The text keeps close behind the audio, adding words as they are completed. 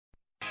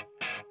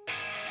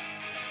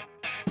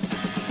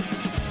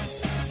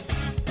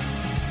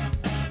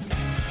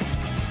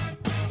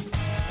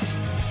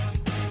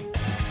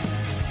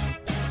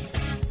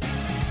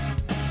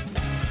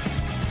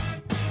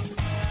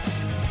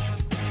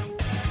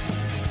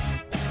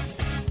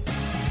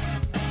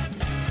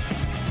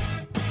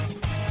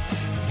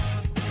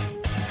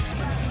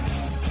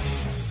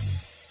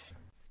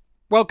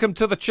Welcome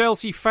to the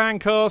Chelsea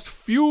FanCast,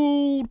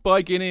 fueled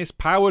by Guinness,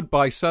 powered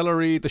by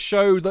celery, the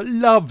show that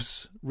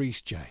loves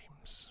Reece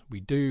James. We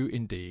do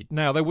indeed.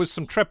 Now, there was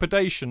some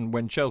trepidation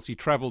when Chelsea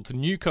travelled to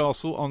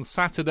Newcastle on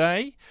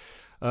Saturday.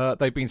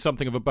 They've been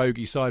something of a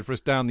bogey side for us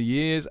down the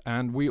years,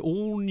 and we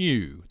all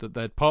knew that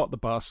they'd part the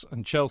bus,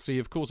 and Chelsea,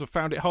 of course, have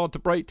found it hard to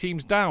break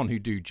teams down who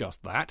do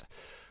just that.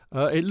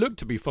 It looked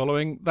to be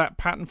following that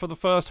pattern for the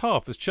first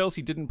half, as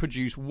Chelsea didn't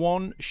produce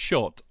one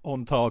shot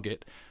on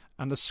target,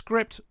 and the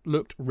script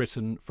looked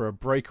written for a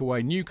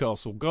breakaway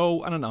Newcastle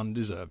goal and an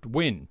undeserved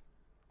win.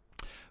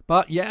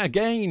 But yet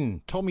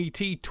again, Tommy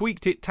T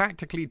tweaked it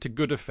tactically to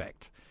good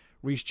effect.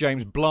 Reece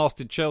James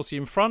blasted Chelsea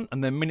in front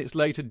and then minutes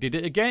later did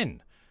it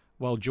again,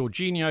 while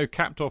Jorginho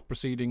capped off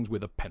proceedings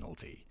with a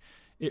penalty.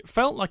 It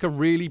felt like a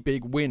really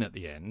big win at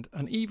the end,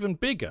 and even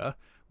bigger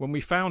when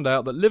we found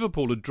out that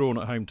Liverpool had drawn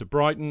at home to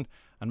Brighton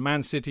and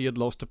Man City had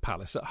lost to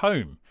Palace at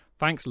home,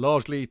 thanks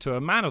largely to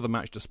a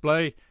man-of-the-match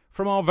display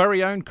from our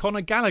very own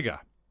Conor Gallagher.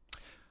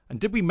 And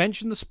did we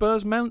mention the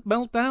Spurs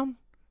meltdown?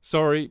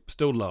 Sorry,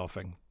 still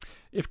laughing.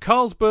 If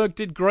Carlsberg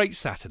did great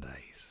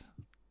Saturdays.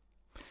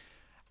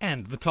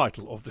 And the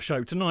title of the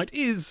show tonight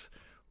is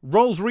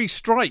Rolls-Royce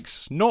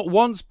Strikes, not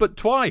once but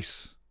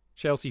twice.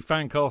 Chelsea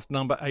Fancast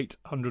number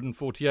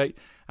 848.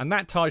 And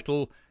that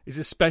title is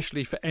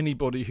especially for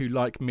anybody who,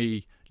 like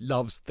me,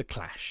 loves the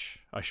Clash.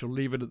 I shall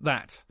leave it at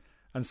that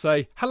and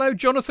say, hello,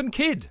 Jonathan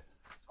Kidd.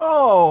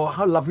 Oh,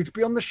 how lovely to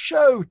be on the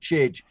show,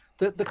 Chidge.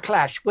 The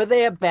Clash, were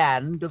they a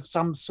band of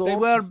some sort? They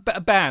were a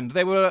band.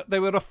 They were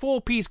a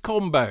four-piece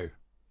combo.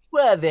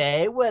 Were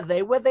they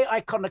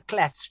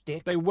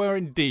iconoclastic? They were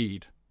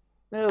indeed.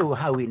 Oh,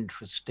 how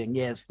interesting.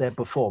 Yes, they're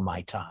before my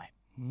time.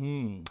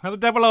 How the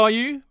devil are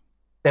you?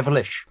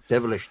 Devilish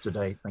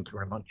today. Thank you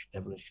very much.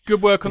 Devilish.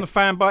 Good work on the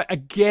fan bite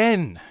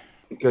again.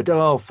 Good.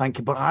 Oh, thank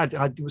you. But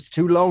it was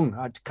too long.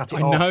 I had to cut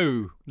it off. I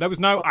know. There was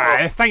no.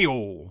 Thank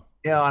you.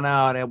 Yeah,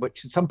 I know. But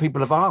some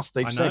people have asked.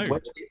 They've said,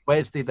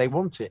 "Where's they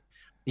want it?"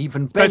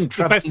 Even Ben.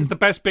 The best is the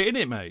best bit in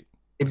it, mate.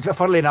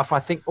 Funnily enough, I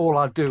think all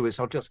I'll do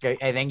is I'll just go,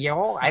 I thank you.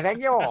 No,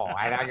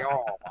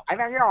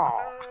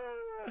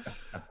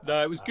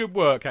 it was good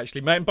work,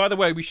 actually, mate. And by the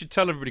way, we should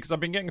tell everybody, because I've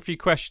been getting a few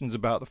questions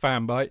about the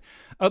fan bite.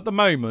 At the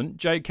moment,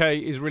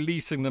 JK is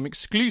releasing them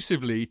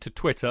exclusively to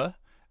Twitter,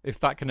 if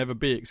that can ever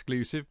be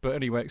exclusive. But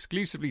anyway,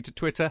 exclusively to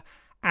Twitter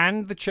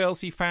and the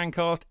Chelsea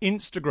Fancast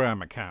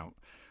Instagram account.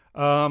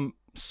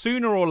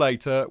 Sooner or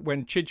later,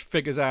 when Chidge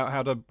figures out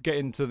how to get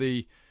into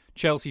the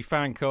Chelsea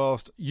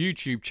Fancast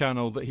YouTube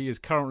channel that he is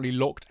currently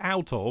locked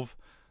out of,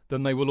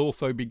 then they will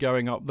also be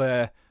going up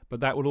there. But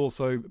that will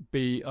also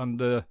be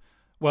under...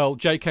 Well,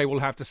 JK will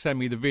have to send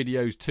me the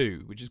videos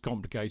too, which is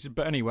complicated.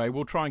 But anyway,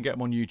 we'll try and get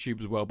them on YouTube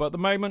as well. But at the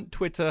moment,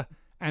 Twitter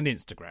and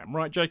Instagram.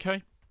 Right,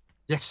 JK?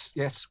 Yes.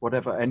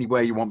 Whatever.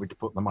 Anywhere you want me to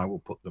put them, I will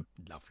put them.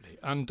 Lovely.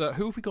 And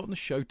who have we got on the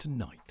show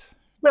tonight?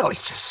 Well,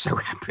 it just so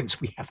happens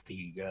we have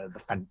the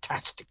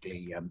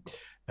fantastically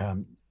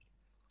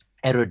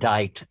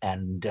erudite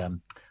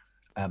and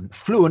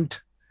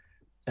fluent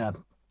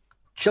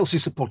Chelsea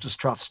Supporters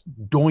Trust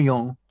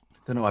doyen.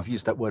 Don't know, I've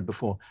used that word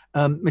before.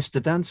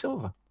 Mr. Dan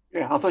Silver.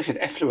 Yeah, I thought you said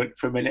effluent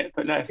for a minute,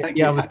 but no, thank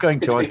you. Yeah, I was going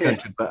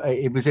to, but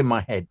it was in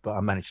my head, but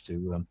I managed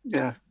to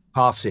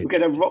pass it. We're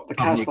going to rock the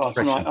Casbah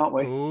tonight, aren't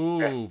we?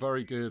 Oh,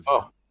 very good.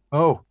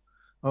 Oh,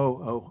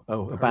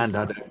 a band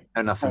I don't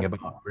know nothing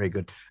about. Very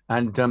good.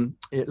 And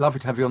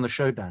lovely to have you on the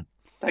show, Dan.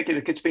 Thank you.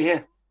 Good to be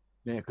here.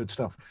 Yeah, good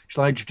stuff.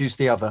 Shall I introduce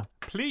the other?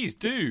 Please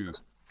do.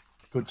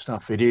 Good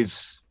stuff. It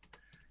is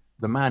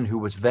the man who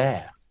was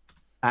there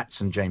at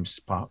St. James's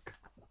Park,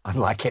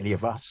 unlike any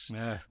of us.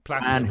 Yeah,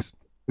 plastics.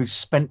 Who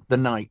spent the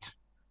night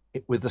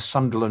with the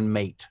Sunderland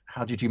mate.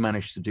 How did you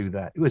manage to do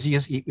that? Was he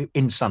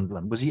in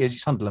Sunderland? Is he a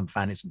Sunderland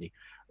fan, isn't he?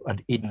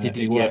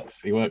 He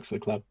works for the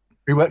club.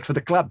 He worked for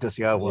the club, does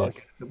he? Oh, well,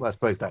 yes. Well, I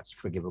suppose that's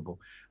forgivable.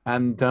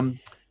 And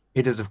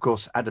it is, of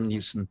course, Adam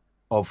Newson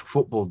of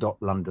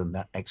Football.London,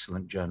 that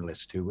excellent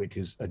journalist who it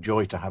is a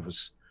joy to have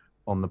us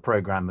on the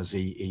programme as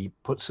he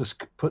puts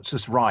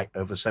us right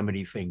over so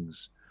many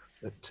things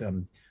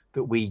that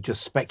we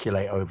just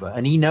speculate over.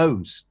 And he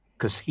knows,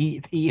 because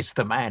he is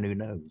the man who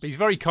knows. But he's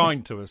very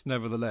kind to us,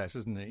 nevertheless,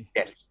 isn't he?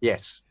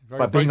 Yes.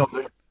 By being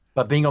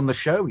on the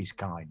show, he's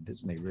kind,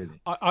 isn't he,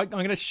 really? I'm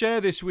going to share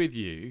this with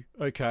you.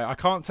 Okay, I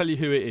can't tell you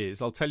who it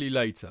is. I'll tell you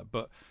later.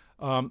 But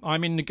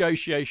I'm in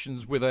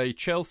negotiations with a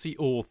Chelsea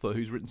author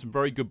who's written some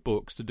very good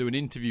books to do an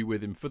interview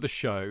with him for the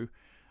show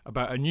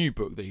about a new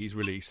book that he's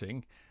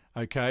releasing.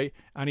 Okay,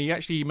 and he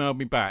actually emailed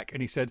me back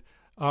and he said,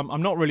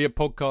 I'm not really a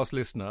podcast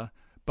listener,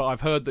 but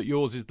I've heard that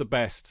yours is the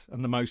best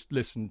and the most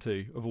listened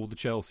to of all the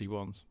Chelsea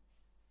ones.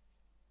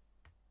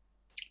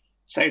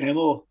 Say no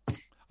more.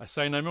 I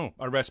say no more.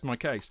 I rest my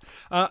case.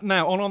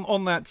 Now,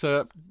 on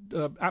that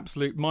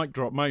absolute mic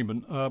drop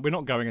moment, we're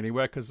not going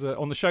anywhere because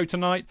on the show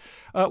tonight,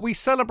 we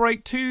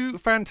celebrate two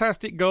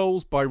fantastic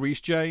goals by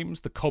Reece James,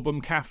 the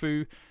Cobham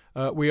Cafu.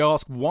 We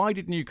ask, why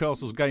did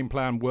Newcastle's game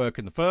plan work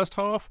in the first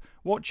half?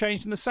 What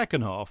changed in the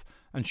second half?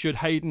 And should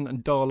Hayden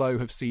and Darlow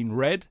have seen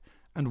red?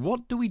 And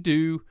what do we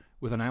do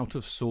with an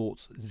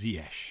out-of-sorts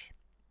Ziyech?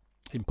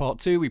 In part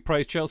 2, we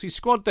praise Chelsea's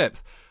squad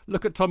depth,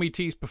 look at Tommy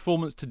T's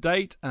performance to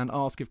date and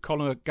ask if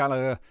Conor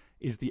Gallagher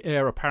is the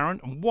heir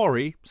apparent, and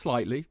worry,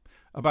 slightly,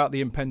 about the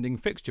impending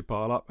fixture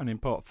pile-up. And in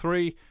part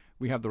 3,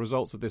 we have the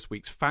results of this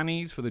week's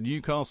fannies for the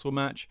Newcastle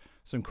match,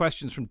 some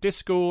questions from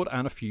Discord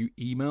and a few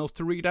emails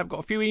to read out. I've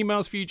got a few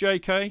emails for you,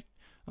 JK.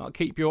 I'll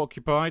keep you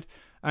occupied.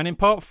 And in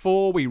part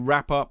 4, we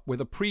wrap up with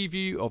a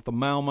preview of the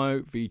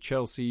Malmo v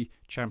Chelsea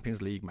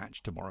Champions League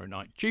match tomorrow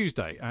night,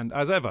 Tuesday. And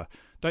as ever,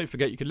 don't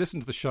forget you can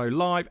listen to the show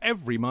live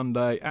every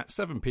Monday at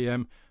 7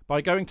 p.m. by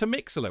going to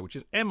Mixlr, which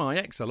is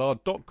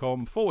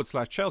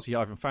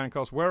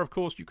mixlr.com/Chelsea-fancast, where, of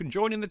course, you can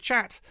join in the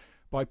chat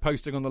by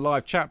posting on the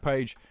live chat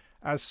page,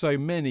 as so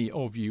many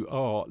of you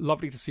are.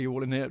 Lovely to see you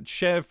all in here.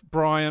 Chev,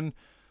 Brian,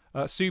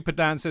 Super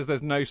Dan says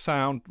there's no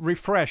sound.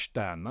 Refresh,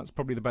 Dan. That's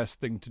probably the best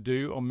thing to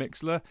do on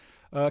Mixlr.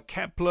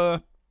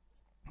 Kepler,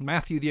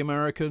 Matthew the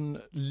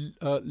American,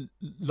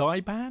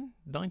 Liban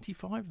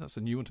 95. That's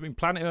a new one to me.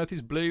 Planet Earth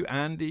is blue.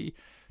 Andy,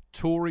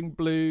 Touring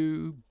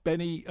Blue.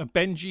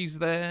 Benji's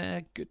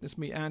there. Goodness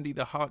me, Andy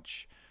the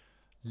Hutch.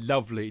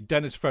 Lovely.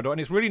 Dennis Fredo. And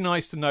it's really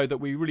nice to know that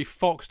we really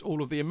foxed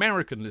all of the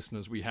American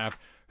listeners we have,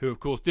 who of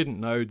course didn't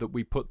know that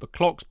we put the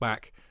clocks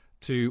back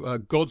to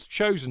God's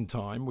chosen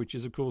time, which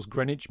is of course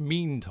Greenwich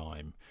Mean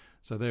Time.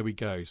 So there we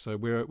go. So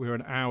we're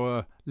an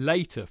hour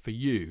later for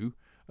you.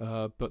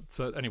 But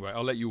anyway,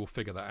 I'll let you all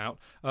figure that out.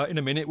 In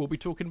a minute, we'll be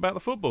talking about the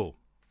football.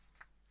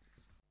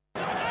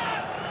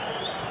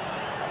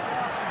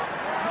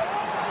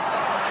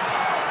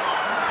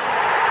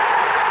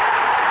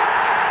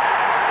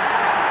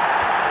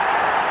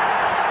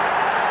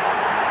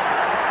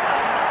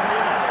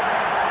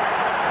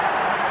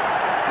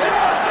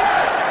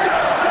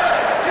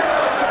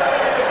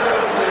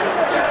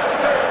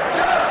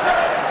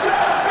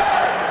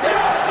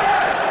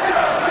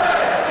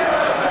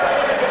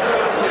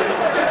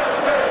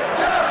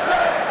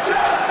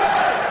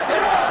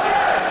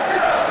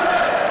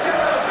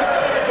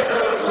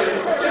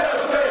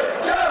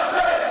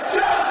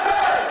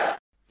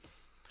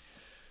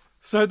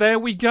 So there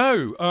we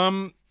go.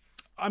 I'm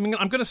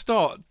going to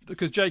start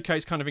because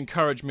JK's kind of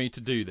encouraged me to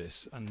do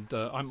this, and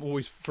I'm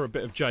always for a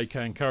bit of JK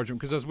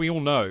encouragement because, as we all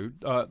know,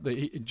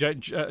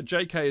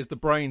 JK is the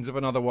brains of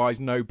an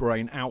otherwise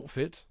no-brain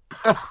outfit.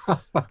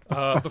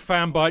 The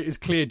fan bite is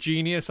clear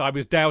genius. I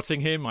was doubting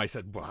him. I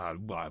said, well,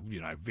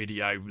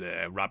 video,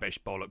 rubbish,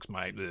 bollocks,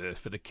 mate,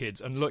 for the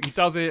kids. And look, he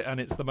does it, and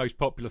it's the most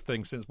popular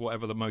thing since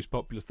whatever the most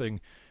popular thing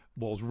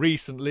was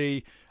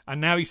recently.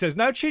 And now he says,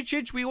 no,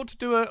 Chidge, we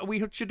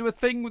should do a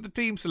thing with the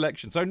team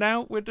selection. So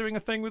now we're doing a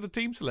thing with the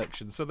team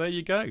selection. So there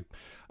you go.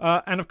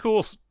 And of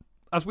course,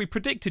 as we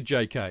predicted,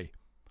 JK,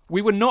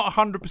 we were not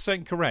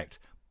 100% correct,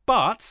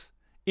 but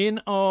in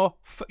our,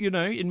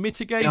 in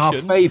mitigation, in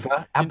our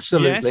favour,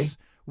 absolutely. Yes,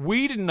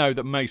 we didn't know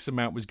that Mason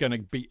Mount was going to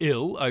be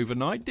ill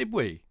overnight, did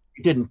we?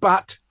 We didn't,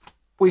 but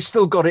we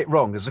still got it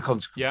wrong as a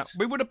consequence. Yeah,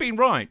 we would have been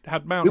right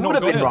had Mount. We would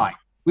have been right.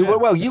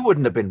 Well, you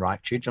wouldn't have been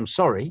right, Chidge. I'm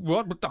sorry.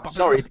 What?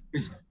 Sorry,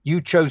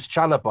 you chose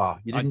Chalobah.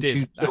 You didn't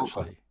choose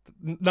Silva. Actually.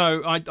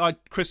 No, I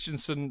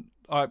Christensen.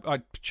 I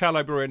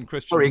Chalobah and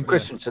Christensen. Sorry,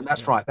 Christensen.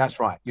 That's right. That's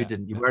right. You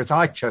didn't. Whereas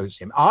I chose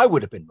him. I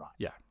would have been right.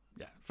 Yeah.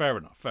 Fair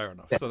enough.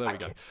 So there we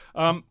go.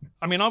 I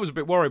was a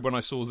bit worried when I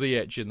saw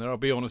Ziyech in there, I'll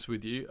be honest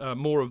with you.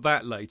 More of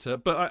that later.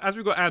 But as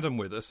we've got Adam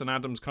with us, and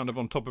Adam's kind of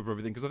on top of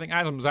everything, because I think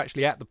Adam's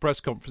actually at the press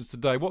conference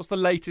today. What's the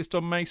latest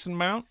on Mason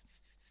Mount?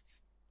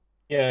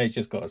 Yeah, he's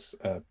just got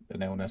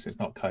an illness. It's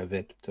not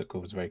COVID.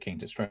 Tuchel was very keen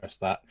to stress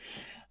that.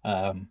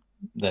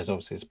 There's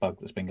obviously this bug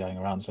that's been going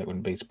around, so it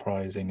wouldn't be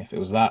surprising if it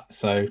was that.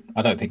 So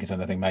I don't think it's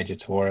anything major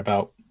to worry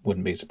about.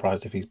 Wouldn't be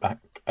surprised if he's back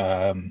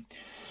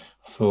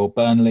for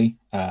Burnley.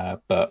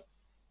 But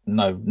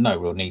no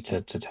real need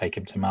to take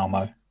him to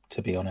Malmo,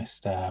 to be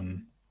honest.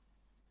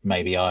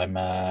 Maybe I'm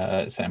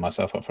setting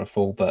myself up for a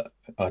fall, but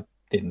I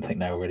didn't think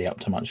they were really up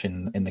to much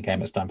in the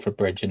game at Stamford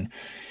Bridge. And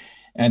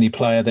any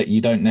player that you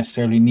don't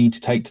necessarily need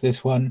to take to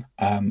this one.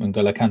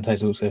 N'Golo Kante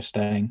is also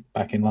staying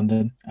back in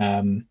London.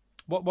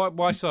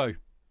 Why so?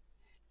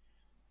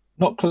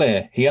 Not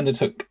clear. He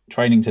undertook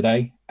training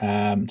today.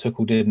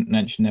 Tuchel didn't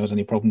mention there was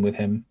any problem with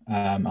him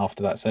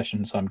after that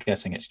session, so I'm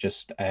guessing it's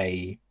just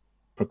a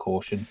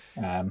precaution.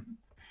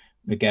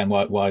 Again,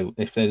 why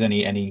if there's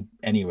any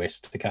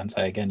risk to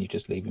Kante, again, you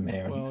just leave him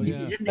here. Well,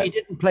 yeah. He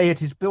didn't play at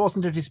his.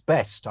 Wasn't at his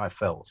best. I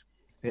felt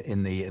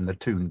in the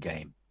Toon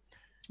game.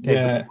 Gave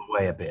the ball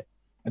away a bit.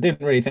 I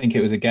didn't really think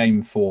it was a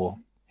game for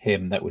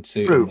him that would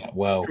suit him that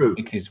well,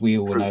 because we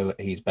all know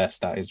what he's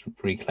best at is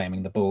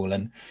reclaiming the ball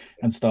and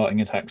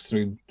starting attacks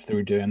through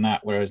doing that.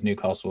 Whereas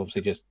Newcastle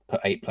obviously just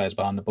put 8 players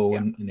behind the ball,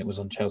 and it was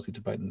on Chelsea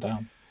to break them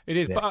down. It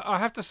is, but I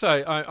have to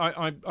say,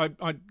 I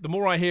the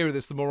more I hear of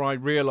this, the more I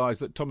realise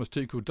that Thomas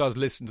Tuchel does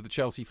listen to the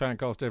Chelsea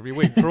Fancast every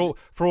week.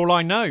 For all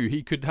I know,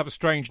 he could have a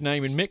strange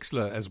name in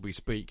Mixlr as we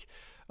speak,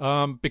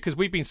 because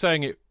we've been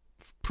saying it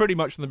pretty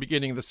much from the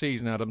beginning of the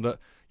season, Adam, that,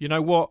 you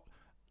know what,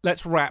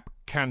 let's wrap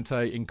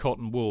Kante in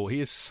cotton wool. He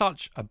is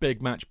such a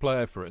big match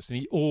player for us, and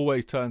he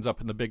always turns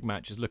up in the big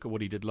matches. Look at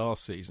what he did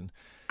last season.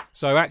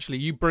 So actually,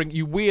 you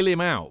wheel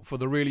him out for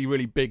the really,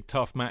 really big,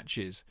 tough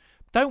matches.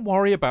 don't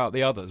worry about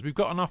the others. We've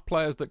got enough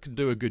players that can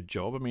do a good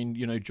job. I mean,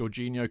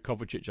 Jorginho,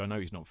 Kovacic, I know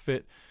he's not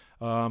fit.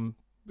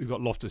 We've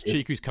got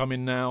Loftus-Cheek who's come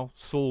in now.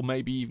 Saul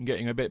maybe even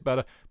getting a bit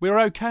better. We're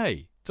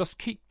okay. Just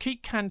keep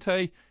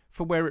Kante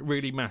for where it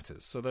really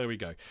matters. So there we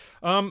go.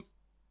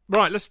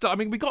 Right, let's start. I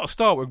mean, we've got to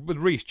start with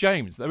Reece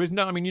James. There is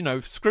no, I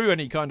mean, screw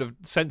any kind of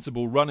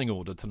sensible running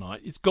order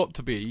tonight. It's got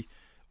to be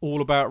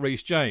all about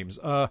Reece James.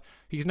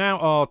 He's now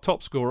our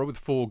top scorer with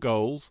 4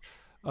 goals.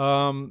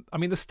 I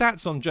mean, the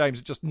stats on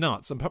James are just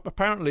nuts. And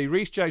apparently,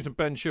 Reece James and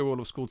Ben Chilwell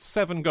have scored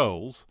 7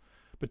 goals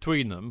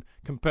between them,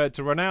 compared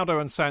to Ronaldo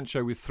and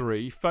Sancho with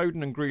 3,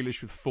 Foden and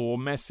Grealish with 4,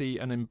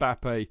 Messi and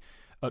Mbappe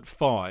at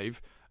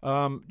 5.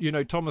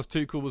 Thomas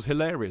Tuchel was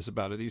hilarious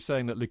about it. He's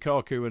saying that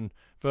Lukaku and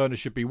Werner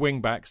should be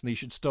wing-backs and he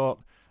should start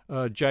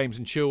James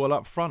and Chilwell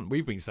up front.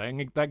 We've been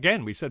saying that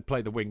again. We said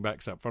play the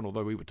wing-backs up front,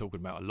 although we were talking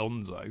about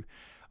Alonso.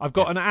 I've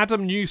got an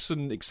Adam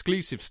Newson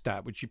exclusive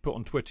stat, which you put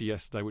on Twitter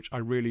yesterday, which I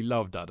really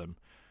loved, Adam.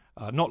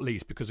 Not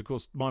least because, of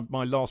course,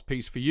 my last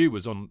piece for you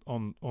was on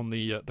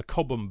the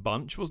Cobham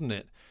bunch, wasn't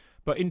it?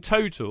 But in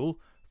total,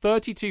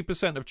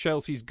 32% of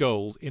Chelsea's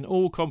goals in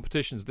all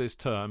competitions this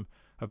term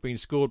have been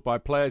scored by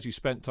players who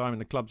spent time in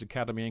the club's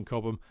academy in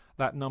Cobham.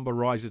 That number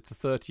rises to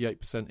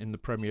 38% in the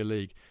Premier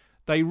League.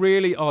 They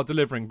really are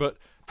delivering, but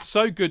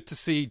so good to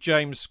see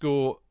James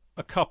score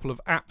a couple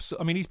of I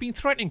mean, he's been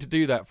threatening to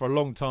do that for a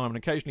long time, and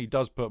occasionally he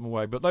does put them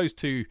away, but those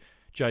 2,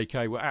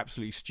 JK, were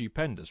absolutely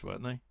stupendous,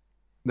 weren't they?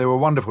 They were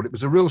wonderful. It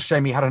was a real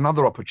shame he had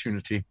another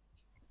opportunity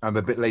a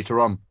bit later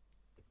on,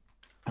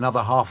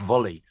 another half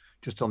volley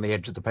just on the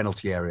edge of the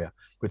penalty area,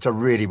 which I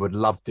really would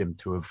loved him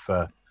to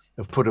have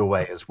put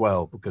away as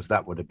well, because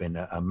that would have been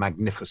a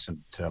magnificent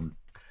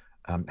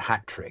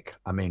hat trick.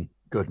 I mean,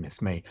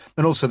 goodness me.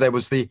 And also there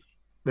was the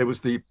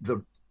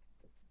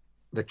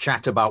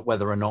chat about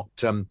whether or not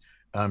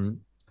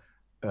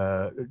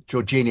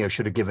Jorginho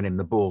should have given him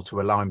the ball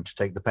to allow him to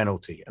take the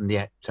penalty, and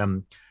yet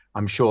I'm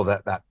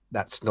sure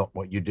that's not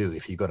what you do.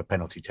 If you've got a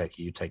penalty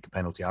taker, you take a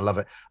penalty. I love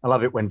it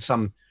when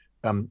some.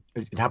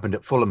 It happened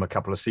at Fulham a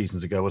couple of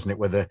seasons ago, wasn't it?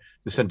 Where the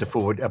centre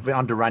forward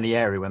under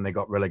Ranieri, when they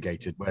got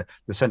relegated, where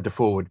the centre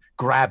forward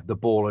grabbed the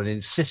ball and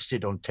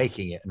insisted on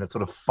taking it, and a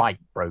sort of fight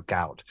broke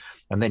out,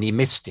 and then he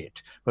missed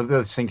it. But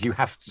those things you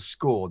have to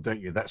score,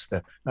 don't you? That's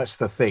the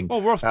thing.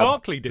 Well, Ross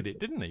Barkley did it,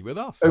 didn't he, with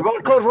us? Of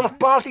course, Ross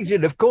Barkley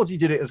did it. Of course, he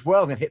did it as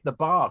well, and hit the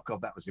bar.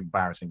 God, that was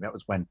embarrassing. That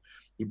was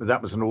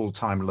an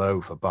all-time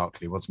low for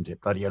Barkley, wasn't it?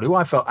 Bloody hell. Who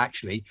I felt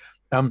actually.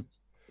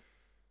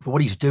 For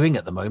what he's doing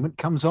at the moment,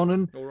 comes on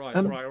and... All right.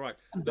 I'm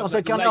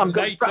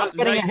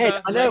getting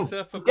ahead. I know.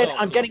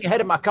 I'm getting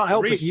ahead of him. I can't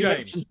help Reece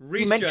it.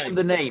 You mentioned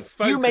the name.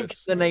 Focus. You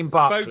mentioned the name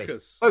Barkley.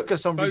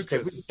 Focus on Reece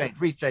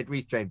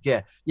James.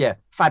 Yeah.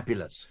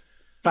 Fabulous.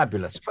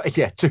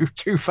 Yeah,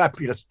 two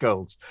fabulous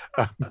goals.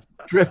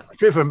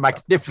 Driven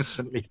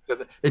magnificently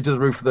into the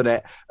roof of the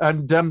net.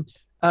 And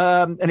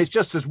it's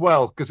just as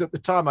well, because at the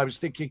time I was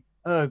thinking,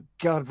 oh,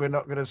 God, we're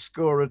not going to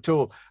score at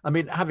all. I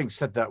mean, having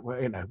said that,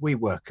 we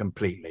were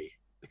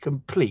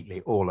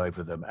completely all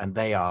over them, and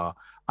they are.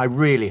 I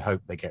really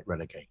hope they get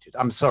relegated.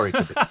 I'm sorry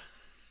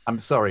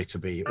to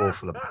be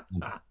awful about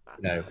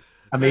them.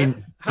 I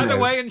mean,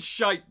 away and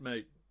shite,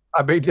 mate.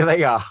 I mean,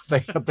 they are. They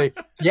have the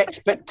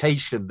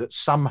expectation that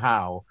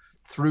somehow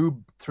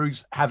through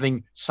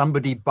having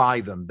somebody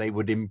buy them, they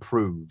would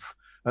improve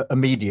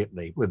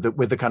immediately with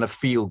the kind of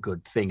feel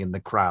good thing in the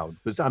crowd.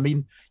 Because I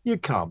mean, you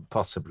can't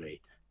possibly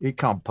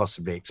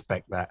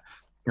expect that.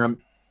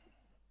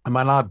 Am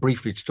I allowed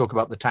briefly to talk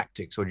about the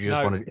tactics, or do you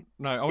just want to?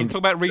 No, I want to talk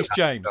about Reece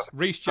James.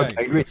 Reece James.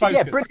 Okay,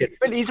 yeah, brilliant.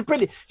 He's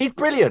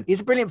brilliant. He's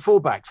a brilliant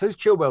fullback. So's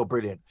Chilwell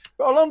brilliant.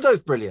 But Alonso's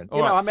brilliant.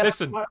 I mean,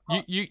 listen. What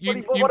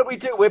do we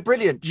do? We're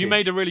brilliant. You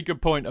made a really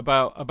good point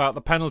about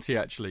the penalty,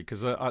 actually, because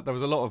there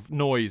was a lot of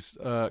noise.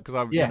 Because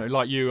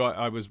like you,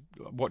 I was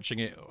watching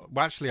it.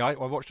 Well, actually, I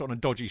watched it on a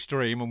dodgy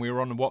stream, and we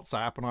were on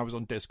WhatsApp, and I was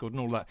on Discord, and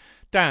all that.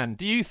 Dan,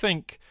 do you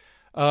think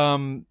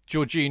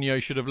Jorginho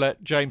should have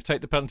let James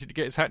take the penalty to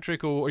get his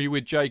hat-trick, or are you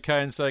with JK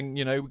and saying,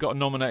 we've got a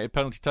nominated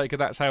penalty taker,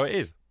 that's how it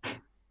is?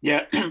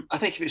 Yeah, I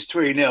think if it's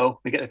 3-0,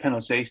 we get the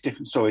penalty, it's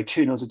different story.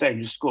 2-0's a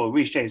dangerous score.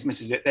 Reece James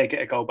misses it, they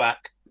get a goal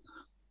back,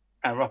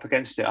 and we're up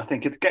against it. I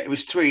think if it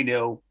was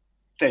 3-0,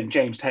 then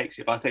James takes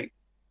it. But I think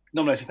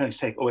nominated penalty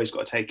taker always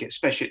got to take it,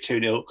 especially at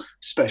 2-0,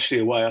 especially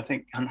away. I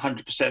think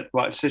 100%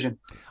 right decision.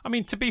 I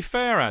mean, to be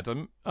fair,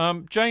 Adam,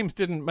 James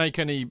didn't make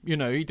any,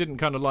 he didn't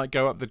kind of like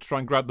go up there to try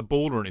and grab the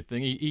ball or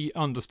anything. He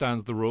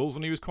understands the rules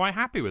and he was quite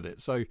happy with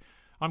it. So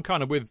I'm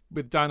kind of with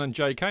Dan and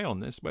JK on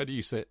this. Where do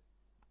you sit?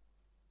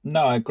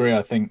 No, I agree.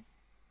 I think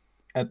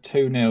at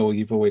 2-0,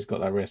 you've always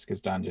got that risk,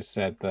 as Dan just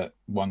said, that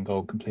one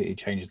goal completely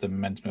changes the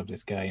momentum of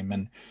this game.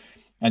 And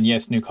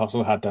yes,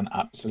 Newcastle had done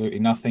absolutely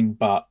nothing,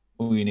 but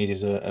all you need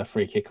is a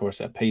free kick or a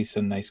set piece,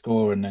 and they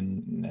score, and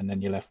then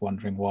you're left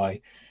wondering why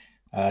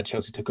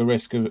Chelsea took a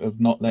risk of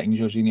not letting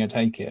Jorginho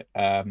take it.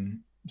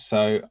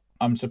 So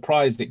I'm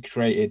surprised it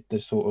created the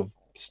sort of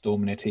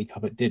storm in a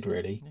teacup it did,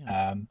 really.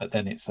 But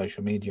then it's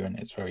social media, and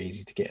it's very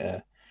easy to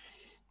get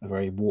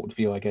very warped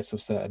view, I guess,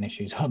 of certain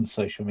issues on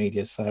social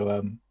media.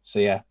 So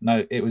yeah,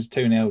 no, it was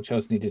 2-0.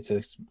 Chelsea needed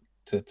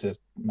to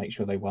make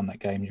sure they won that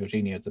game.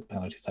 Jorginho had the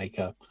penalty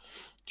taker.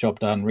 Job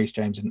done. Reece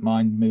James didn't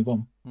mind. Move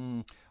on.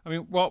 I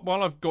mean,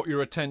 while I've got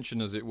your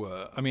attention, as it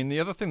were, I mean, the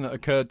other thing that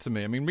occurred to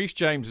me, I mean, Reece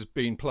James has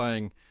been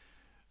playing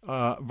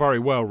very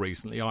well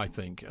recently, I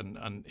think,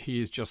 and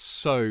he is just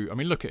so. I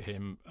mean, look at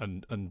him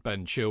and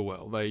Ben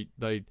Chilwell.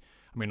 They.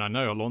 I mean, I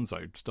know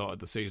Alonso started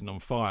the season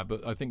on fire,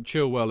 but I think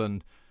Chilwell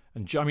and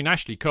I mean,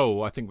 Ashley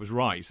Cole, I think, was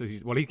right. So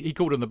he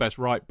called him the best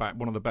right back,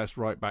 one of the best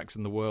right backs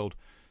in the world,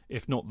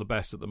 if not the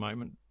best at the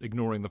moment,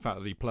 ignoring the fact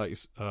that he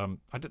plays.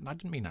 I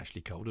didn't mean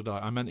Ashley Cole, did I?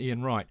 I meant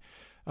Ian Wright.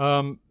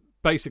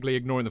 Basically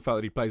ignoring the fact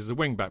that he plays as a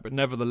wing back, but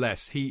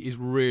nevertheless, he is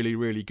really,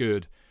 really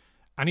good.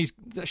 And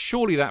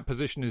surely that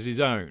position is his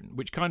own,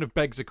 which kind of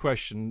begs the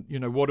question,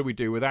 what do we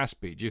do with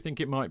Aspie? Do you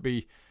think it might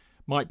be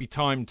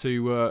time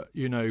to,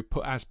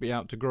 put Aspie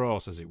out to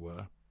grass, as it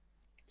were?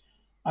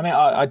 I mean,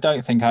 I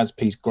don't think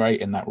Aspie's great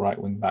in that right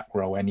wing back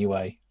role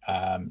anyway.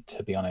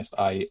 To be honest,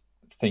 I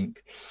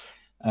think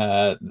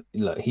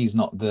look, he's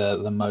not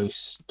the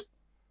most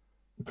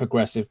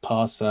progressive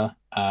passer.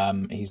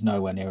 He's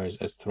nowhere near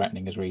as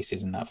threatening as Reece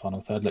is in that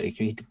final third. Look,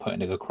 he could put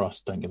in a good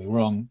cross, don't get me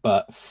wrong,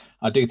 but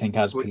I do think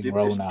Aspie's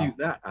role now. I dispute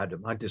that,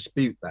 Adam. I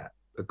dispute that.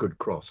 A good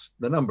cross.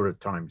 The number of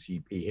times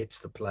he hits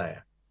the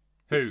player.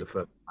 Who? The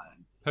first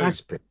man. Who?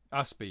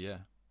 Aspie, yeah.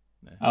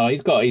 Oh,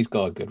 he's got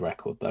a good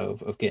record though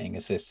of getting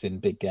assists in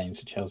big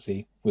games for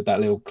Chelsea with that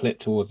little clip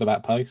towards the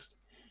back post.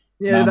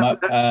 Yeah,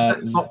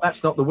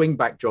 that's not the wing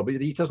back job.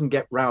 He doesn't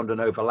get round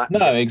and overlap.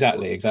 No,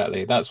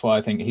 exactly. That's why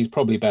I think he's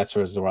probably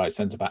better as the right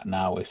centre back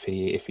now if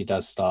he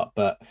does start.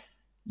 But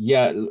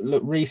yeah,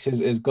 look, Reece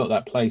has got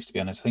that place. To be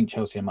honest, I think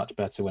Chelsea are much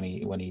better when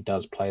he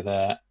does play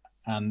there,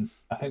 and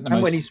I think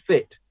when he's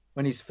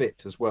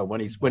fit as well, when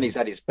he's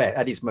at his best,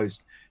 at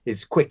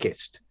his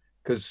quickest.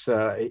 Because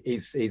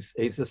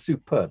he's a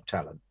superb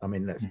talent. I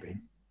mean, let's be.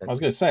 I was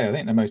going to say, I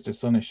think the most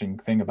astonishing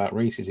thing about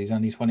Reece is he's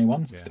only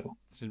 21 still.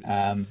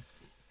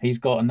 He's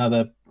got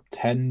another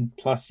 10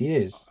 plus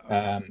years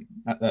at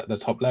the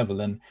top level,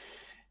 and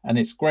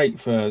it's great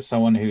for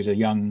someone who's a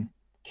young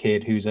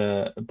kid, who's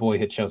a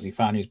boyhood Chelsea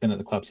fan, who's been at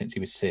the club since he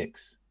was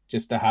 6.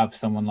 Just to have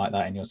someone like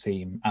that in your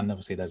team, and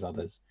obviously there's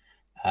others.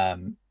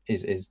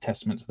 Is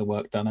testament to the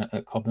work done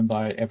at Cobham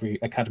by every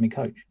academy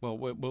coach.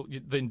 Well,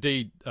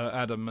 indeed,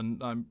 Adam,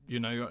 and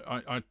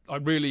I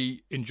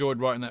really enjoyed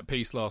writing that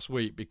piece last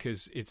week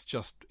because it's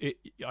just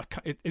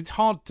it's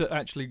hard to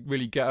actually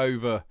really get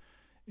over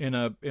in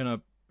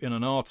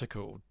an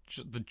article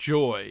the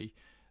joy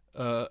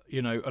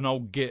an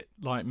old git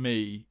like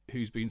me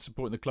who's been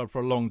supporting the club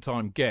for a long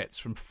time gets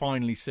from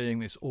finally seeing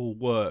this all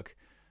work.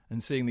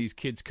 And seeing these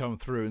kids come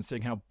through and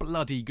seeing how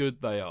bloody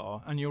good they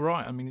are. And you're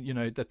right. I mean,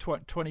 they're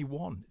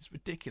 21. It's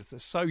ridiculous. They're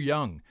so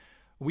young.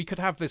 We could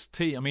have this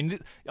team. I mean,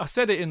 I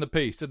said it in the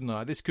piece, didn't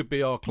I? This could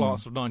be our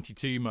class of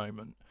 92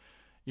 moment.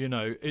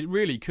 It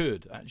really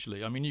could,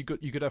 actually. I mean, you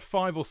could have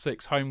 5 or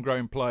 6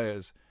 homegrown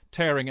players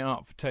tearing it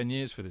up for 10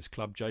 years for this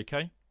club,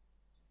 JK.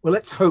 Well,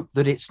 let's hope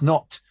that it's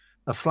not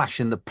a flash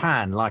in the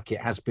pan like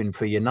it has been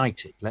for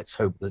United. Let's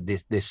hope that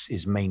this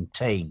is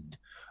maintained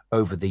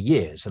over the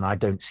years, and I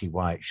don't see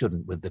why it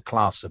shouldn't, with the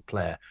class of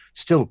player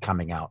still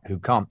coming out who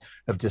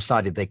have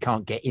decided they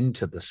can't get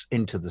into the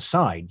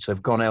side, so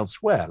have gone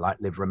elsewhere, like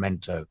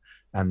Livramento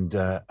and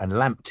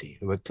Lamptey,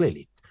 who are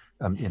clearly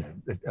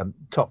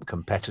top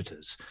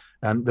competitors.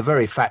 And the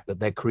very fact that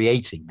they're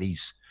creating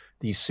these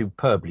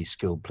superbly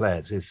skilled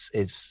players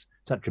is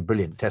such a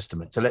brilliant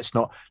testament. So let's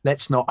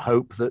not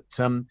hope that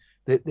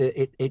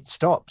it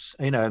stops,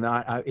 and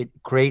it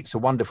creates a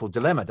wonderful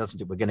dilemma,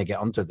 doesn't it? We're going to get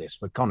onto this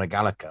with Conor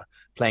Gallagher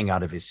playing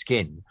out of his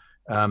skin.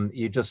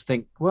 You just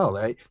think,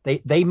 well,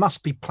 they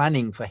must be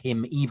planning for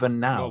him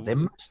even now.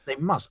 Well, they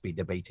must be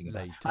debating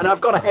that. And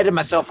I've got ahead of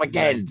myself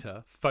again.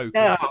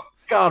 Focus. Oh,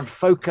 God,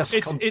 focus.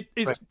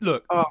 It's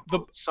look.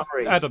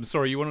 Sorry, Adam.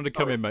 Sorry, you wanted to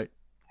come in, mate.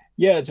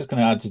 Yeah, just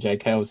going to add to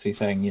JK, obviously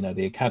saying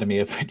the academy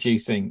are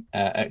producing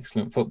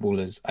excellent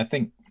footballers. I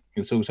think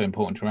it's also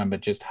important to remember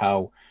just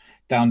how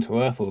down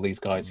to earth all these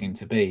guys seem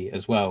to be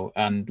as well.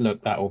 And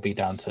look, that will be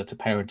down to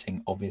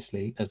parenting,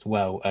 obviously, as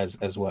well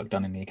as work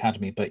done in the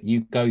academy. But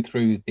you go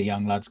through the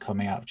young lads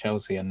coming out of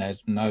Chelsea, and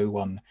there's no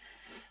one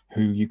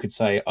who you could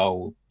say,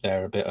 oh,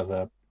 they're a bit of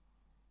a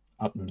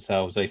up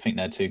themselves, they think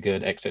they're too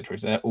good, etc.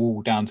 They're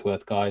all down to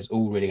earth guys,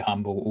 all really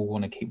humble, all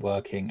want to keep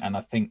working. And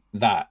I think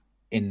that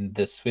in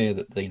the sphere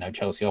that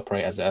Chelsea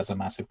operate as a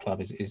massive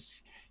club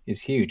is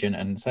huge,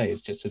 and say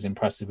it's just as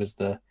impressive as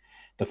the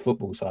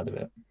football side of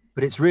it.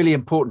 But it's really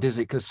important,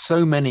 isn't it? Because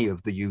so many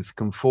of the youth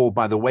can fall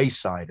by the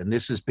wayside. And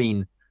this has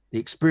been the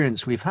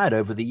experience we've had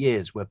over the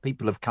years where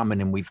people have come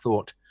in and we've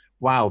thought,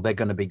 wow, they're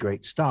going to be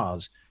great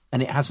stars.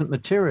 And it hasn't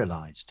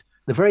materialized.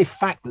 The very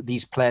fact that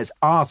these players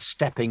are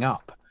stepping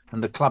up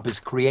and the club is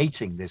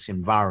creating this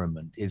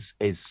environment is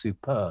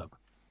superb.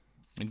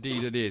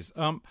 Indeed, it is.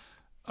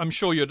 I'm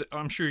sure you'd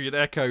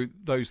echo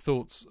those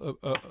thoughts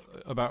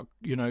about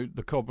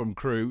the Cobham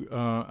crew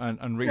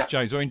and Reece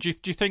James. I mean, do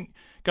you think,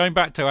 going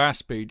back to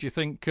Aspie, do you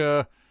think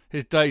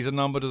his days are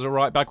numbered as a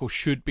right back, or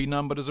should be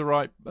numbered as a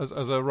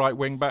right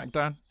wing back,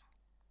 Dan?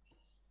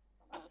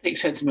 I think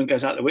sentiment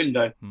goes out the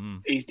window.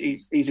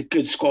 He's a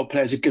good squad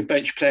player, he's a good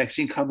bench player.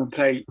 He can come and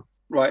play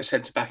right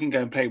centre back and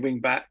go and play wing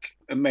back,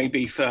 and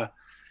maybe for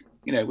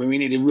when we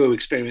need a real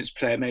experienced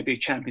player, maybe a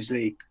Champions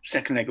League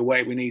second leg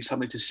away, we need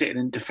somebody to sit in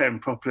and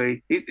defend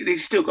properly.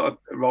 He's still got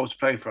a role to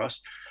play for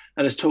us,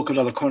 and there's talk of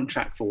another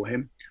contract for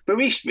him. But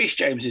Reece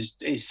James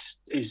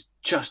is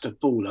just a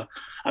baller.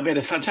 I mean,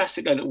 a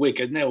fantastic goal at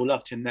Wigan. They all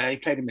loved him there. He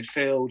played in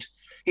midfield.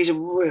 He's a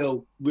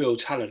real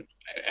talent.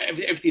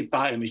 Everything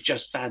about him is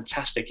just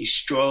fantastic. He's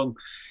strong.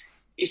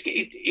 He's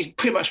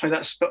pretty much made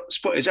that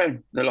spot his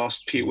own the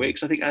last few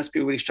weeks. I think Aspi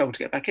will really struggle to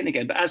get back in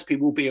again, but Aspi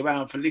will be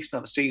around for at least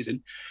another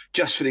season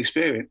just for the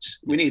experience.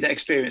 We need that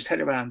experience head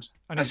around.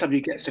 And somebody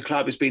who gets the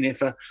club has been here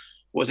for,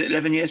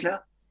 11 years now?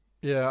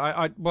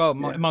 Yeah,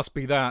 it must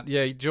be that.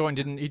 Yeah, he joined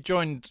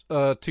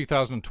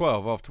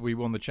 2012 after we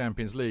won the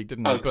Champions League,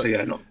 didn't he?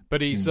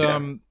 But he's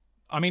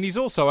I mean, he's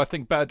also, I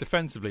think, better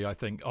defensively, I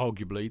think,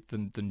 arguably,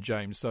 than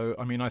James. So,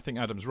 I mean, I think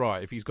Adam's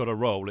right. If he's got a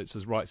role, it's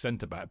as right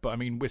centre-back. But, I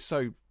mean, we're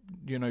so,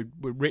 we're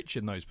rich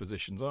in those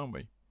positions, aren't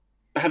we?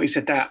 Having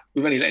said that,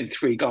 we've only let in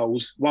 3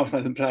 goals, one from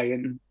open play,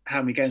 and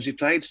how many games we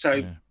played.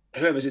 So,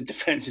 whoever's in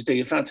defence is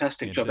doing a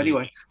fantastic job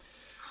anyway.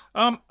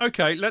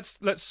 Okay, let's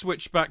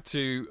switch back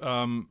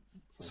to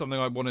something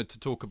I wanted to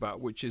talk about,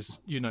 which is,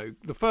 the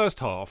first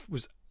half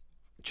was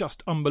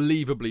just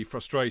unbelievably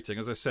frustrating.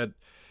 As I said,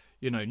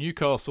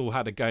 Newcastle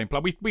had a game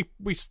plan.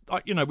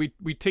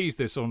 We teased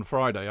this on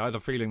Friday. I had a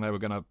feeling they were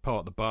going to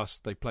park the bus.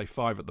 They play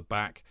 5 at the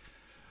back.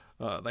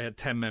 They had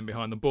 10 men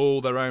behind the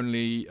ball. Their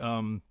only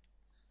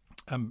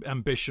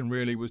ambition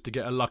really was to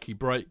get a lucky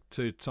break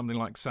to something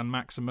like San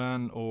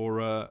Maximan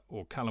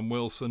or Callum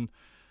Wilson,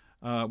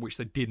 which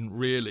they didn't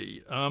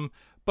really.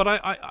 But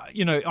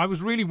I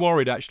was really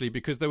worried actually,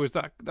 because there was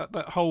that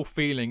whole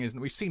feeling, isn't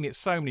it? We've seen it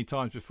so many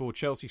times before.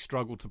 Chelsea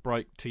struggled to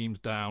break teams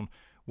down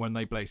when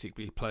they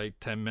basically played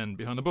 10 men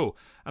behind the ball.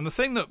 And the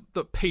thing that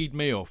peed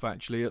me off,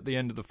 actually, at the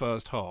end of the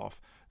first half,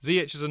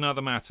 Ziyech is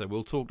another matter.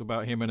 We'll talk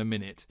about him in a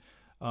minute,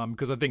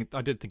 because I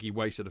did think he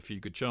wasted a few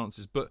good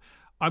chances. But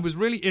I was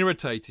really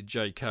irritated,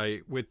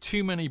 JK, with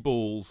too many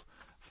balls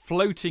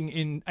floating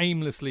in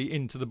aimlessly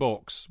into the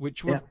box,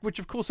 which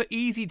of course are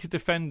easy to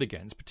defend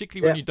against,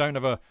 particularly when you don't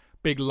have a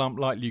big lump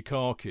like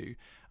Lukaku.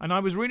 And I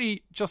was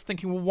really just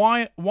thinking,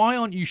 well, why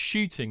aren't you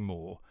shooting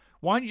more?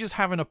 Why aren't you just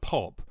having a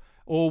pop?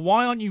 Or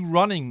why aren't you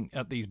running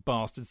at these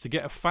bastards to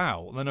get a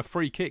foul and then a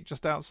free kick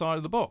just outside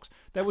of the box?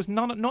 There was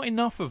not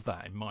enough of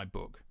that in my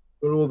book.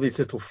 Well, all these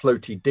little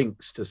floaty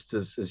dinks, just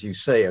as you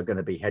say, are going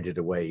to be headed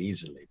away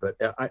easily. But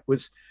I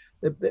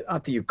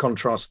think you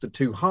contrast the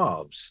two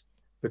halves,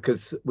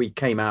 because we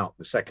came out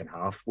the second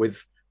half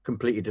with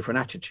completely different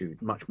attitude,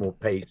 much more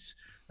pace.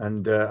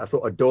 And I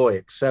thought Odoi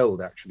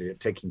excelled actually at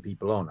taking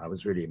people on. I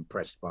was really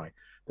impressed by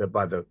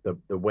the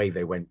way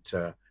they went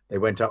up.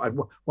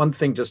 One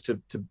thing, just to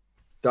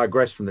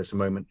digress from this a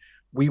moment,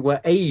 we were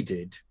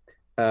aided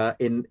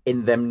in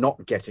them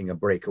not getting a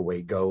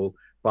breakaway goal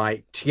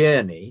by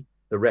Tierney,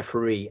 the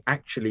referee,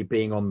 actually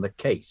being on the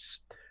case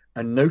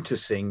and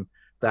noticing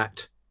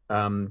that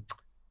Callum,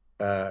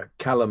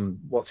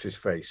 what's his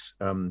face?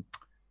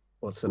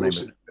 What's the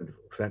Wilson.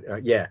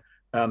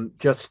 Name?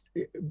 Just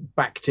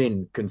backed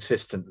in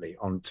consistently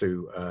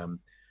onto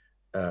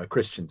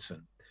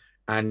Christensen,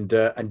 and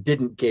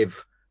didn't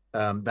give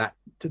that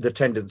to the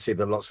tendency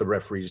that lots of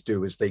referees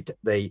do, is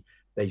they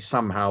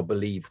somehow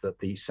believe that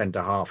the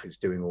centre half is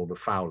doing all the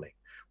fouling,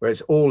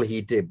 whereas all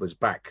he did was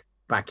back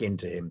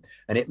into him,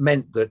 and it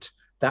meant that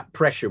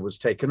pressure was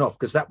taken off,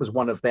 because that was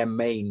one of their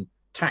main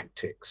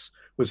tactics,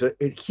 was a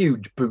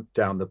huge boot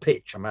down the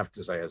pitch. I have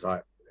to say, as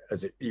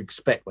you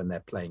expect when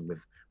they're playing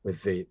with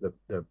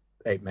the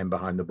 8 men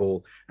behind the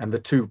ball, and the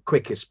 2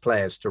 quickest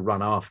players to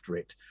run after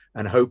it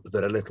and hope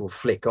that a little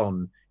flick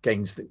on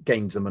gains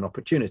them an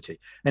opportunity.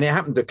 And it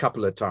happened a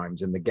couple of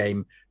times in the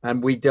game,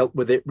 and we dealt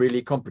with it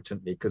really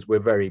competently, because we're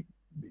very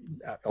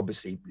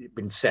obviously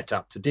been set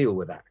up to deal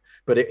with that.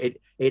 But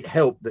it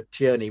helped that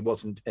Tierney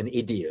wasn't an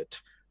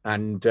idiot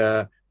and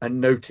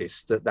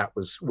noticed that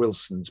was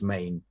Wilson's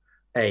main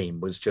aim,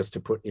 was just to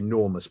put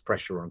enormous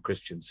pressure on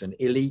Christensen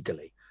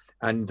illegally.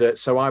 And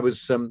so I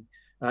was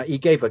he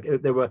gave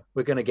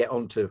we're going to get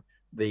onto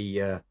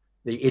the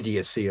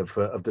idiocy of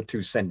the 2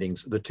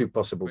 sendings, the 2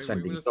 possible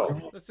sendings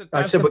off.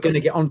 I said we're going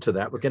to get onto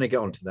that.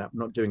 I'm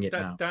not doing it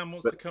now. Dan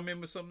wants to come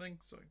in with something.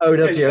 Sorry. Oh,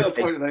 does he? The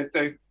point of those,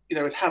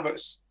 with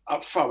Havertz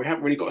up front, we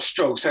haven't really got a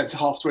strong centre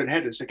half to win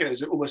headers. So again, it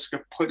was almost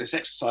like a pointless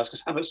exercise,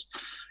 because Havertz,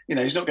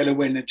 he's not going to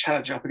win a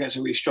challenge up against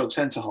a really strong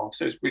centre half.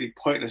 So it's really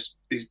pointless,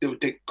 these little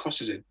dig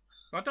crosses in.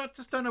 I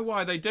just don't know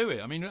why they do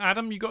it. I mean,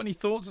 Adam, you got any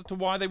thoughts as to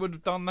why they would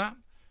have done that?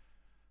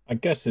 I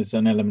guess it's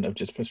an element of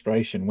just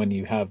frustration when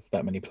you have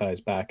that many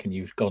players back and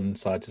you've gone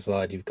side to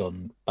side, you've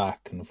gone back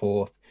and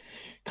forth.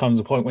 Comes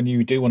a point when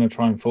you do want to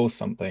try and force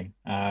something,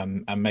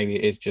 and maybe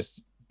it is just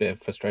a bit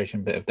of frustration,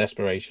 a bit of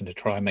desperation to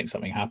try and make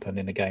something happen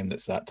in a game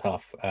that's that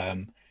tough.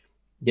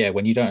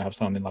 When you don't have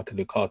someone like a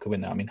Lukaku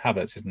in there, I mean,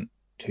 Havertz isn't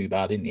too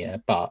bad in the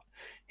air, but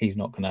he's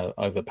not going to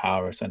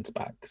overpower a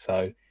centre-back.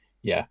 So,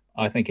 yeah,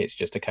 I think it's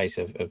just a case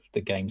of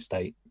the game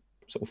state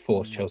sort of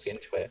forced Chelsea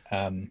into it.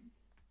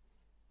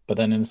 But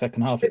then in the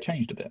second half, it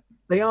changed a bit.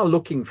 They are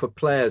looking for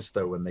players,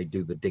 though, when they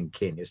do the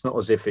dink in. It's not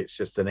as if it's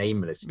just an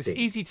aimless It's dink.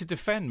 easy to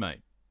defend,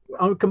 mate.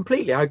 I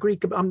agree.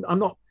 I'm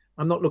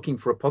not looking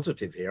for a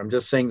positive here. I'm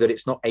just saying that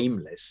it's not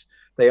aimless.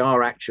 They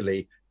are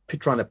actually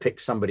trying to pick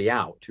somebody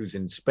out who's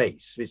in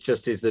space. It's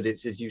just is that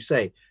it's, as you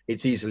say,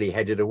 it's easily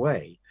headed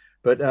away.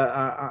 But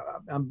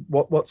the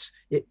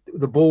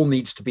ball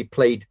needs to be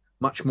played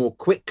much more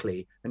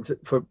quickly, and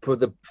for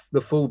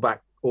the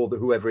fullback or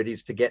whoever it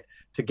is to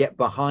get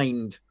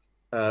behind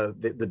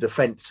the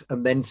defence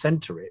and then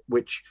centre it,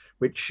 which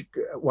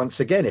once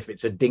again, if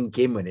it's a dink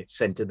in when it's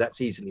centred,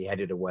 that's easily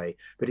headed away.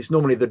 But it's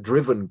normally the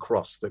driven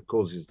cross that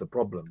causes the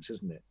problems,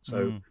 isn't it?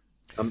 So,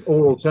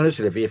 or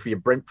alternatively, if you're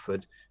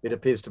Brentford, it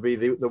appears to be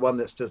the one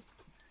that's just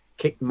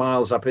kicked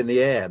miles up in the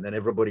air, and then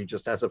everybody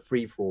just has a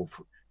free form,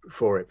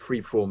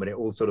 and it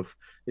all sort of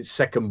it's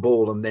second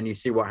ball, and then you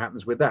see what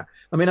happens with that.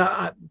 I mean,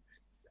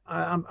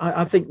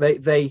 I think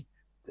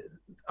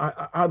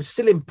I was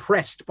still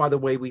impressed by the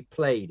way we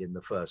played in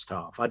the first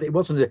half. It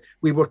wasn't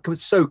we were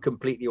so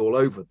completely all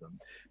over them,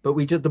 but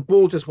the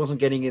ball just wasn't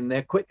getting in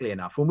there quickly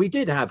enough. And we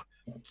did have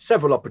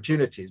several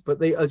opportunities, but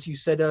they, as you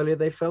said earlier,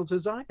 they fell to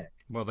Ziyech.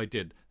 Well, they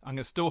did. I'm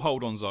going to still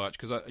hold on Ziyech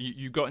because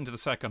you got into the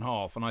second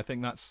half, and I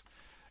think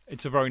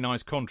it's a very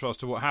nice contrast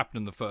to what happened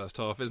in the first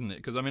half, isn't it?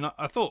 Because I mean,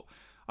 I thought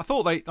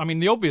they. I mean,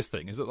 the obvious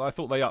thing is that I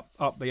thought they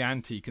up the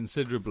ante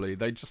considerably.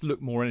 They just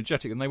looked more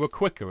energetic and they were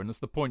quicker. And that's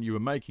the point you were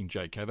making,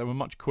 JK. They were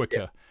much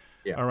quicker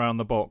around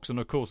the box. And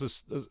of course,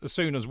 as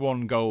soon as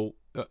one goal,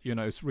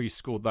 Reece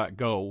scored that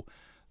goal,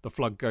 the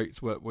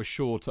floodgates were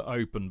sure to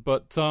open.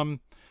 But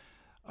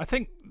I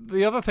think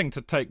the other thing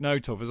to take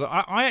note of is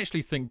I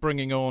actually think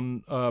bringing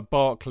on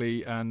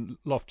Barkley and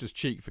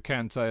Loftus-Cheek for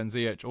Kante and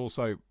Ziyech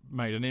also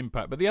made an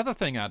impact. But the other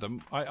thing,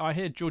 Adam, I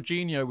hear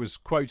Jorginho was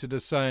quoted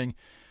as saying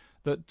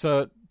that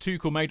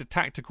Tuchel made a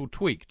tactical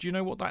tweak. Do you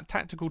know what that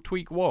tactical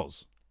tweak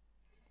was?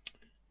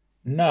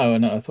 No,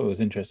 I thought it was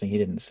interesting. He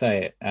didn't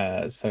say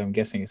it, so I'm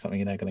guessing it's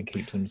something they're going to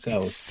keep to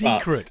themselves.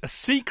 A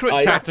secret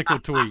tactical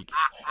tweak.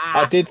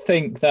 I did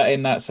think that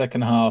in that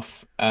second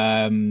half,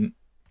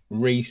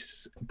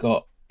 Reece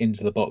got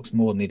into the box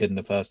more than he did in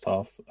the first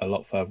half, a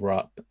lot further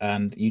up.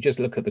 And you just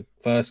look at the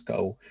first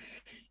goal,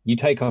 you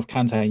take off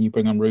Kante and you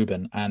bring on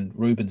Ruben, and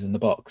Ruben's in the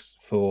box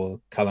for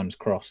Callum's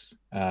cross,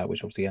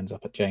 which obviously ends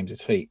up at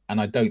James's feet. And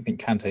I don't think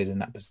Kante is in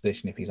that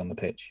position if he's on the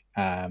pitch.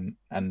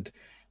 And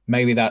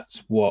maybe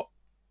that's what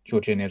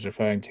Jorginho is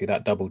referring to.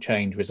 That double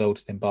change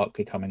resulted in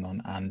Barkley coming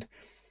on and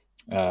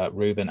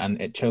Ruben,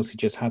 and Chelsea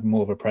just had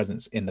more of a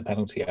presence in the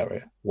penalty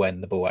area when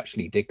the ball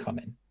actually did come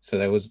in. So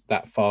there was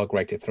that far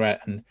greater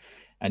threat.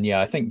 And yeah,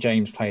 I think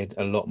James played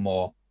a lot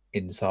more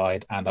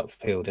inside and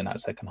upfield in that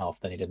second half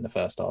than he did in the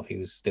first half. He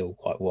was still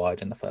quite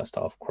wide in the first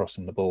half,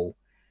 crossing the ball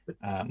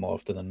more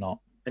often than not.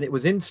 And it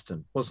was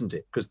instant, wasn't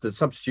it? Because the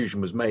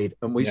substitution was made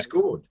and we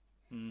scored.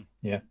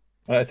 Yeah.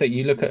 I think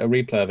you look at a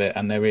replay of it,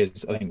 and there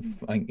is, I think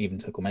even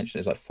Tuchel mentioned,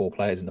 there's like 4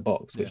 players in the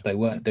box, which they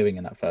weren't doing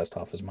in that first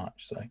half as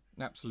much. So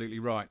absolutely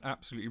right.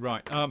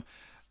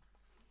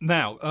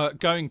 Now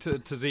going to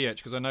Ziyech,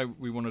 because I know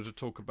we wanted to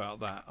talk about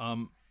that.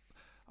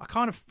 I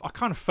kind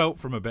of felt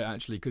for him a bit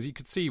actually, because you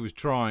could see he was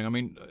trying. I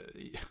mean,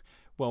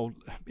 well,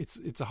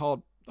 it's a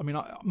hard. I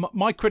mean,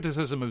 my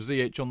criticism of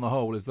Ziyech on the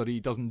whole is that he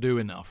doesn't do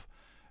enough,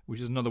 which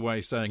is another way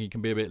of saying he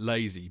can be a bit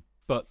lazy.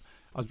 But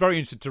I was very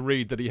interested to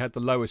read that he had the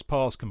lowest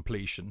pass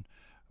completion,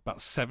 about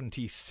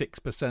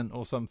 76%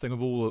 or something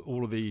of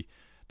all of the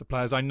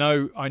players. I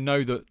know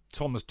that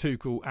Thomas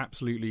Tuchel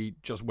absolutely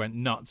just went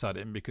nuts at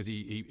him because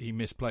he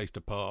misplaced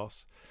a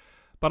pass.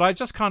 But I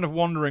just kind of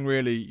wondering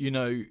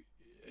really,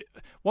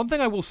 one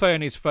thing I will say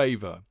in his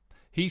favour,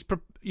 he's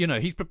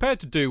prepared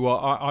to do what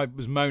I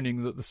was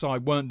moaning that the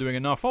side weren't doing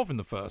enough of in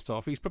the first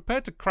half. He's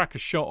prepared to crack a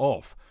shot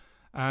off.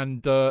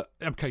 And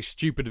okay,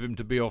 stupid of him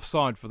to be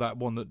offside for that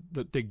one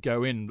that did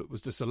go in but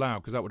was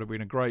disallowed, because that would have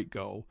been a great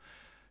goal.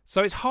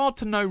 So it's hard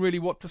to know really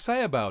what to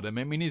say about him.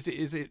 I mean, is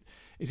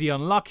he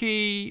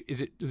unlucky?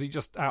 Is he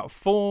just out of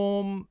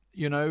form?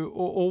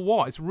 Or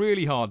what? It's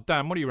really hard.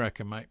 Dan, what do you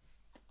reckon, mate?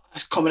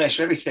 It's a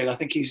combination of everything. I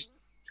think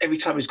every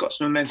time he's got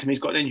some momentum, he's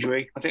got an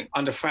injury. I think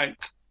under Frank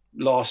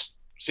last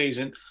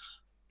season,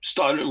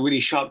 started really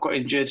sharp, got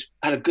injured,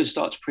 had a good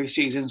start to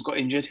pre-season, got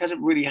injured. He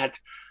hasn't really had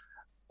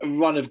a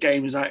run of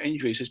games without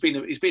injuries. So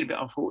he's been a bit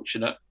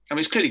unfortunate. I mean,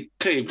 he's clearly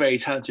a very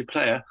talented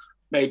player.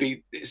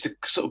 Maybe it's the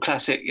sort of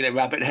classic,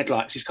 rabbit in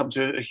headlights. He's come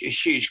to a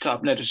huge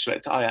club, no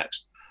disrespect to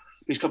Ajax.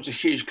 He's come to a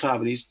huge club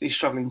and he's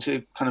struggling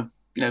to kind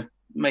of,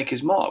 make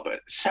his mark.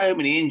 But so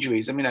many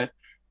injuries. I mean,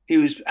 he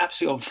was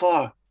absolutely on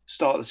fire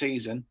start of the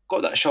season,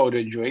 got that shoulder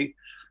injury,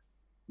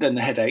 then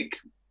the headache,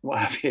 what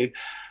have you,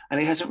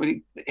 and he hasn't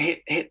really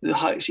hit the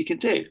heights he can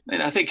do.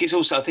 And I think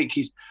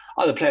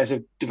other players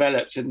have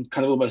developed and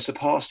kind of almost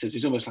surpassed him.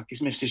 It's almost like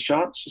he's missed his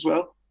chance as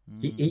well.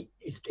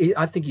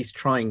 I think he's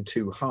trying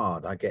too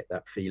hard. I get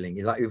that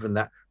feeling. Like even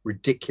that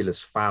ridiculous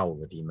foul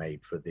that he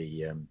made for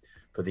the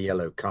for the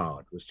yellow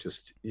card was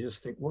just, you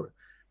just think, what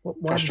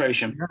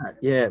frustration.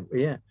 Yeah.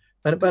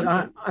 But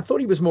I thought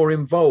he was more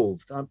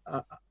involved.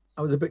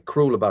 I was a bit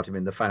cruel about him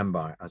in the fan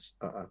bias.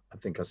 I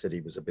think I said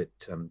he was a bit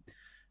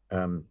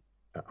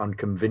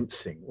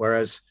unconvincing,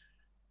 whereas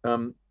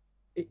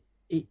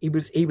he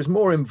was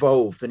more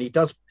involved, and he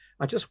does.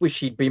 I just wish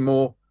he'd be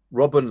more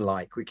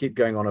Robben-like. We keep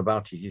going on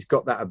about it. He's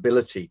got that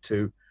ability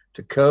to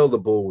curl the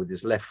ball with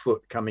his left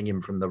foot coming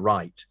in from the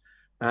right,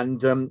 and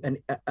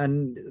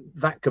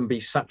that can be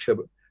such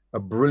a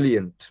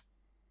brilliant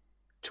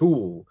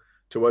tool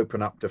to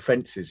open up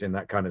defenses in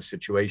that kind of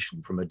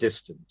situation from a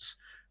distance.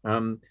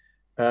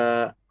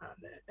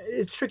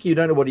 It's tricky. You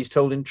don't know what he's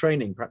told in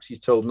training. Perhaps he's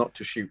told not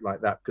to shoot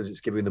like that because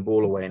it's giving the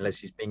ball away unless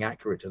he's being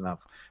accurate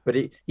enough. But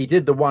he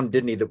did the one,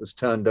 didn't he, that was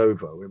turned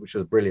over, which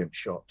was a brilliant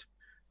shot,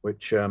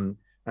 which and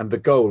the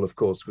goal, of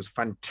course, was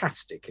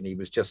fantastic. And he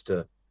was just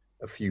a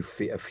few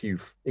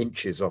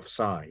inches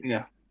offside.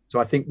 Yeah. So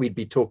I think we'd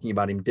be talking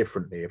about him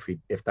differently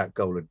if that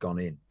goal had gone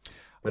in.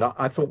 But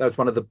I thought that was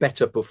one of the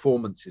better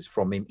performances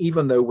from him,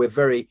 even though we're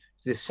very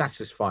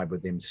dissatisfied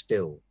with him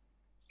still.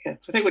 Yeah,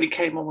 so I think when he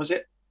came on, was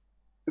it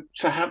the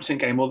Southampton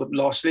game or the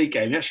last league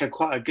game? He actually had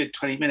quite a good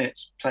 20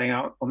 minutes playing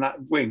out on that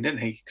wing, didn't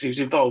he? Because he was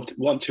involved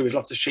 1-2. He'd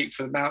love to shoot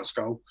for the Mounts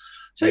goal.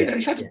 So,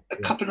 he's had a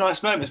couple of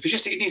nice moments, but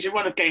just he needs a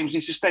run of games,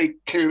 needs to stay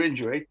clear of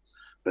injury.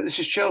 But this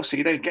is Chelsea.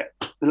 You don't get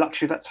the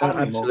luxury of that time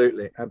anymore.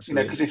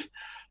 Absolutely. Because if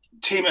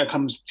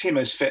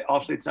Timo's fit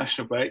after the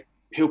international break,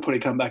 he'll probably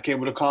come back in,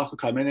 with Lukaku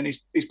come in, and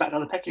he's back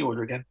down the pecking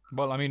order again.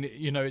 Well, I mean,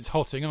 it's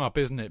hotting up,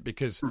 isn't it?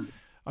 Because,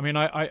 I mean,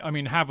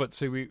 Havertz,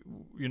 who we,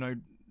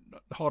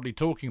 hardly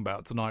talking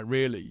about tonight,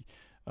 really.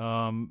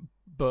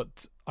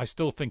 But I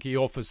still think he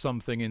offers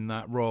something in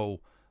that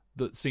role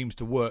that seems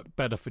to work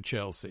better for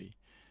Chelsea.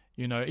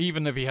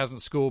 Even if he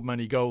hasn't scored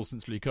many goals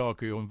since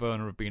Lukaku and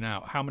Werner have been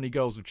out, how many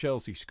goals have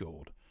Chelsea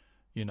scored?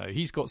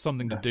 He's got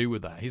something to do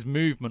with that. His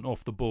movement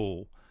off the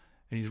ball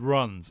and his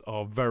runs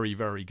are very,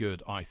 very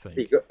good, I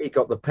think. He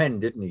got the pen,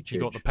 didn't he, Chidge? He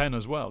got the pen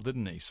as well,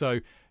 didn't he? So,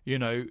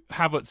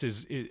 Havertz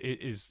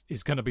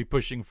is going to be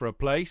pushing for a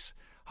place.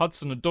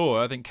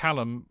 Hudson-Odoi, I think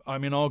Callum,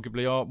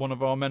 arguably are one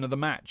of our men of the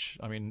match.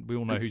 I mean, we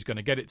all know who's going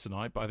to get it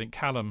tonight, but I think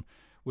Callum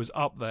was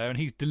up there and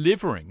he's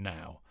delivering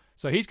now.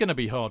 So he's going to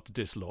be hard to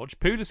dislodge.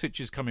 Pulisic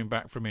is coming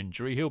back from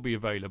injury. He'll be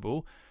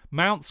available.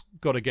 Mount's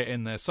got to get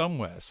in there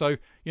somewhere. So,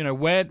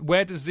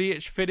 where does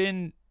Ziyech fit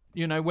in,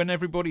 when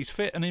everybody's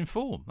fit and in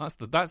form? That's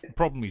the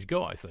problem he's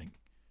got, I think.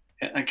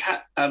 Yeah,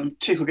 and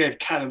Tuchel gave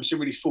Callum some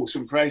really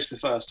fulsome praise the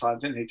first time,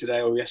 didn't he,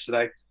 today or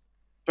yesterday?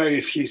 Very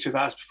effusive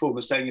about his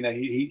performance, saying,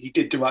 he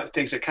did the right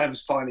things. So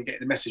Callum's finally getting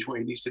the message what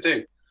he needs to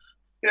do.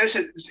 It's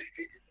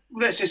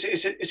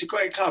a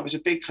great club. It's a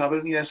big club,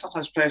 and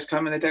sometimes players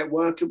come and they don't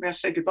work, and we have to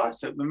say goodbye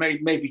to them. And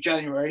maybe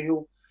January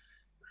he'll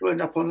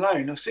end up on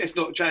loan, if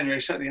not January,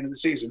 certainly the end of the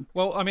season.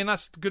 Well, I mean,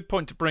 that's a good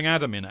point to bring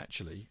Adam in,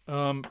 actually,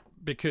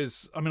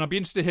 because I'd be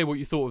interested to hear what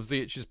you thought of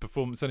Ziyech's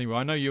performance. Anyway,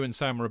 I know you and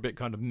Sam were a bit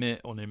kind of meh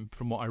on him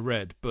from what I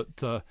read,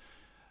 but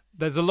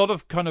there's a lot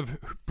of kind of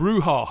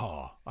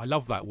brouhaha. I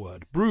love that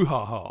word,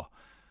 brouhaha.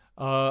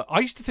 I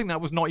used to think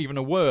that was not even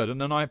a word, and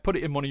then I put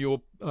it in one of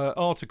your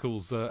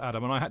articles,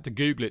 Adam, and I had to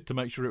Google it to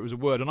make sure it was a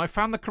word, and I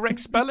found the correct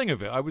spelling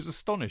of it. I was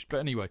astonished, but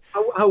anyway.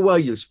 How were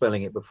you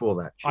spelling it before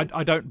that?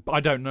 I don't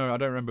know. I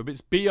don't remember, but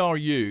it's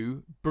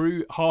BRU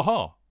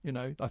brouhaha.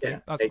 I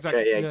think that's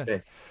exactly. Yeah.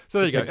 So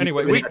there you go.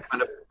 Anyway, we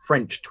kind of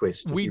French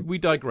twist. We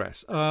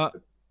digress.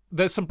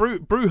 There's some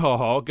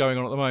brouhaha going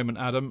on at the moment,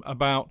 Adam,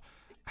 about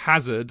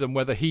Hazard and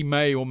whether he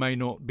may or may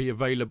not be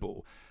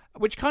available,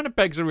 which kind of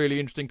begs a really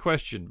interesting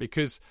question,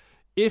 because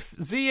if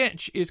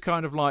Ziyech is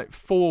kind of like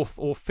 4th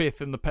or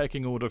 5th in the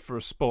pecking order for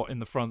a spot in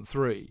the front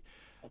three,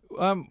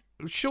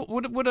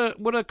 would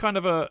a kind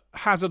of a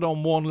Hazard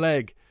on one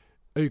leg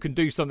who can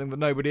do something that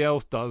nobody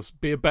else does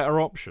be a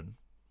better option?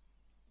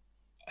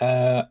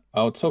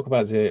 I'll talk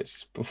about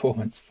Ziyech's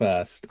performance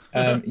first.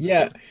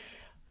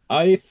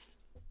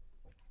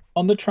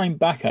 On the train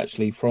back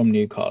actually from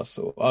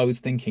Newcastle, I was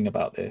thinking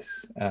about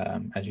this,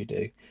 as you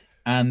do,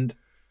 and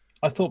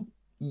I thought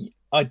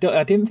I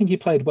didn't think he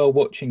played well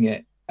watching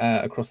it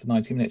across the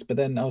 90 minutes, but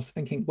then I was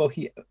thinking, well,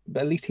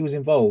 at least he was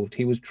involved.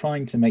 He was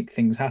trying to make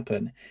things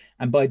happen,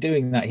 and by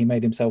doing that, he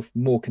made himself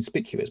more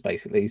conspicuous,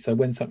 basically. So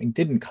when something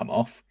didn't come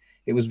off,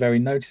 it was very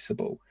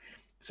noticeable.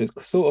 So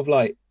it's sort of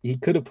like he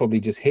could have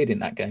probably just hid in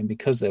that game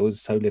because there was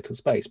so little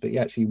space, but he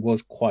actually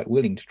was quite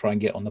willing to try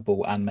and get on the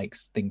ball and make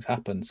things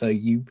happen. So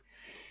you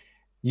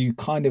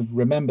kind of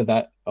remember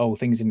that,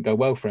 things didn't go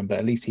well for him, but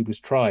at least he was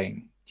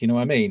trying. Do you know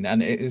what I mean?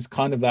 And it is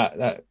kind of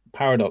that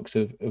paradox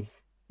of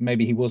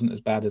maybe he wasn't as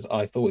bad as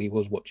I thought he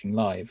was watching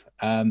live.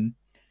 In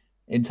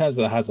terms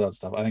of the Hazard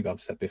stuff, I think I've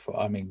said before,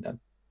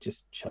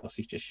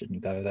 Chelsea just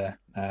shouldn't go there.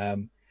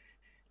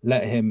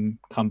 Let him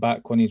come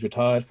back when he's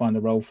retired, find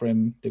a role for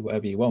him, do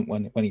whatever you want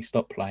when he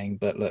stopped playing.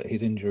 But look,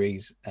 his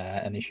injuries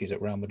and issues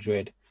at Real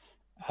Madrid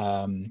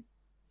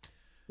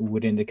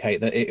would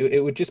indicate that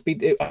it would just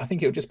be. I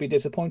think it would just be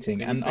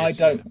disappointing. And I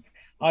don't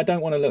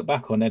want to look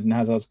back on Eden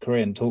Hazard's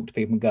career and talk to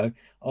people and go,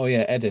 "Oh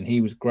yeah, Eden, he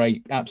was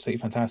great,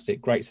 absolutely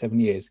fantastic, great 7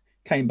 years."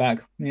 came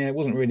back. Yeah, it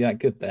wasn't really that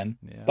good then.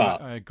 Yeah,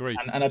 but I agree.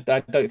 And I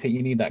don't think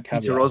you need that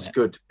caveat.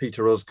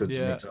 Peter Osgood's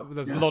an Yeah, example.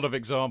 there's a lot of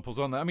examples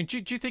on that. I mean, do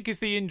you think it's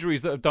the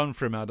injuries that have done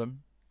for him,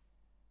 Adam?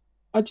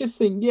 I just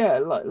think,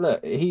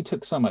 look, he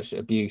took so much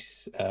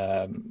abuse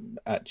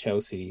at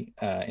Chelsea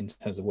in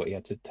terms of what he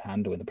had to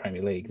handle in the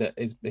Premier League that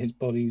his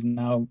body's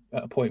now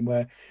at a point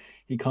where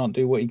he can't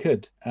do what he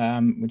could,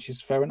 which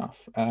is fair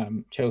enough.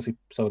 Chelsea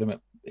sold him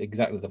at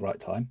exactly the right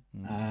time.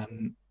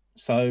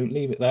 So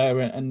leave it there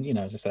and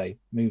as I say,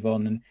 move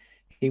on. And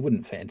he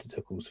wouldn't fit into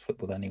Tuchel's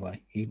football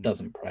anyway. He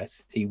doesn't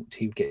press. He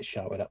would get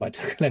shouted at by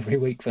Tuchel every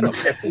week for not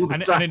pressing.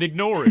 and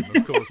ignore him,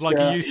 of course, like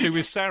he used to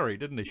with Sarri,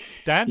 didn't he?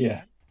 Dan?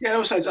 Yeah. Yeah,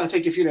 also, I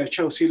think if,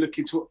 Chelsea look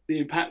into the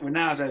impact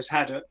Ronaldo's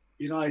had at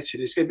United,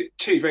 it's going to be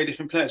two very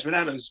different players.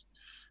 Ronaldo's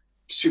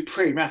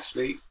supreme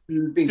athlete.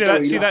 See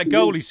that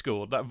goal he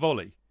scored, that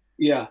volley?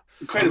 Yeah,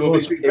 incredible.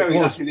 He's been very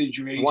lucky with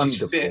injuries.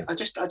 Wonderful. He's fit. I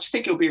just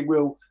think it'll be a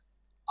real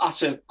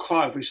utter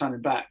cry if we sign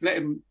him back. Let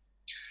him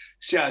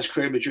see out his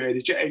career in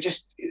Madrid.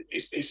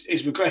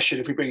 It's regression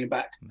if we bring him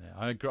back. Yeah,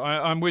 I agree.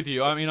 I'm with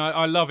you. I mean,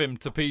 I love him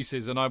to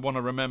pieces, and I want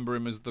to remember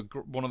him as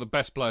one of the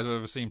best players I've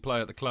ever seen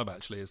play at the club.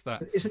 Actually,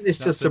 isn't this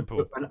just an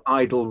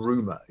idle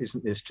rumor?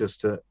 Isn't this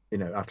just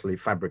utterly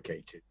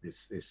fabricated?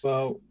 This.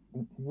 Well,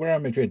 Real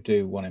Madrid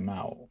do want him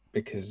out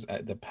because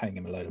they're paying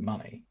him a load of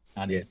money,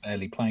 and he's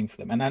barely playing for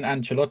them. And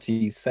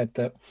Ancelotti said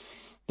that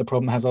the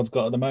problem Hazard's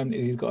got at the moment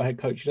is he's got a head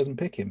coach who doesn't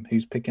pick him,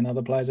 who's picking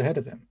other players ahead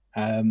of him.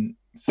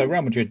 So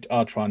Real Madrid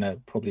are trying to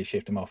probably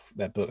shift him off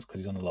their books because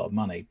he's on a lot of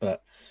money,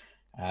 but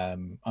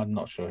I'm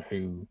not sure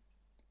who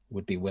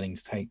would be willing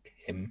to take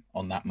him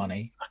on that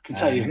money. I can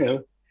tell you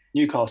who.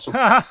 Newcastle.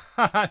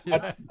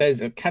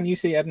 Can you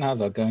see Eden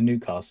Hazard going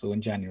Newcastle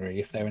in January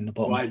if they're in the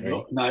bottom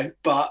three? No,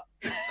 but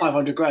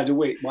 $500,000 a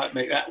week might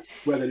make that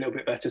weather a little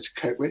bit better to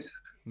cope with.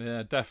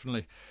 Yeah,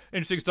 definitely.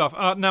 Interesting stuff.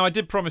 Now, I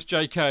did promise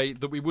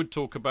JK that we would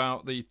talk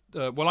about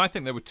I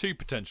think there were two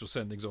potential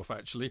sendings off,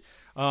 actually.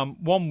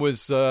 One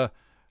was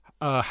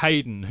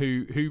Hayden,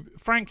 who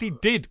frankly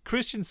did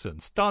Christensen.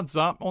 Studs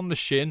up on the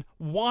shin.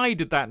 Why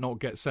did that not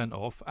get sent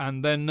off?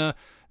 And then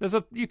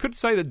you could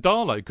say that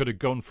Darlow could have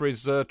gone for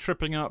his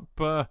tripping up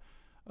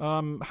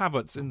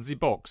Havertz in the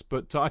box,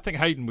 but I think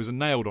Hayden was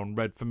nailed on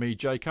red for me,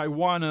 JK.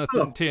 Why on earth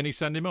didn't Tierney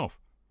send him off?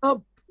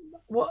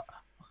 What?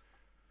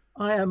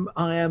 I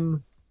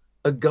am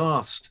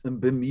aghast and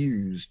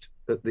bemused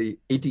at the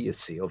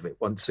idiocy of it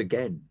once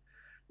again.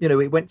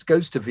 It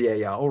goes to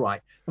VAR. All right.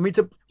 I mean,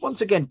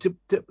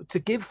 to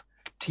give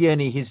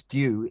Tierney his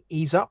due,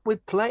 he's up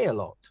with play a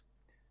lot.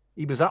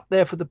 He was up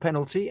there for the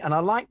penalty, and I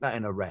like that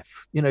in a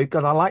ref.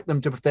 Because I like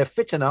them to, if they're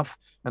fit enough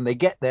and they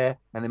get there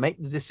and they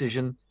make the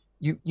decision,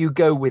 you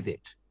go with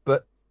it.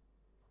 But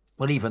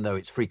even though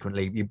it's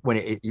frequently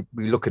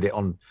we look at it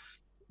on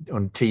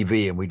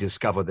TV and we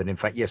discover that, in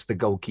fact, yes, the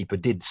goalkeeper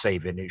did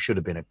save it and it should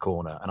have been a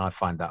corner. And I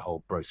find that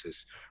whole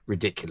process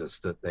ridiculous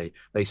that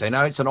they say,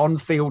 no, it's an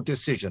on-field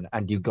decision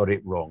and you got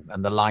it wrong.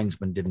 And the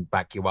linesman didn't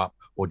back you up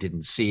or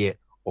didn't see it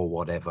or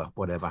whatever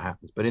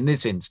happens. But in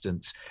this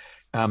instance,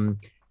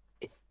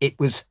 it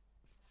was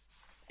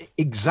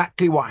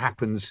exactly what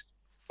happens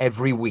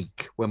every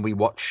week when we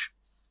watch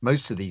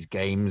most of these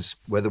games,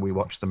 whether we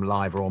watch them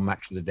live or on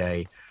Match of the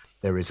Day.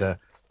 There is a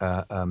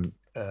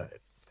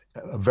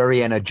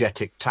very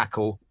energetic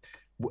tackle.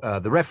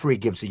 The referee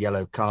gives a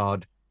yellow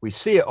card. We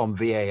see it on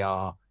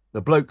VAR.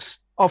 The bloke's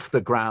off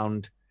the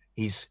ground.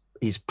 He's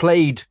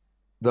played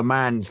the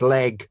man's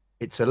leg.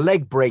 It's a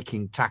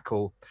leg-breaking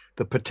tackle.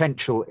 The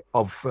potential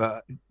of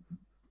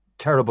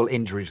terrible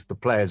injuries to the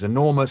player is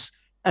enormous,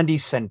 and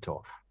he's sent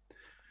off.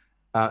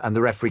 And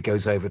the referee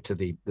goes over to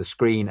the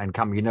screen and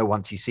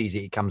once he sees it,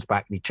 he comes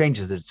back and he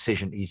changes the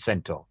decision. He's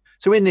sent off.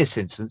 So in this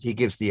instance, he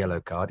gives the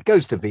yellow card. It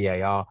goes to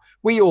VAR.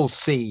 We all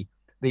see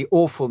the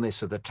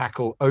awfulness of the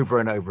tackle over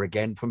and over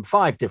again from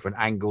 5 different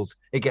angles.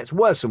 It gets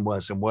worse and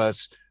worse and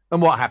worse.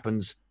 And what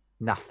happens?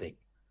 Nothing.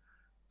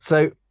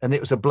 So, and it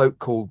was a bloke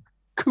called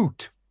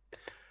Coote,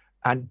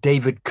 and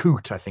David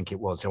Coote, I think it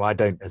was. So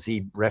has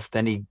he refed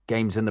any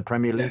games in the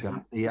Premier League?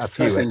 Yeah. A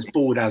few. First name's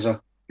Baldazzer.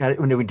 No,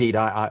 indeed,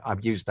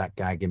 I've used that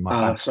gag in my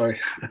family. Sorry.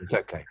 It's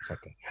okay.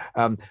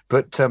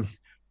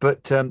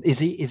 But is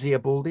he a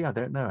baldy? I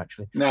don't know,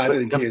 actually. No, I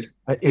don't think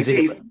he is.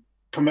 He's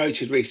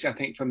promoted Reece, I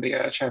think, from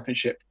the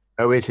Championship.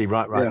 Oh, is he?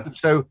 Right. Yeah.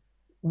 So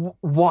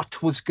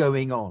what was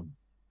going on?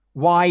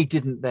 Why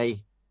didn't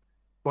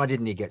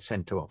he get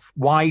sent off?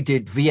 Why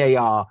did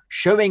VAR,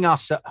 showing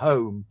us at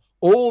home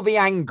all the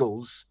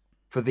angles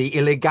for the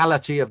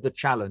illegality of the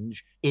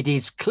challenge, it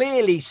is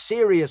clearly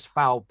serious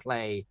foul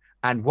play,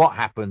 and what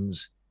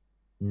happens?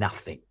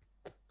 Nothing.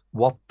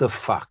 What the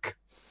fuck?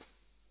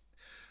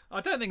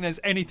 I don't think there's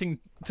anything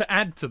to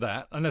add to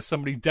that unless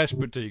somebody's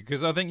desperate to,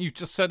 because I think you've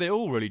just said it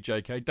all, really,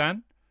 JK.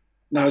 Dan?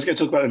 No, I was going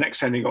to talk about the next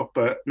sending off,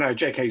 but no,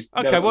 JK's...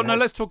 Okay, well, no,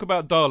 let's talk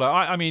about Darlow.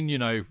 I mean,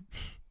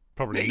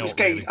 probably not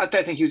really. I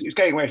don't think he was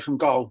getting away from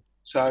goal,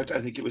 so I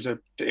don't think it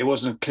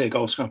wasn't a clear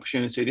goal scoring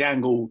opportunity. The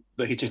angle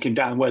that he took him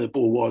down, where the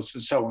ball was,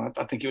 and so on,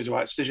 I think it was the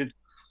right decision.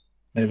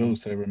 They've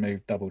also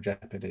removed double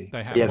jeopardy.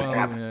 They have.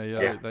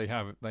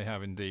 They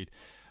have indeed.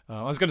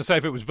 I was going to say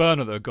if it was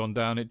Werner that had gone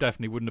down, it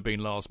definitely wouldn't have been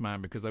last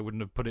man because they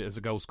wouldn't have put it as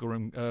a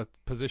goal-scoring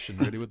position,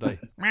 really, would they?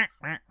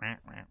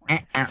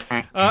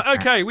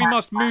 Okay, we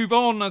must move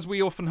on, as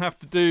we often have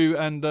to do.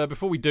 And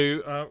before we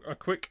do, a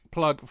quick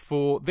plug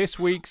for this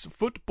week's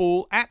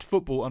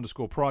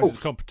football_prizes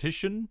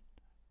competition.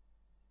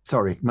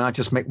 Sorry, may I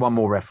just make one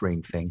more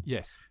refereeing thing?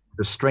 Yes.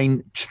 The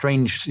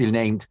strangely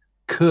named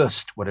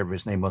Cursed, whatever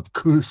his name was,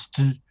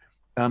 Cursed,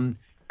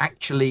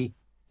 actually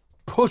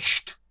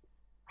pushed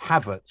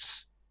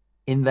Havertz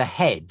in the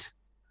head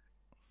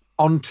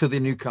onto the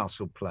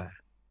Newcastle player.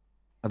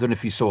 I don't know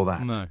if you saw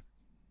that. No.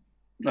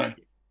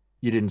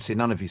 You didn't see.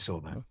 None of you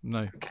saw that.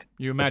 No. Okay.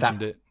 You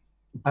imagined it.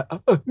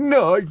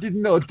 No, I did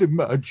not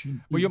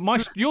imagine. Well,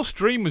 your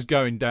stream was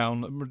going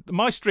down.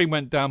 My stream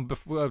went down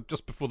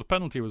just before the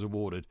penalty was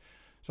awarded,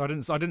 so I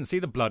didn't see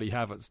the bloody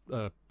Havertz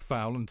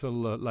foul until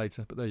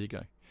later. But there you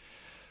go.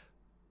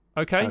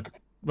 Okay.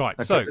 Right,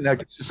 okay. So no,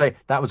 just to say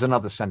that was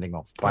another sending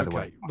off, by the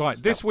way. Right,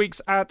 so. This week's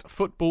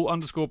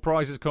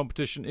 @football_prizes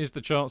competition is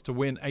the chance to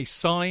win a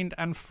signed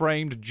and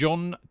framed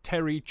John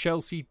Terry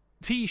Chelsea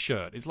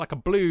T-shirt. It's like a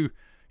blue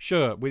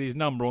shirt with his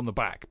number on the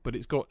back, but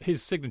it's got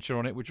his signature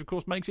on it, which of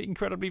course makes it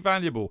incredibly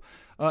valuable.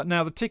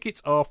 Now the tickets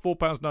are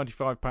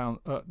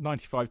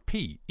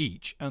 £4.95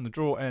 each, and the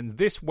draw ends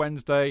this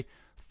Wednesday,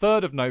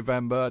 3rd of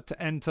November.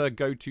 To enter,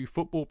 go to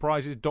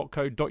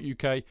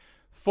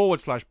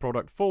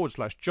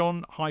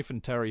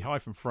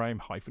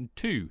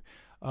footballprizes.co.uk/John-Terry-Frame-2.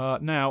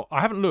 Now,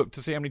 I haven't looked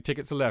to see how many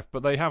tickets are left,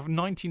 but they have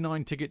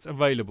 99 tickets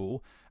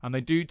available, and they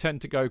do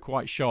tend to go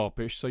quite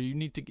sharpish. So you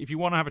need to, if you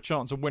want to have a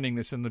chance of winning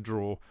this in the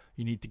draw,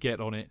 you need to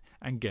get on it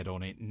and get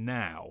on it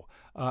now.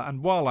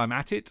 And while I'm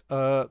at it,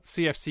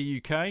 CFC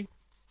UK,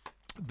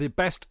 the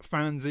best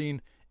fanzine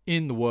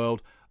in the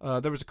world.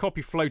 There is a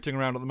copy floating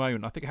around at the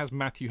moment. I think it has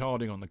Matthew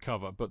Harding on the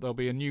cover, but there'll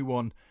be a new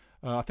one.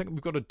 I think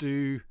we've got to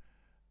do.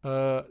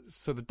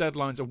 So the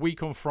deadline's a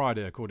week on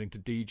Friday, according to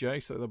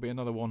DJ. So there'll be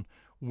another one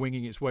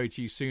winging its way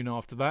to you soon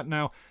after that.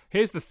 Now,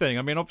 here's the thing.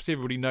 I mean, obviously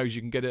everybody knows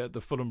you can get it at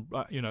the Fulham,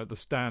 the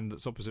stand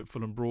that's opposite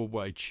Fulham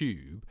Broadway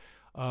Tube.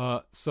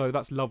 So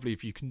that's lovely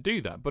if you can do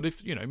that. But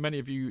if, many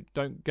of you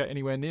don't get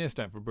anywhere near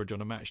Stamford Bridge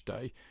on a match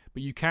day,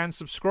 but you can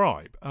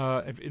subscribe.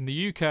 If in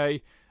the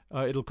UK,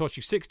 it'll cost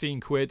you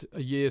 £16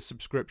 a year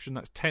subscription.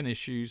 That's 10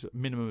 issues,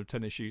 minimum of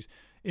 10 issues.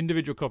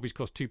 Individual copies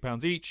cost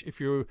 £2 each. If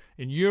you're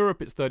in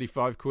Europe, it's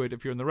 £35.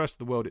 If you're in the rest of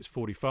the world, it's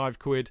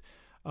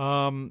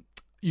 £45.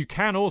 You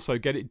can also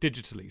get it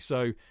digitally.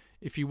 So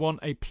if you want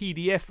a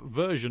PDF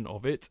version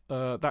of it,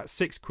 that's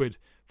 £6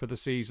 for the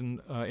season.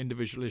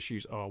 Individual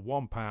issues are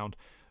 £1.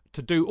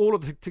 To do all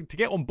of to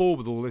get on board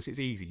with all this, it's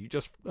easy. You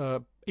just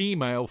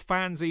email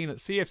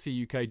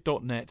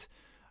fanzine@cfcuk.net.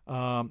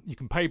 You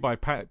can pay by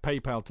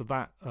PayPal to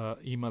that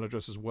email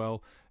address as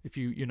well. If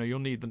you'll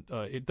need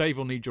Dave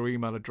will need your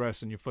email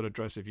address and your full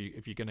address if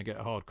you're going to get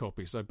a hard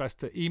copy. So best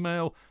to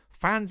email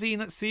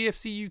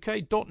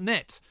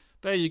fanzine@cfcuk.net.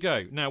 There you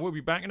go. Now we'll be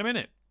back in a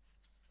minute.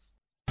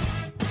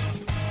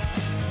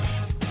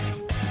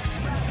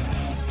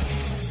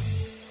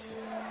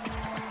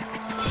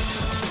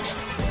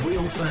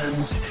 Real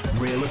fans,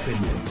 real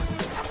opinions.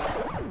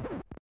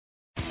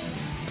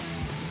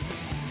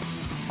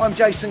 I'm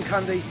Jason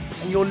Cundy,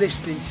 and you're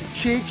listening to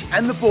Chidge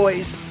and the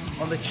boys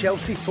on the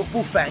Chelsea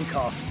Football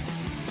Fancast.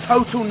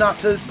 Total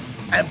nutters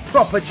and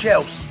proper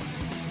Chelsea.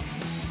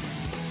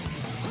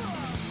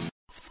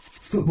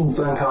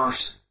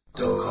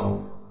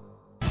 Footballfancast.com.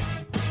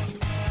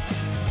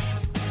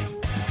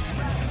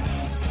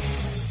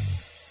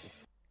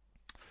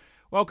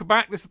 Welcome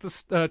back. This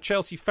is the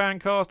Chelsea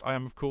Fancast. I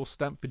am, of course,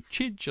 Stamford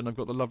Chidge, and I've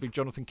got the lovely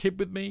Jonathan Kidd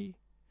with me.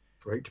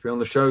 Great to be on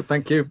the show.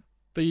 Thank you.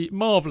 The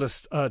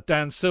marvellous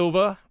Dan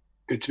Silver.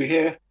 Good to be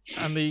here.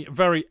 And the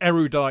very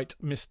erudite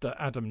Mr.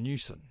 Adam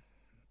Newson.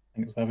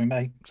 Thanks for having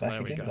me. So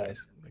there we go.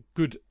 Guys.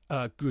 Good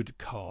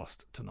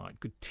cast tonight.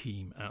 Good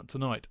team out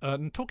tonight.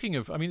 And talking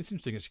of, it's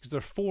interesting because there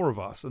are four of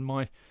us, and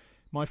my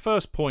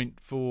first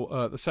point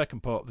for the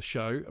second part of the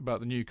show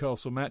about the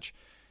Newcastle match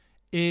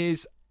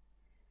is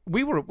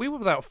we were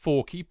without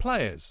four key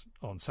players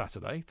on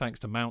Saturday, thanks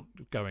to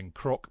Mount going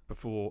croc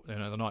before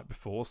the night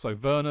before. So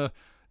Werner,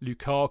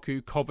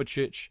 Lukaku,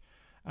 Kovacic,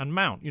 and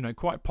Mount.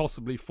 Quite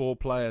possibly four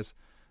players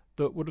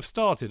that would have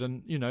started.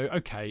 And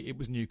okay, it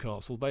was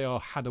Newcastle. They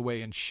are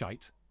Hadaway and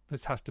shite.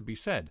 This has to be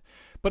said.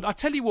 But I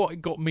tell you what,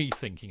 it got me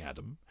thinking,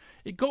 Adam.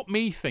 It got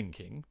me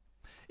thinking.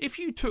 If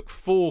you took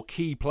four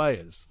key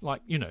players,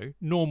 like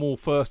normal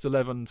first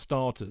 11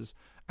 starters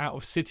out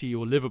of City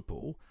or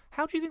Liverpool,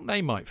 how do you think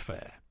they might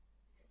fare?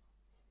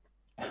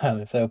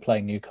 If they were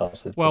playing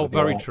Newcastle. Well,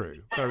 very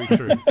true. Very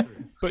true.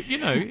 But,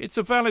 it's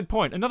a valid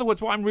point. In other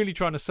words, what I'm really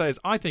trying to say is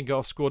I think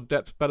our squad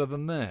depth's better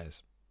than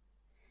theirs.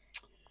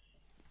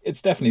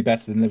 It's definitely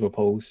better than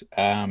Liverpool's.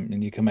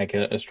 And you can make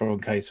a strong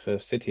case for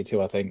City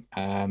too, I think.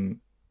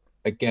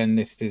 Again,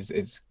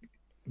 it's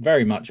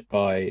very much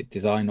by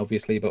design,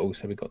 obviously, but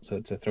also we've got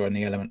to throw in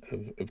the element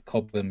of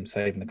Cobham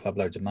saving the club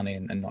loads of money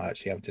and not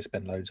actually having to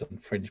spend loads on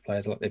fringe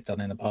players like they've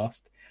done in the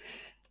past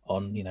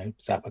on,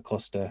 Zappa,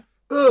 Costa,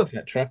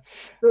 etc.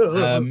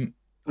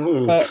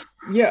 But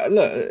yeah,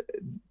 look,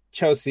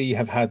 Chelsea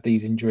have had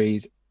these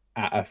injuries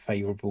at a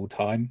favourable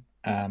time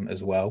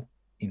as well.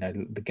 You know,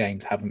 the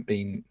games haven't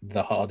been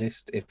the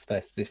hardest. If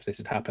this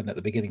had happened at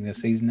the beginning of the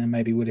season, then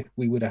maybe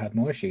we would have had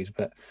more issues.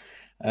 But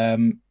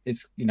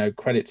it's, you know,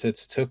 credit to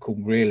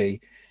Tuchel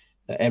really,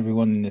 that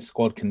everyone in the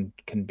squad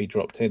can be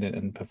dropped in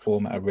and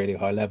perform at a really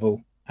high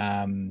level.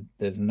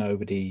 There's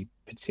nobody,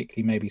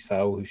 particularly maybe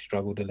Saul, who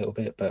struggled a little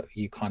bit, but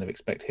you kind of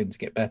expect him to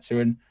get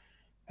better.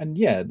 And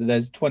yeah,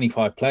 there's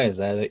 25 players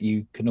there that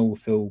you can all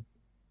feel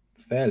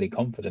fairly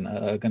confident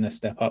are going to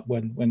step up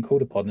when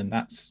called upon, and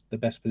that's the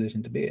best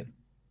position to be in.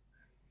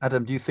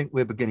 Adam, do you think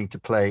we're beginning to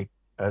play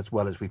as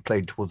well as we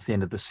played towards the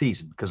end of the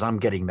season? Because I'm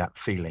getting that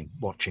feeling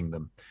watching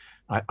them.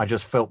 I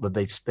just felt that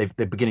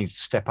they're beginning to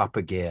step up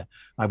a gear.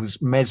 I was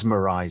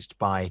mesmerised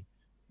by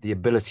the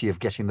ability of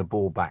getting the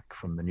ball back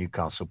from the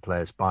Newcastle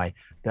players, by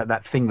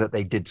that thing that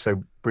they did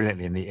so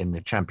brilliantly in the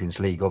Champions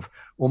League of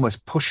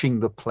almost pushing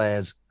the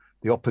players,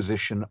 the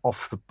opposition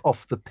off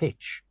the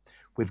pitch,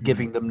 with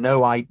giving them no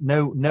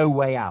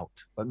way out,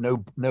 but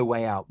no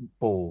way out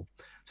ball,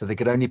 so they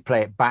could only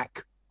play it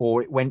back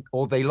or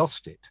they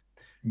lost it,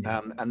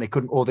 and they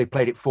couldn't, or they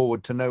played it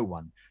forward to no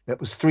one. That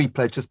was three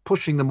players just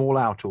pushing them all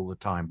out all the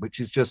time, which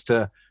is just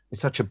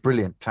it's such a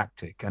brilliant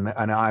tactic. And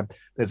I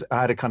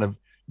had a kind of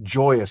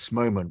joyous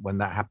moment when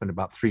that happened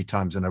about 3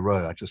 times in a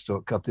row. I just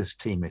thought, God, this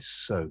team is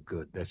so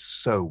good. They're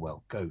so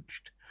well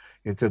coached.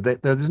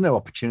 There's no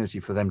opportunity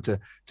for them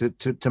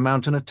to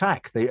mount an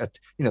attack. They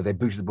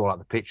booted the ball out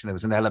the pitch, and there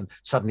was an element.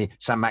 Suddenly,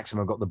 Sam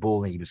Maximin got the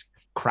ball, and he was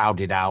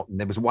crowded out. And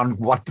there was one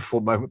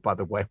wonderful moment, by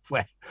the way,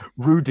 where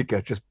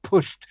Rudiger just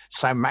pushed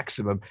Sam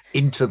Maximin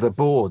into the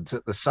boards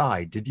at the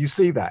side. Did you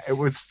see that? It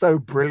was so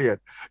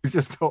brilliant. You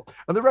just thought,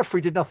 and the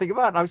referee did nothing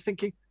about it. And I was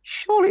thinking,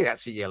 surely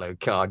that's a yellow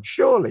card,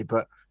 surely,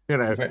 but. You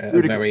know, a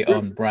very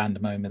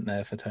on-brand moment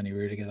there for Tony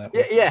Rudiger. That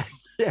one. Yeah,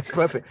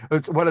 perfect.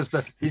 As well as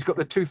he's got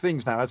the 2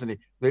 things now, hasn't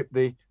he?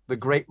 The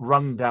great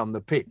run down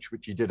the pitch,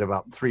 which he did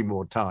about 3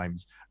 more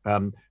times,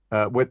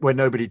 where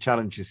nobody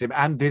challenges him,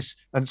 and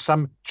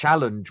some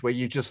challenge where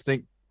you just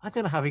think, I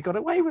don't know how he got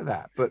away with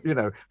that, but you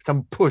know,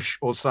 some push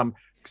or some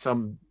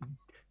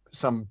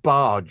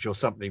barge or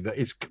something that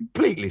is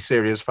completely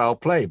serious foul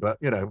play. But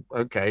you know,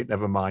 okay,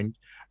 never mind.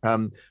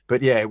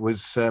 But yeah, it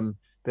was.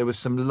 There was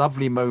some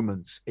lovely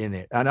moments in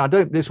it. And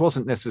this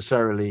wasn't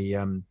necessarily,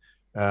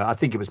 I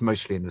think it was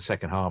mostly in the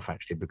second half,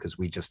 actually, because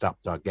we just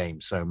upped our game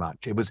so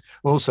much. It was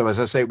also, as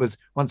I say, it was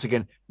once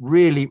again,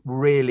 really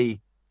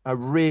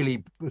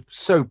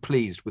so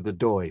pleased with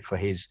Odoi for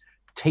his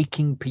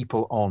taking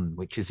people on,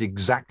 which is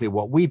exactly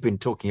what we've been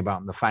talking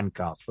about in the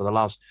FanCast for the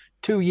last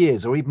 2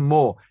 years or even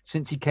more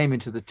since he came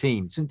into the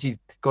team, since he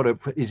got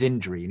his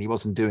injury and he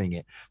wasn't doing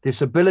it.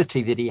 This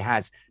ability that he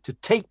has to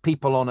take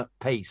people on at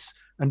pace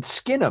and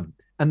skin them,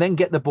 and then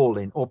get the ball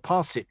in or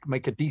pass it,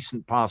 make a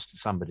decent pass to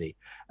somebody.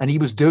 And he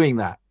was doing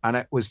that. And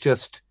it was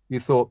just, you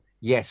thought,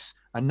 yes,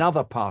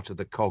 another part of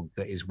the cog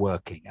that is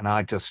working. And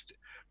I just,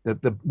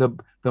 the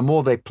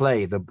more they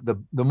play,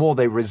 the more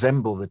they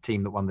resemble the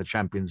team that won the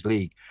Champions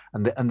League.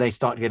 And they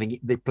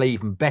play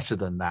even better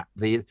than that.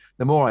 The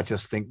more I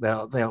just think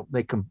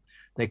they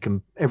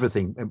can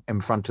everything in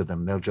front of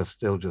them. They'll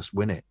just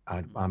win it.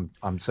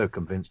 I'm so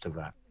convinced of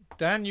that.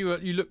 Dan, you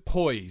look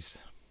poised.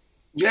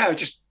 Yeah,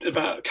 just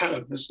about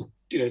Callum, as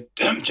you know,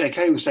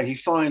 JK was saying, he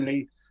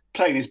finally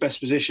playing his best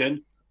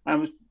position,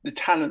 and the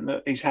talent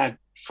that he's had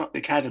from the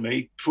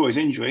academy before his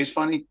injury is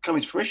finally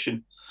coming to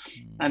fruition.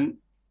 And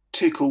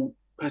Tuchel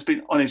has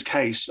been on his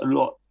case a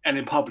lot and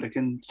in public,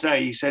 and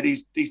today he said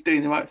he's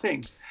doing the right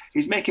things.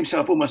 He's making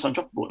himself almost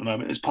undroppable at the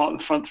moment as part of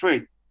the front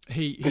 3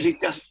 because he's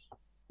just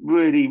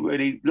really,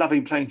 really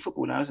loving playing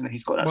football now, isn't he?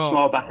 He's got that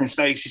smile back in his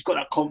face. He's got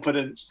that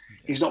confidence.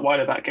 He's not worried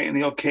about getting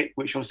the odd kick,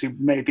 which obviously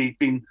maybe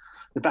been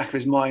the back of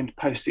his mind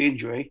post the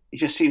injury. He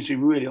just seems to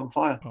be really on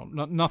fire. Well,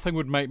 nothing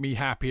would make me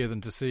happier than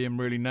to see him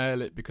really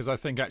nail it, because I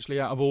think actually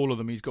out of all of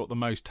them, he's got the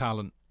most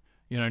talent.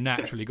 You know,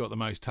 naturally got the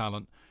most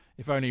talent.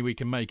 If only we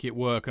can make it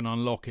work and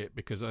unlock it,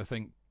 because I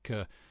think,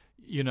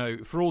 you know,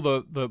 for all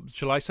the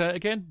shall I say it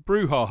again?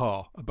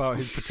 Brouhaha about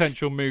his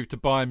potential move to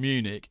Bayern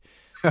Munich.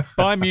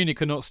 Bayern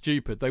Munich are not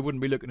stupid. They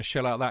wouldn't be looking to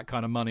shell out that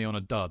kind of money on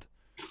a dud.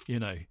 You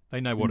know,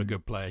 they know what a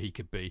good player he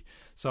could be.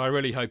 So I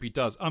really hope he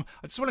does. I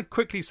just want to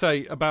quickly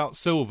say about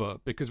Silva,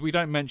 because we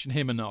don't mention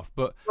him enough.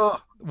 But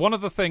one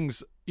of the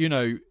things, you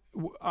know,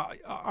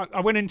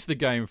 I went into the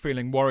game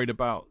feeling worried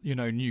about, you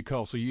know,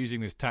 Newcastle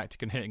using this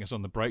tactic and hitting us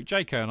on the break.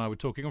 JK and I were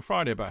talking on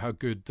Friday about how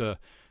good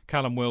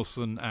Callum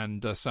Wilson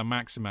and Sam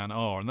Maximin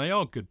are, and they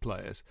are good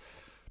players.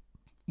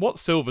 What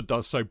Silva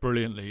does so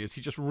brilliantly is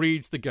he just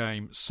reads the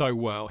game so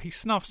well. He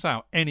snuffs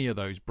out any of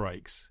those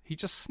breaks. He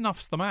just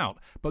snuffs them out.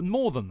 But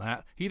more than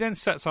that, he then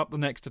sets up the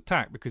next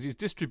attack, because his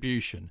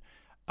distribution,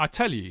 I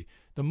tell you,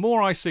 the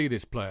more I see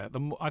this player, the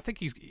more, I think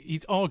he's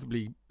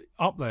arguably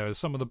up there as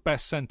some of the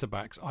best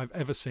centre-backs I've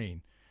ever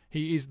seen.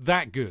 He is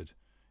that good.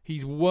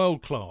 He's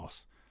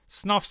world-class.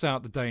 Snuffs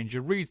out the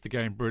danger, reads the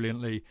game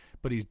brilliantly,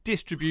 but his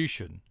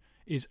distribution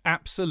is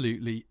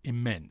absolutely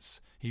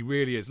immense. He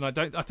really is. And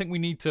I think we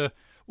need to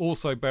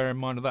also bear in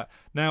mind of that.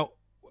 Now,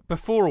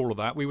 before all of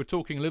that, we were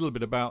talking a little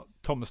bit about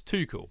Thomas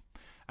Tuchel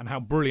and how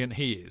brilliant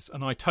he is,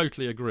 and I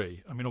totally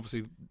agree. I mean,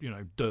 obviously,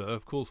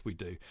 of course we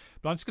do.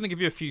 But I'm just going to give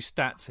you a few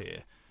stats here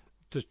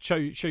to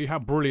show you how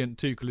brilliant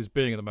Tuchel is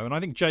being at the moment. I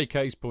think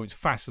JK's point's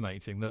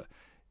fascinating, that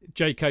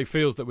JK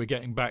feels that we're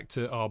getting back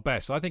to our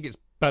best. I think it's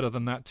better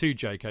than that too,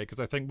 JK,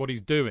 because I think what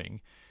he's doing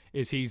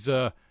is he's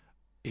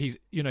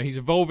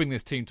evolving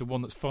this team to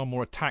one that's far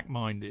more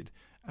attack-minded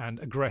and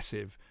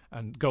aggressive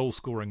and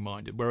goal-scoring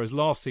minded. Whereas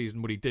last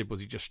season, what he did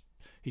was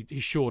he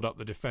shored up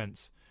the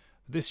defence.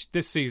 This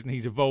season,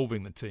 he's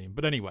evolving the team.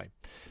 But anyway,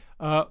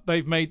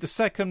 they've made the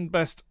second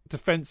best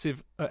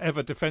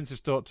ever defensive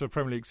start to a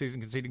Premier League season,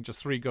 conceding just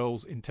 3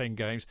 goals in 10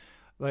 games.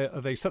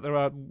 They set their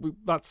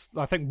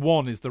I think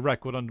 1 is the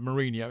record under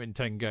Mourinho in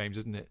 10 games,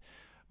 isn't it?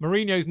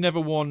 Mourinho's never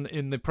won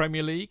in the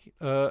Premier League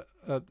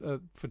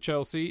for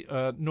Chelsea,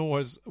 nor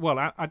has... Well,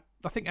 I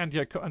think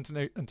Antonio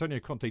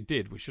Conte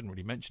did. We shouldn't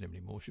really mention him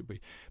anymore, should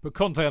we? But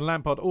Conte and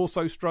Lampard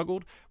also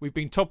struggled. We've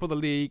been top of the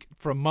league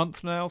for a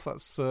month now. So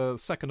that's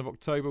 2nd of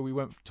October we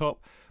went for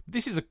top.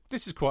 This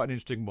is quite an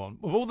interesting one.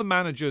 Of all the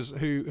managers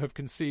who have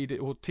conceded,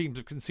 or teams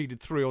have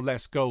conceded 3 or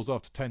less goals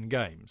after 10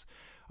 games,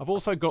 I've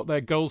also got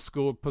their goals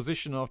scored,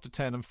 position after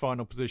 10 and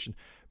final position.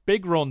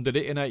 Big Ron did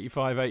it in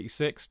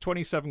 85-86,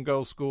 27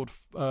 goals scored,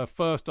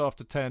 first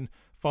after 10,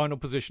 final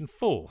position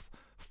 4th.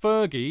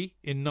 Fergie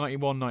in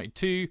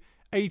 91-92,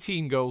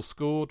 18 goals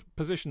scored,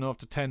 position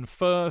after 10,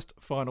 first,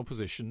 final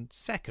position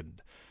 2nd.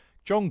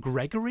 John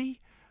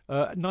Gregory,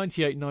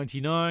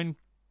 98-99,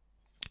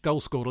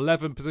 goals scored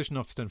 11, position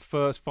after 10,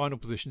 first, final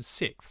position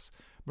 6th.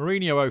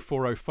 Mourinho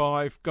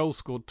 04-05, goals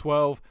scored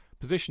 12,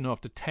 position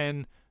after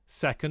 10,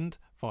 2nd,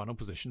 final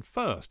position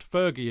 1st.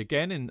 Fergie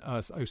again in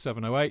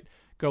 07-08,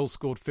 goals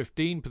scored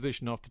 15,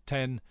 position after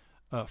 10,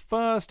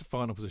 1st,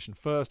 final position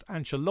 1st.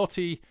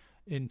 Ancelotti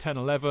in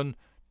 10-11,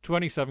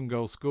 27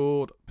 goals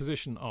scored,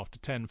 position after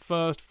 10,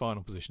 1st,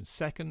 final position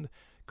 2nd.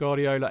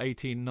 Guardiola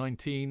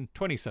 18-19,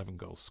 27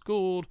 goals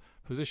scored,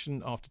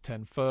 position after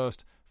 10,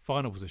 1st,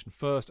 final position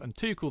 1st. And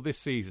Tuchel this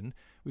season,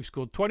 we've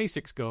scored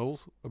 26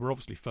 goals, we're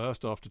obviously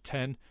 1st after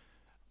 10.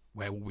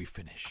 Where will we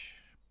finish?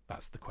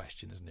 That's the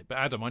question, isn't it? But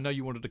Adam, I know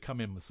you wanted to come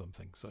in with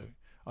something, so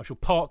I shall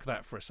park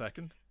that for a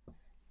second.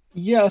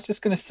 Yeah, I was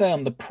just going to say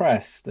on the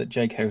press that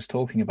JK was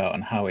talking about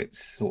and how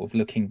it's sort of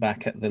looking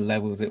back at the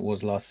levels it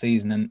was last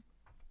season. And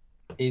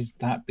is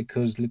that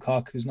because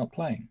Lukaku's not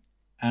playing?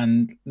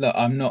 And look,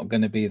 I'm not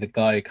going to be the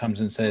guy who comes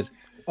and says,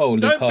 oh,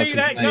 Lukaku's Don't be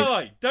that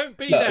guy. Don't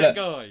be that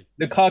guy.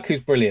 Lukaku's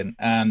brilliant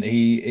and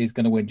he is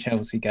going to win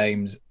Chelsea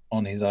games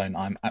on his own,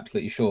 I'm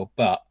absolutely sure.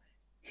 But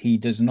he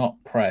does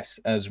not press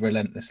as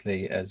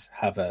relentlessly as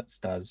Havertz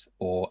does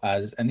or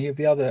as any of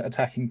the other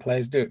attacking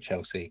players do at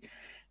Chelsea.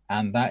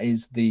 And that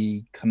is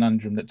the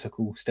conundrum that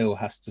Tuchel still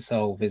has to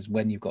solve, is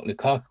when you've got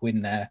Lukaku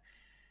in there,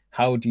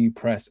 how do you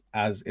press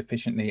as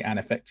efficiently and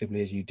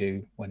effectively as you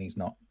do when he's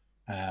not?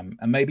 And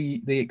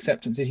maybe the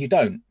acceptance is you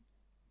don't,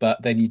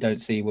 but then you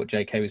don't see what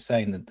JK was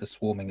saying, that the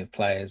swarming of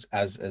players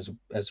as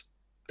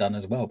done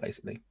as well,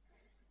 basically.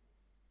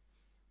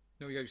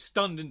 There we go,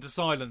 stunned into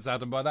silence,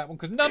 Adam, by that one,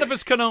 because none of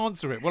us can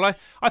answer it. Well,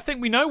 I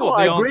think we know what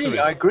the answer is.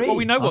 I agree. Well,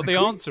 we know what the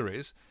answer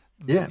is.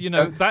 Yeah,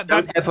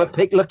 don't ever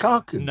pick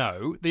Lukaku.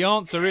 No, the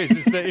answer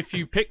is that if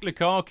you pick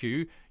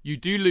Lukaku, you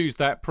do lose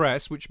that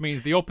press, which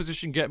means the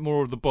opposition get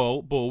more of the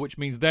ball, which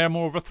means they're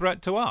more of a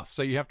threat to us.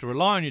 So you have to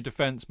rely on your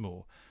defence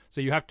more. So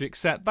you have to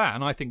accept that,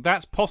 and I think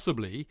that's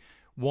possibly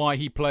why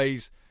he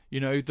plays,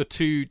 the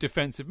 2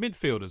 defensive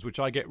midfielders, which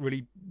I get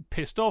really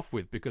pissed off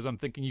with, because I'm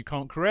thinking you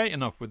can't create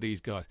enough with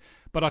these guys.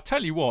 But I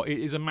tell you what, it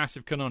is a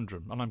massive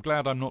conundrum, and I'm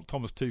glad I'm not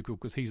Thomas Tuchel,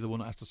 because he's the one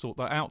that has to sort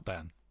that out,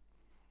 Dan.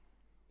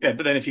 Yeah,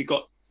 but then if you've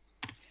got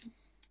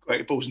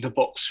great balls in the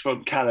box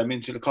from Callum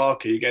into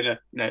Lukaku, you're going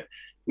to,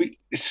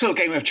 it's sort of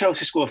game where if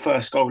Chelsea score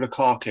first goal with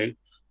Lukaku,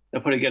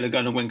 they're probably going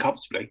to win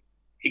comfortably.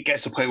 It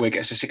gets to a point where it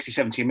gets to 60,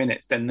 70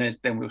 minutes, then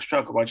we'll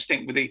struggle. I just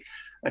think with the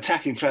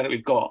attacking flow that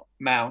we've got,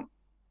 Mount,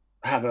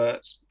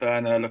 Havertz,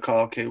 Werner,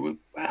 Lukaku,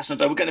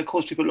 we're going to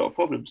cause people a lot of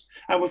problems.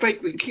 And we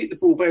can keep the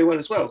ball very well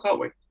as well, can't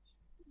we?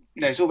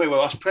 It's all very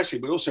well us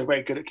pressing, but we're also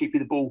very good at keeping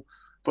the ball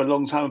for a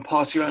long time and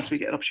passing around until we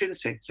get an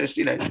opportunity. So,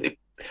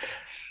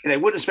 they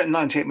wouldn't have spent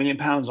 £98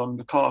 million on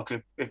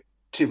Lukaku if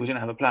Tuchel didn't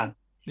have a plan.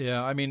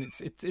 Yeah, I mean,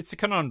 it's a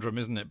conundrum,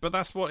 isn't it? But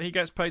that's what he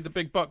gets paid the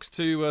big bucks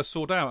to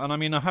sort out. And I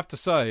mean, I have to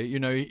say,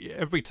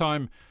 every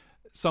time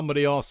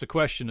somebody asks a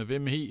question of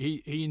him,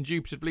 he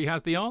indubitably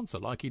has the answer,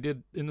 like he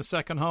did in the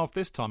second half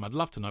this time. I'd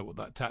love to know what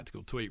that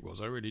tactical tweak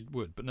was. I really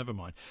would, but never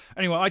mind.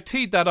 Anyway, I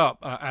teed that up,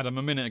 Adam,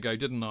 a minute ago,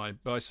 didn't I,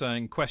 by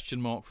saying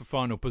question mark for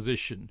final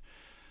position.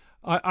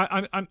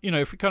 I'm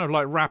if we kind of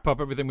like wrap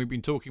up everything we've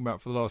been talking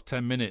about for the last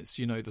 10 minutes,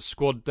 the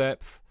squad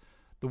depth,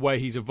 the way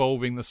he's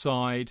evolving the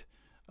side,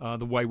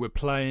 the way we're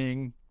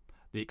playing,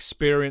 the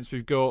experience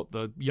we've got,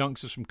 the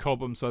youngsters from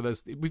Cobham. So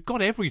we've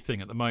got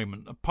everything at the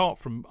moment, apart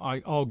from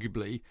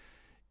arguably,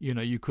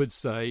 you could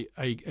say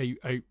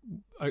a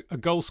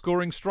goal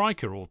scoring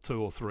striker or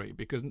 2 or 3,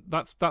 because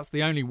that's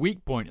the only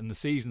weak point in the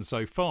season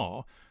so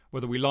far,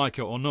 whether we like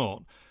it or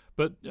not.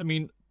 But I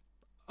mean,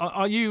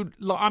 are you?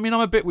 I mean,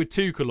 I'm a bit with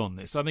Tuchel on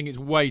this. I think it's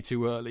way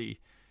too early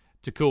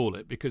to call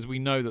it because we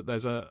know that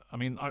there's a. I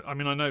mean, I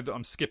know that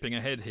I'm skipping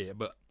ahead here,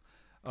 but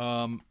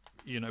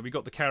we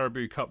got the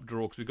Carabao Cup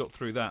draw because we got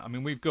through that. I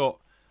mean, we've got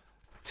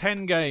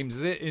 10 games.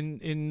 Is it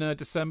in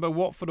December?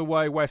 Watford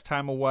away, West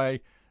Ham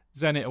away,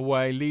 Zenit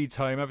away, Leeds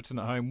home, Everton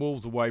at home,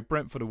 Wolves away,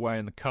 Brentford away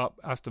in the Cup,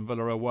 Aston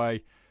Villa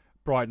away,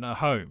 Brighton at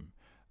home.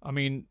 I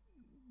mean,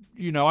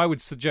 I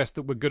would suggest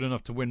that we're good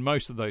enough to win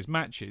most of those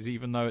matches,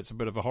 even though it's a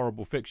bit of a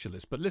horrible fixture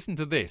list. But listen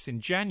to this. In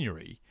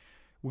January,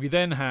 we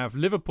then have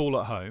Liverpool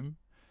at home.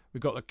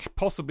 We've got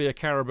possibly a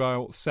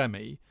Carabao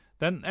semi.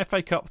 Then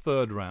FA Cup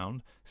third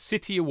round,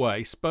 City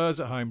away, Spurs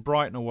at home,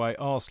 Brighton away,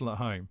 Arsenal at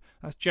home.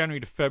 That's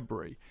January to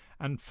February.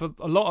 And for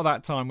a lot of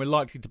that time, we're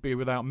likely to be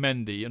without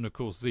Mendy and, of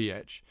course,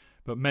 Ziyech.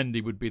 But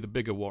Mendy would be the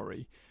bigger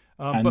worry.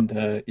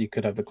 You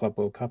could have the Club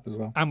World Cup as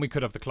well. And we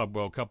could have the Club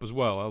World Cup as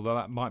well, although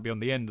that might be on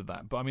the end of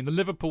that. But, I mean, the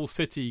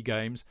Liverpool-City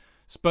games,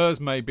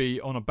 Spurs may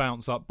be on a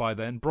bounce up by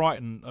then.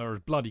 Brighton are a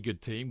bloody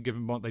good team,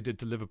 given what they did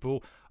to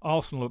Liverpool.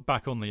 Arsenal are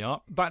back on the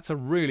up. That's a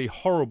really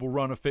horrible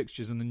run of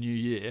fixtures in the new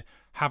year,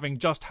 having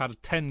just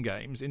had 10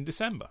 games in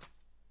December.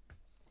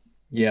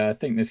 Yeah, I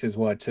think this is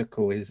why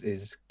Tuchel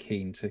is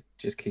keen to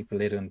just keep a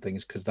lid on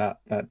things, because that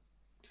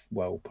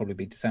probably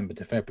be December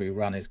to February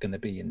run is going to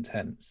be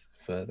intense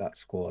for that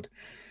squad.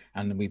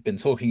 And we've been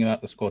talking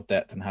about the squad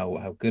depth and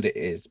how good it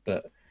is,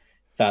 but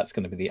that's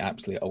going to be the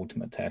absolute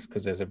ultimate test,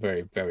 because there's a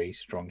very, very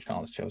strong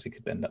chance Chelsea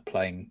could end up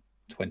playing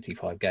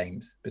 25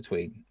 games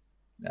between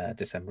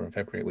December and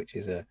February, which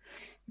is a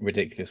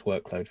ridiculous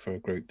workload for a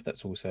group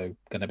that's also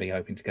going to be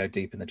hoping to go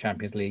deep in the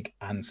Champions League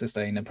and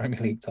sustain a Premier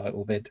League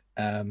title bid.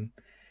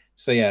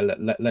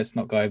 Let's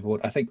not go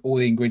overboard. I think all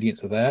the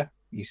ingredients are there.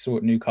 You saw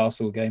at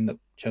Newcastle, a game that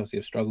Chelsea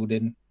have struggled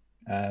in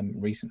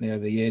recently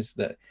over the years,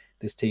 that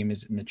this team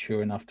is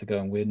mature enough to go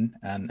and win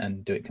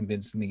and do it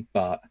convincingly.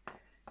 But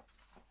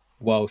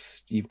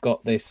whilst you've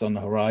got this on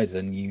the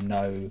horizon,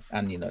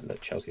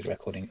 look, Chelsea's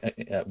recording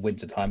at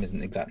winter time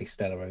isn't exactly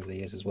stellar over the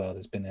years as well.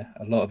 There's been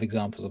a lot of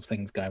examples of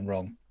things going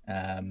wrong.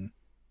 Think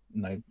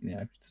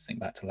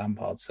back to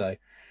Lampard. So,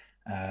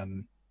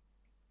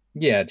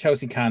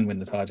 Chelsea can win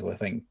the title, I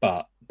think,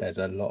 but there's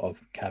a lot of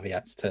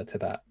caveats to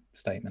that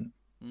statement.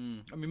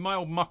 I mean, my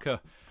old mucker,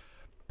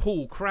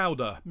 Paul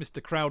Crowder,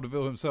 Mr.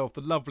 Crowderville himself,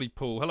 the lovely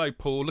Paul. Hello,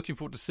 Paul. Looking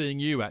forward to seeing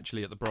you,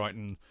 actually, at the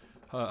Brighton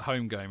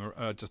home game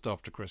just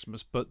after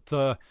Christmas.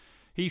 But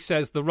he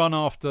says the run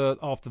after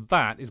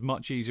that is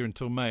much easier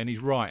until May, and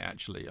he's right,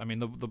 actually. I mean,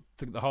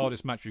 the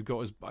hardest match we've got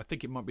is, I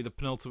think it might be the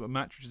penultimate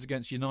match, which is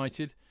against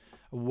United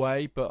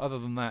away. But other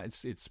than that,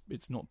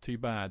 it's not too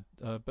bad.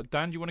 But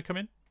Dan, do you want to come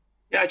in?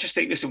 Yeah, I just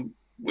think, listen,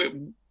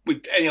 we're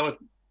any other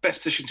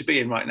best position to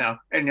be in right now.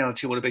 Any other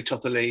team want to be top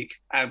of the league,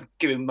 and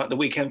given the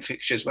weekend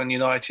fixtures when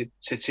United,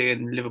 City,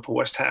 and Liverpool,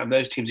 West Ham,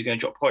 those teams are going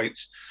to drop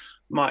points,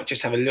 might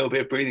just have a little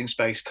bit of breathing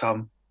space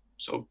come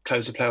sort of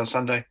close the play on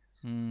Sunday.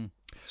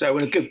 So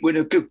we're in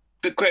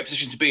a great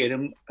position to be in,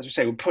 and as we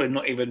say, we're probably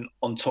not even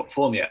on top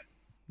form yet.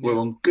 We're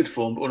on good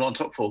form, but we're not on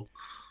top form.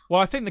 Well,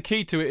 I think the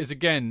key to it is,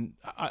 again,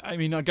 I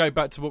go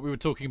back to what we were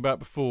talking about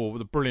before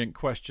with a brilliant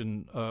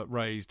question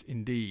raised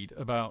indeed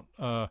about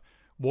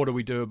what do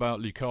we do about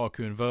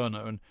Lukaku and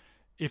Werner, and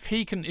if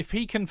he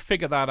can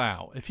figure that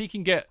out, if he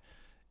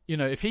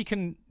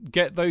can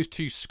get those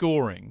two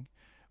scoring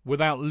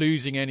without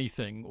losing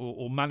anything,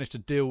 or manage to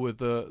deal with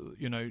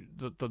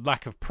the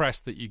lack of press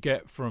that you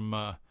get from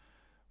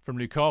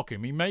Lukaku. I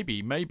mean,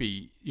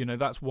 maybe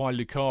that's why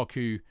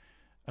Lukaku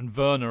and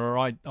Werner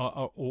or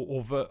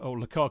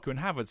Lukaku and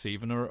Havertz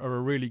even are a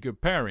really good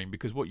pairing,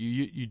 because what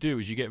you do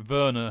is you get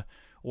Werner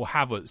or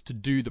Havertz to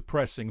do the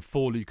pressing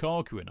for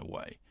Lukaku in a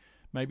way.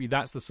 Maybe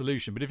that's the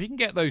solution. But if he can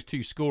get those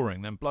two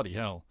scoring, then bloody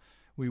hell,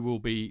 we will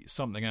be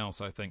something else,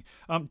 I think.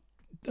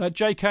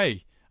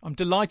 JK, I'm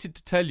delighted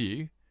to tell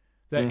you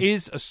there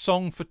is a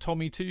song for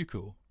Tommy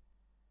Tuchel.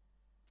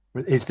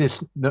 Is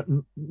this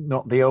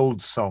not the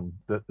old song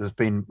that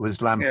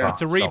was Lampard? Yeah,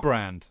 it's a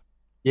rebrand.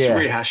 Yeah. It's a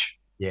rehash.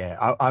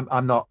 Yeah,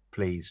 I'm not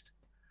pleased.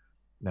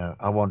 No,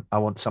 I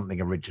want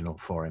something original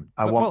for him.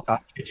 I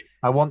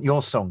want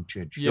your song,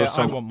 Chidge. Yeah,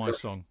 I want my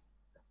song.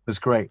 It was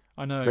great.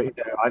 I know.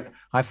 But,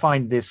 I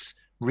find this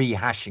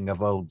rehashing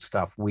of old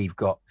stuff. We've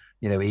got,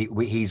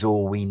 he's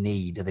all we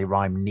need. They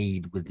rhyme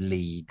need with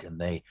league, and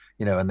they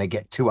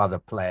get two other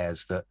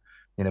players that,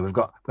 we've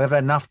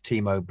had enough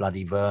Timo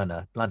bloody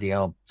Werner, bloody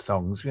hell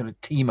songs.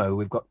 Timo,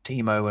 we've got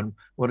Timo, and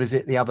what is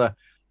it? The other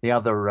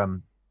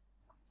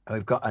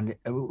we've got,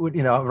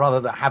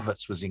 rather that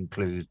Havertz was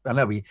included. I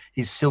know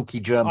he's silky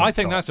German. I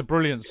think song. That's a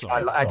brilliant song.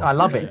 I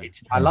love it.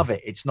 I love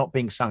it. It's not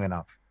being sung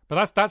enough.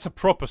 But that's a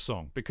proper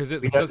song, because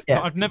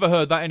I've never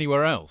heard that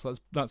anywhere else.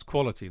 That's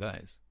quality.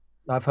 That is.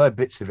 I've heard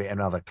bits of it in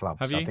other clubs.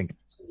 Have you? I think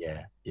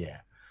yeah.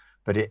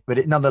 But it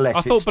nonetheless.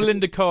 I thought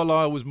Belinda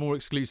Carlisle was more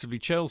exclusively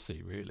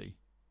Chelsea, really.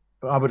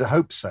 I would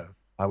hope so.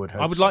 I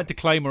would like to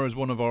claim her as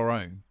one of our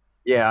own.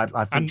 Yeah,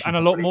 I think and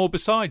a lot more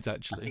besides,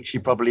 actually. I think she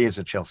probably is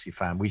a Chelsea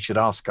fan. We should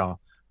ask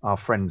our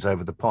friends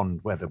over the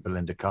pond whether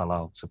Belinda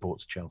Carlisle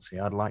supports Chelsea.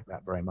 I'd like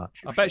that very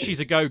much. I bet she's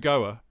a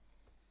go-goer.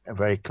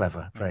 Very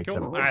clever, very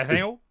Cool.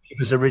 clever. He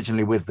was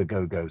originally with the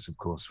Go-Go's, of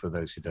course, for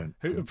those who don't.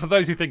 For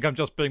those who think I'm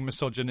just being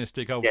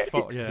misogynistic,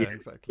 exactly.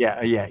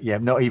 Yeah.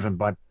 Not even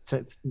by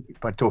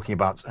talking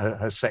about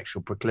her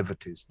sexual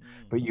proclivities,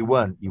 but you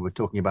weren't. You were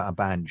talking about a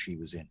band she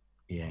was in.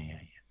 Yeah.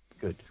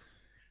 Good.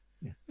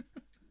 Yeah.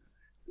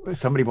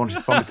 Somebody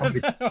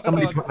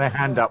put their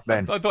hand up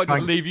then. I thought I'd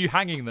just leave you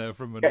hanging there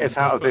for a minute. Get us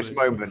out of this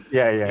moment.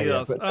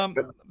 Yeah.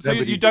 So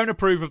you don't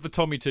approve of the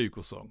Tommy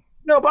Tuchel song?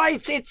 No, but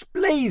it's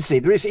lazy.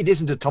 It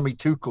isn't a Tommy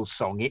Tuchel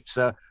song. It's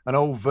an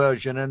old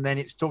version, and then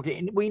it's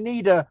talking. We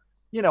need a,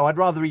 I'd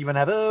rather even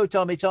have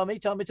Tommy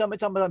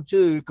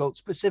Tuchel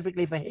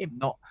specifically for him,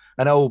 not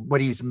an old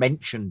when he's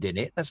mentioned in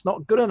it. That's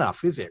not good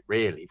enough, is it?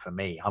 Really, for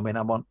me. I mean,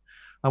 I want.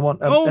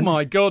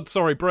 My God!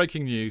 Sorry,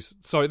 breaking news.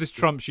 Sorry, this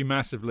trumps you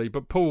massively.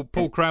 But Paul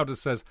Crowder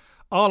says,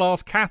 "I'll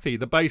ask Kathy,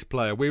 the bass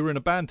player. We were in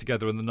a band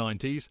together in the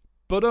 '90s.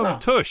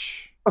 But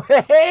tush,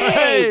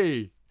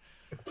 hey."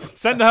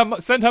 Send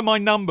her my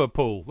number,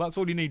 Paul. That's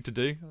all you need to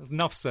do.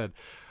 Enough said.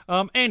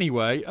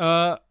 Anyway,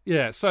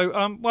 yeah.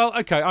 So, well,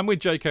 okay. I'm with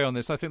JK on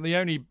this. I think the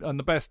only and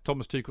the best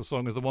Thomas Tuchel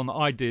song is the one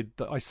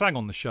that I sang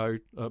on the show.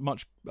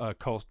 Much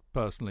cost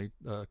personally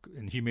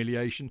in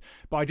humiliation,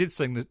 but I did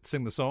sing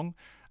the song,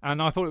 and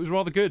I thought it was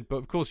rather good. But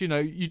of course, you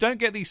don't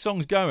get these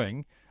songs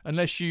going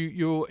unless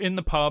you're in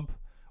the pub,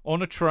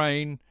 on a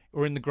train,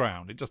 or in the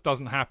ground. It just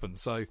doesn't happen.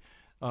 So.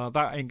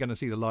 That ain't going to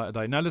see the light of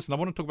day. Now, listen, I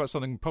want to talk about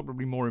something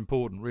probably more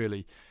important,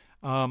 really,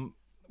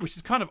 which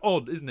is kind of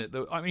odd, isn't it?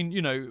 I mean,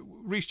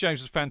 Reece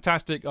James was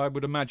fantastic. I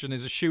would imagine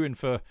is a shoo-in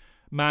for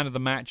man of the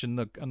match and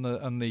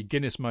the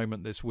Guinness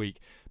moment this week.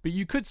 But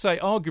you could say,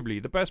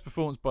 arguably, the best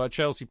performance by a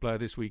Chelsea player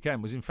this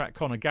weekend was, in fact,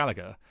 Conor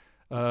Gallagher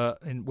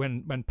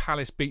when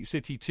Palace beat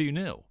City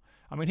 2-0.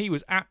 I mean, he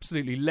was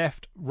absolutely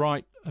left,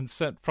 right, and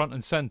front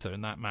and centre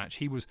in that match.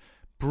 He was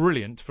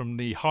brilliant from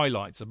the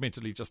highlights,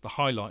 admittedly, just the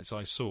highlights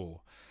I saw.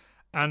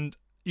 And,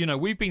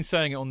 we've been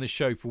saying it on this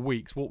show for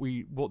weeks.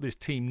 What this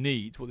team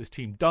needs, what this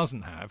team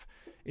doesn't have,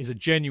 is a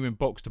genuine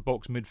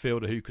box-to-box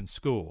midfielder who can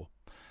score.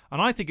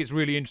 And I think it's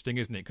really interesting,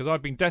 isn't it? Because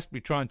I've been desperately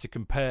trying to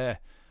compare,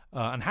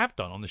 and have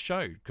done on the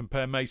show,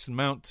 compare Mason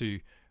Mount to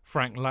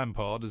Frank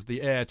Lampard as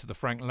the heir to the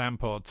Frank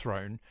Lampard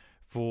throne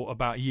for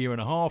about a year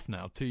and a half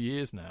now, 2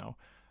 years now.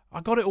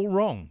 I got it all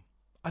wrong.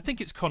 I think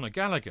it's Conor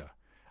Gallagher.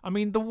 I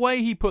mean, the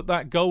way he put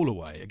that goal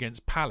away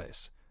against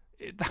Palace...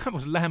 that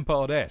was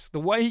Lampard-esque. The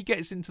way he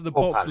gets into the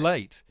box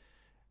late.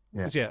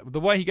 The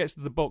way he gets to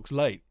the box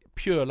late,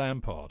 pure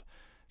Lampard.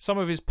 Some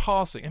of his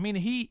passing. I mean,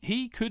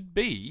 he could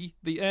be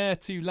the heir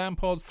to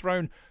Lampard's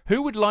throne.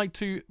 Who would like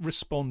to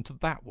respond to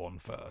that one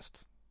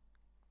first?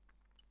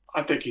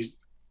 I think he's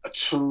a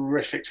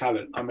terrific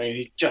talent. I mean,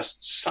 he's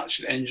just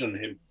such an engine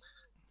on him.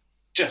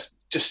 Just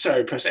so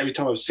impressed. Every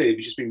time I've seen him,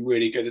 he's just been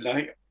really good.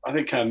 And I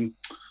think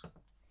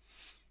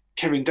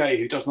Kevin Day,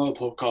 who does another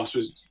podcast,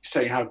 was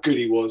saying how good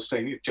he was,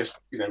 saying it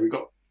just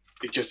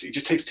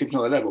takes the team to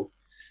another level.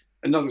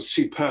 Another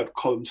superb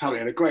column talent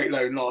and a great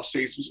loan last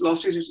season.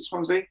 Last season was at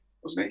Swansea,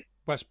 wasn't he?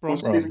 West Brom,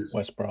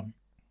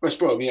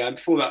 yeah. And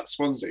before that,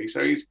 Swansea.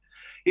 So he's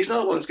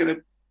another one that's going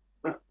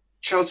to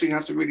Chelsea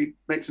have to really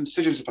make some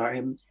decisions about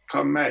him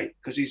come May,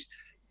 because he's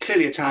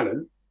clearly a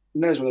talent,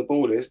 knows where the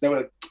ball is,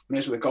 knows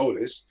where the goal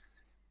is.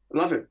 I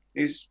love him.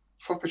 He's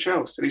proper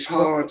Chelsea, and he's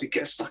hard to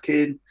get stuck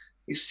in.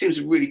 He seems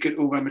a really good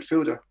all-round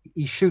midfielder.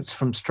 He shoots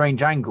from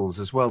strange angles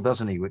as well,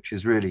 doesn't he? Which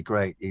is really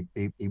great.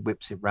 He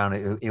whips it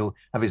round. He'll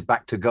have his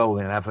back to goal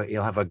and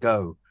he'll have a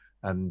go.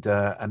 And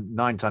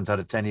 9 times out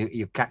of 10,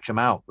 he'll catch him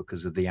out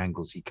because of the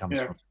angles he comes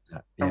from.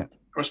 Yeah.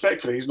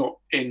 Respectfully, he's not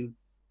in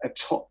a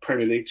top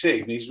Premier League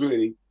team. He's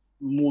really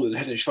more than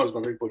head and shoulders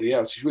above everybody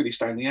else. He's really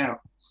standing out.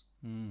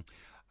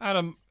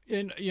 Adam,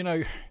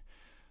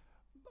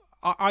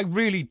 I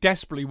really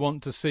desperately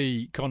want to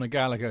see Conor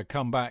Gallagher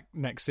come back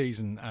next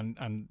season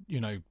and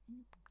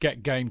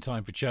get game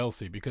time for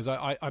Chelsea, because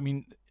I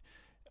mean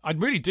I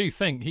really do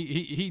think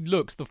he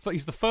looks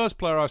he's the first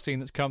player I've seen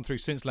that's come through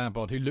since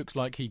Lampard who looks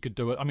like he could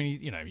do it. I mean,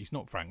 he's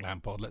not Frank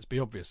Lampard, let's be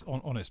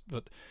honest,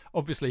 but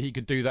obviously he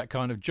could do that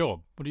kind of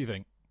job. What do you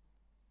think?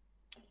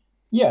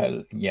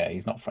 Yeah,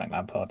 he's not Frank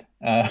Lampard,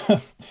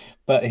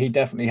 but he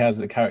definitely has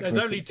the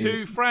characteristics. There's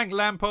only 2 Frank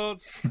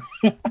Lampards.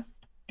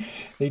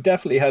 He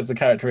definitely has the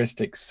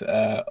characteristics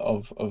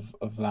of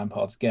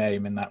Lampard's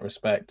game in that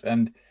respect.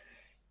 And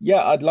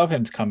yeah, I'd love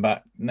him to come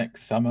back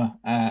next summer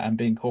and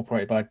be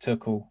incorporated by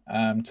Tuchel.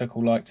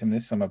 Tuchel liked him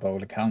this summer by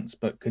all accounts,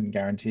 but couldn't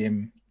guarantee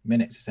him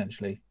minutes,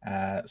 essentially.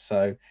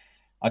 So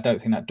I don't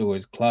think that door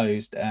is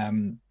closed.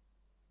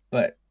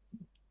 But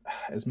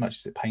as much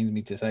as it pains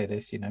me to say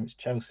this, it's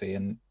Chelsea,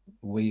 and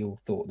we all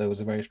thought there was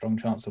a very strong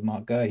chance of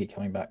Mark Guehi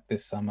coming back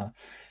this summer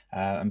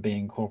and being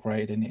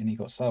incorporated, and he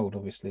got sold,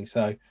 obviously.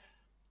 So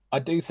I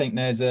do think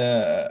there's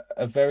a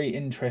very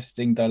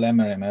interesting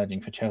dilemma emerging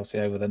for Chelsea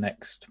over the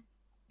next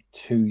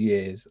 2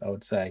 years, I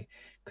would say,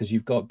 because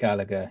you've got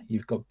Gallagher,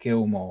 you've got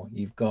Gilmour,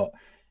 you've got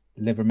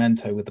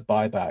Livramento with the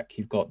buyback,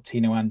 you've got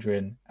Tino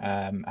Andrin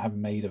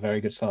having made a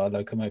very good start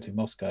at Lokomotiv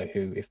Moscow,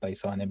 who, if they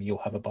sign him, you'll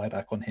have a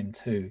buyback on him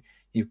too.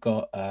 You've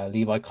got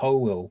Levi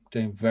Colwill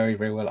doing very,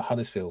 very well at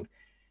Huddersfield.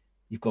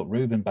 You've got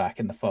Ruben back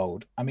in the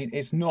fold. I mean,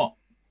 it's not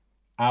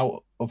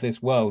out of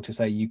this world to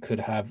say you could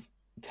have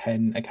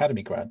 10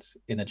 academy grads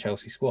in a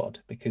Chelsea squad,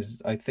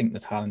 because I think the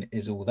talent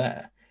is all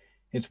there.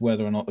 It's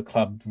whether or not the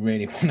club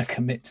really want to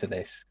commit to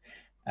this,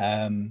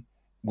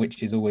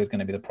 which is always going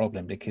to be the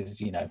problem,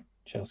 because, you know,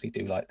 Chelsea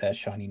do like their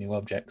shiny new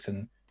objects,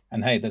 and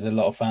hey, there's a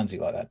lot of fans who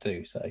like that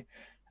too. So,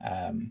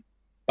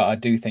 but I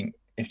do think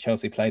if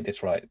Chelsea played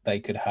this right, they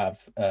could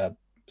have a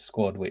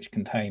squad which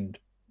contained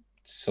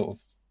sort of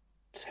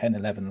 10,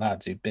 11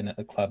 lads who've been at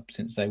the club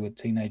since they were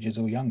teenagers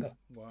or younger.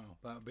 Wow,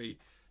 that would be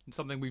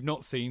something we've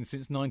not seen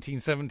since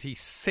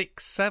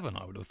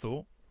 1976-7, I would have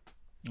thought,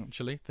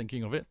 actually,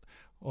 thinking of it.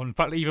 Or in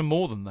fact, even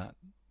more than that.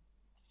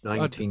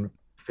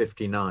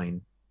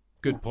 1959.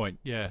 Good point.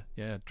 Yeah.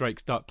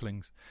 Drake's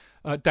Ducklings.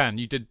 Dan,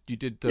 you did.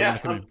 Yeah,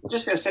 I'm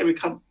just going to say we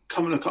come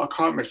and look at our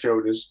current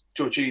midfielders: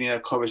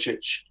 Jorginho,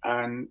 Kovacic,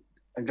 and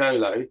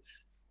N'Golo.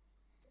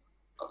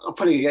 I'll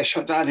probably get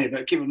shot down here,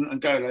 but given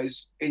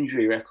N'Golo's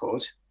injury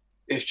record,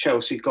 if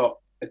Chelsea got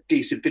a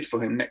decent bid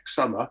for him next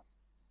summer,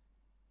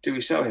 do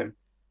we sell him?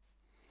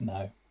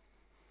 No.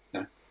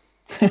 No,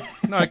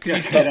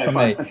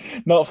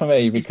 not for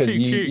me, because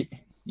cute.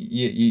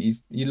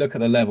 you look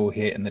at the level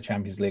he hit in the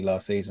Champions League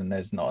last season.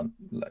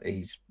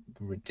 He's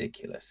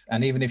ridiculous.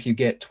 And even if you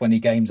get 20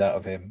 games out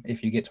of him,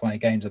 if you get 20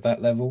 games at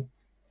that level,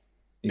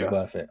 he's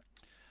worth it.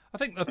 I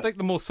think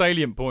the more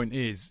salient point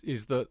is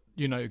that,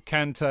 you know,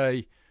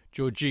 Kante,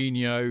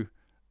 Jorginho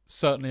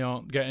certainly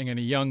aren't getting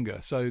any younger,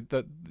 so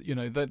that, you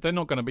know, they're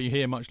not going to be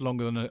here much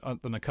longer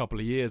than a couple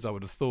of years, I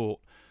would have thought.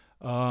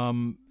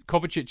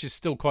 Kovacic is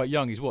still quite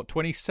young. He's what,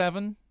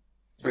 27?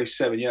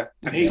 27, yeah.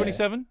 And he's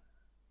 27?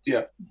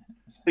 Yeah.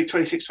 I think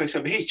 26,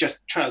 27. He's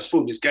just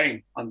transformed his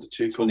game under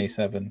Tuchel.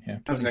 27, yeah.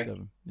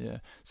 27, yeah.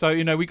 So,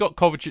 you know, we got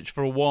Kovacic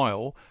for a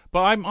while,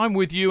 but I'm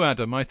with you,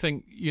 Adam. I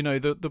think, you know,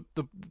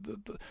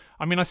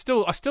 I mean, I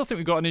still think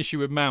we've got an issue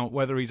with Mount,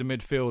 whether he's a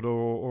midfielder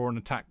or an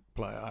attack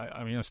player.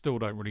 I mean, I still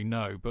don't really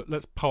know, but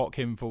let's park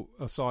him for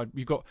aside.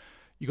 You got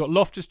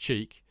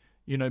Loftus-Cheek,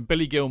 you know,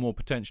 Billy Gilmour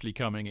potentially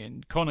coming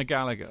in, Conor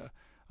Gallagher.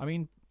 I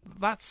mean,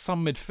 that's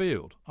some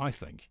midfield, I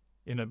think,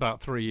 in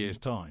about 3 years'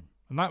 time,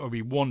 and that would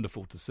be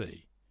wonderful to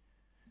see.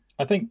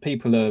 I think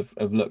people have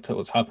looked at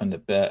what's happened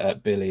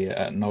at Billy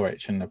at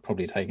Norwich and have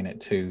probably taken it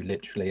too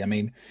literally. I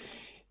mean,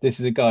 this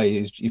is a guy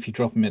who's, if you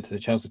drop him into the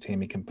Chelsea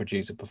team, he can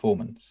produce a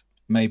performance.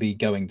 Maybe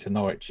going to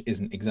Norwich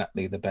isn't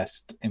exactly the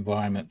best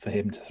environment for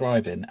him to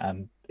thrive in.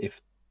 And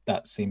if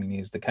that seemingly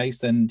is the case,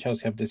 then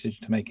Chelsea have a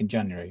decision to make in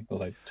January.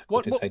 Although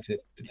Tuchel did say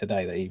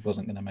today that he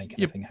wasn't going to make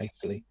anything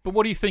hastily. But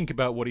what do you think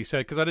about what he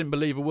said? Because I didn't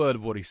believe a word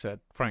of what he said,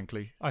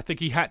 frankly. I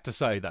think he had to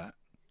say that.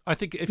 I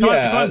think if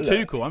I'm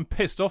Tuchel, I'm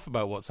pissed off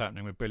about what's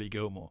happening with Billy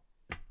Gilmour.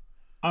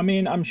 I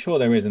mean, I'm sure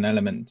there is an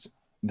element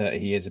that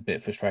he is a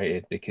bit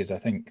frustrated, because I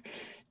think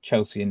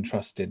Chelsea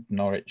entrusted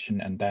Norwich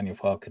and Daniel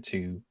Farke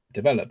to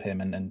develop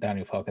him, and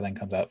Daniel Farke then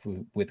comes out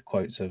with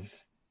quotes of,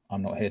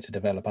 "I'm not here to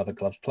develop other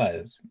clubs'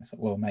 players." It's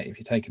like, well, mate, if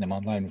you're taking him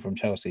on loan from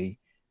Chelsea,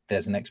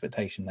 there's an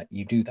expectation that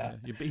you do that.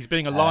 Yeah, he's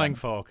being a lying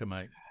Farke,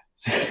 mate.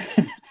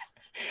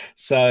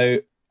 So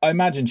I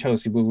imagine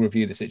Chelsea will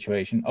review the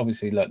situation.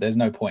 Obviously, look, there's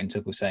no point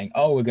in Tuchel saying,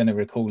 "Oh, we're going to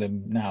recall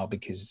him now,"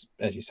 because,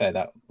 as you say,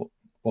 that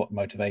what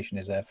motivation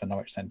is there for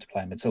Norwich then to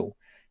play him at all?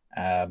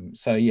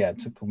 So yeah,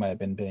 Tuchel may have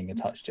been being a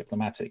touch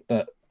diplomatic,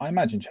 but I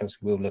imagine Chelsea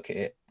will look at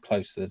it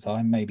close to the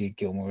time. Maybe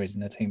Gilmour is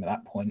in the team at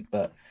that point,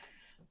 but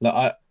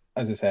look,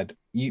 as I said,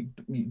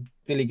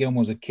 Billy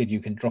Gilmour's a kid you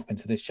can drop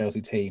into this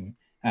Chelsea team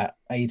at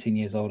 18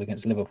 years old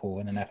against Liverpool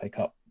in an FA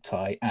Cup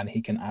tie, and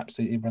he can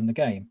absolutely run the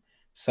game.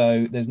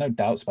 So there's no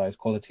doubts about his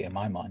quality in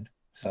my mind.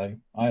 So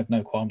I have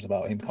no qualms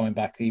about him coming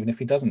back, even if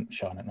he doesn't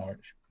shine at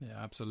Norwich.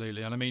 Yeah,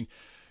 absolutely. And I mean,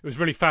 it was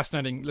really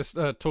fascinating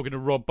talking to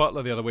Rob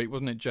Butler the other week,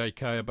 wasn't it,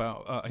 JK,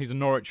 about he's a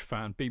Norwich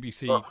fan,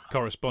 BBC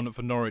correspondent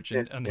for Norwich,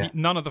 and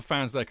none of the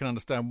fans there can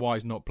understand why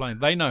he's not playing.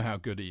 They know how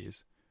good he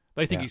is.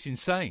 They think he's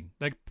insane.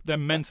 They're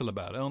mental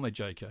about it, aren't they,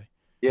 JK?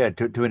 Yeah,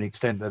 to an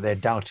extent that they're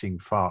doubting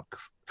Farke.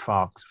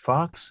 Farke,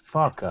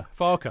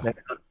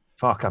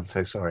 I'm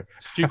so sorry.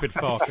 Stupid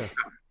Farke.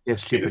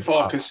 Yes, stupid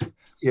Farkers.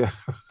 Yeah.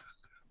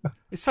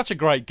 It's such a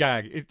great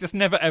gag. It just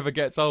never, ever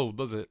gets old,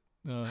 does it?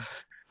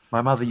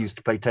 My mother used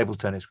to play table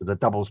tennis with a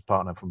doubles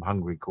partner from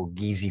Hungary called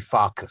Gizi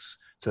Farkas,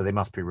 so they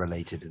must be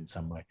related in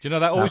some way. Do you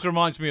know, that always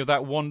reminds me of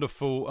that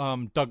wonderful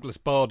Douglas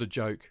Bader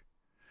joke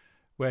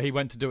where he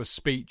went to do a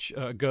speech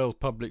at a girls'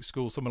 public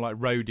school, somewhere like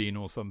Rodin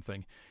or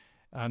something.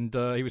 And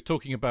he was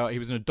talking about, he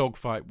was in a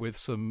dogfight with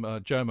some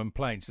German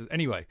planes. He says,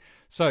 anyway,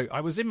 so I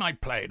was in my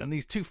plane and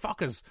these two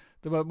fuckers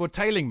were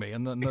tailing me.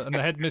 And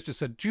the headmistress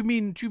said, do you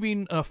mean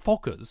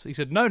Fockers? He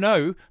said, no,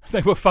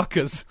 they were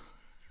fuckers.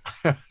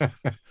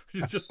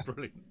 It's just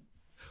brilliant.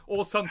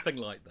 Or something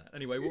like that.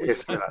 Anyway, what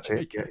was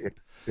that?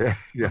 Yeah.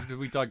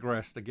 We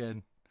digressed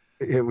again.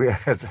 Yeah,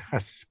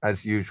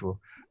 as usual.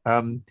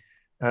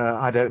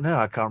 I don't know.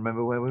 I can't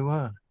remember where we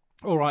were.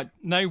 All right,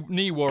 no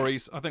knee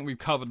worries. I think we've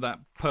covered that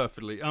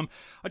perfectly. I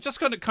just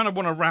kind of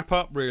want to wrap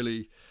up,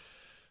 really,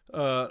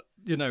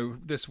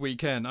 this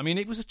weekend. I mean,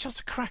 it was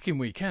just a cracking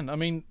weekend. I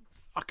mean,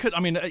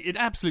 it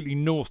absolutely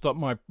northed up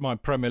my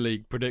Premier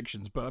League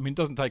predictions, but I mean, it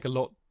doesn't take a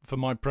lot for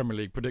my Premier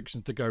League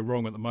predictions to go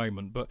wrong at the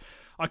moment. But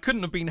I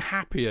couldn't have been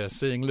happier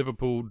seeing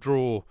Liverpool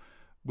draw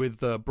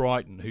with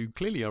Brighton, who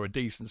clearly are a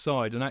decent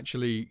side, and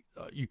actually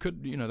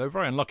they're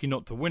very unlucky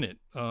not to win it.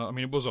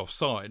 It was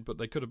offside, but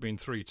they could have been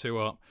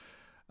 3-2 up.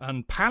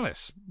 And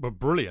Palace were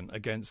brilliant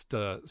against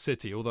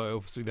City, although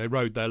obviously they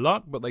rode their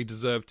luck, but they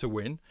deserved to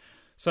win.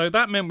 So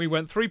that meant we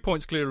went 3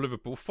 points clear of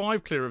Liverpool,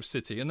 5 clear of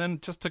City, and then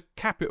just to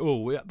cap it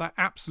all, we had that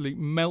absolute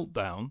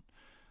meltdown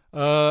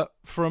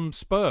from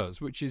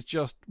Spurs, which is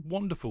just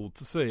wonderful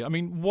to see. I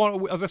mean,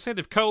 as I said,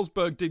 if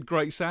Carlsberg did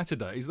great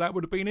Saturdays, that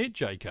would have been it,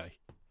 JK.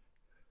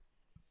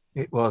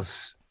 It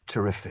was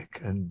terrific,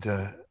 and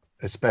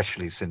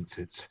especially since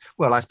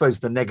I suppose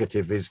the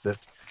negative is that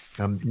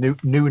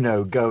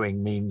Nuno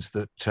going means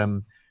that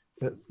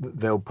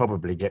they'll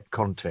probably get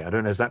Conte. I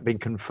don't know, has that been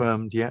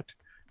confirmed yet?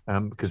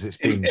 Because it's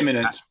been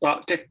imminent.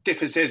 But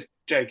difference is,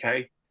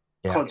 JK,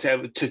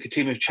 Conte took a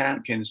team of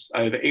champions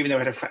over, even though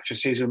we had a fractured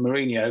season with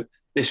Mourinho.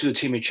 This was a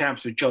team of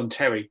champions with John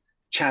Terry,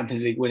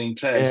 Champions League winning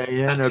players. That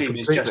team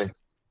completely. is just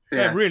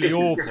they're really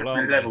awful,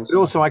 aren't they? But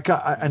also, I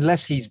can't,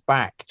 unless he's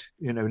backed,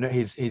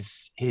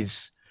 his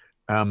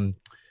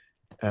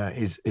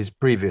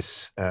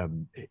previous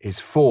his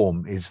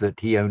form is that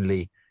he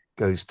only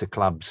goes to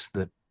clubs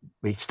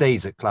he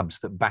stays at clubs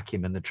that back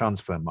him in the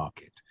transfer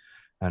market,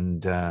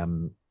 and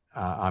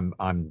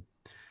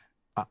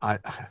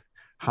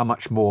how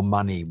much more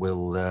money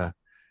will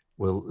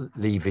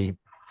Levy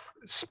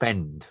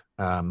spend?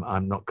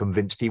 I'm not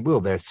convinced he will.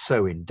 They're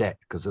so in debt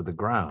because of the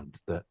ground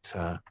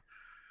that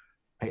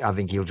I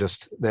think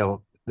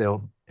they'll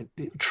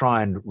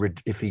try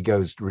and if he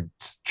goes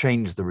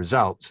change the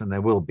results, and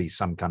there will be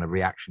some kind of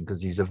reaction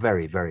because he's a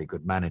very, very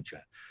good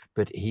manager,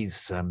 but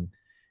he's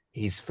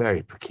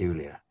very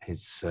peculiar.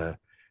 His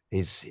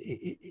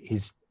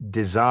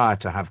desire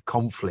to have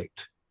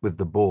conflict with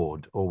the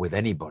board or with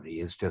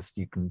anybody is just,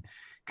 you can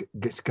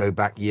just go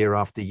back year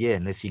after year,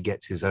 unless he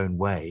gets his own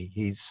way,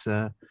 he'll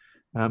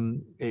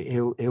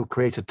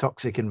create a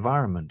toxic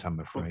environment, I'm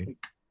afraid.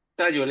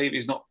 Daniel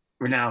Levy's not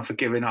renowned for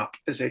giving up,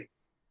 is he?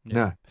 Yeah.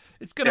 No,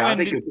 it's going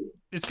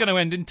to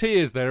end in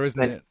tears, there,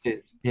 isn't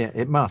it? Yeah,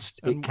 it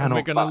must. It cannot. And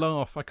we're going to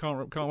laugh. I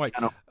can't wait.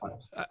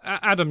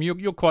 Adam,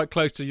 you're quite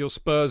close to your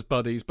Spurs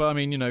buddies, but I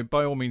mean,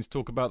 by all means,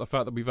 talk about the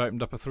fact that we've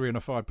opened up a 3 and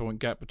a 5 point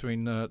gap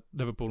between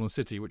Liverpool and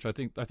City, which I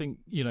think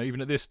even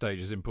at this stage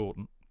is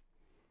important.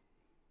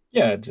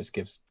 Yeah, it just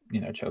gives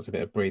Chelsea a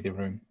bit of breathing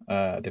room.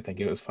 I did think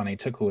it was funny.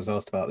 Tuchel was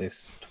asked about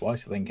this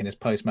twice, I think, in his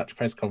post-match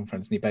press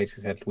conference, and he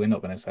basically said, "We're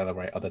not going to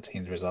celebrate other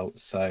teams'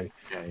 results, so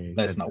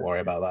let's not worry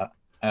about that."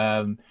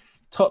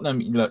 Tottenham,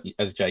 look,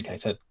 as JK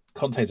said,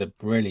 Conte's a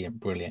brilliant,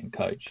 brilliant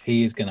coach.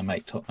 He is going to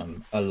make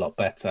Tottenham a lot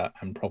better,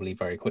 and probably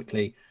very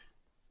quickly.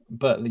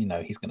 But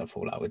he's going to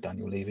fall out with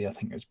Daniel Levy. I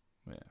think it's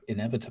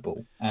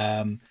inevitable.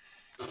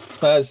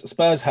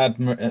 Spurs had.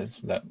 Look,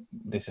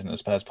 this isn't a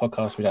Spurs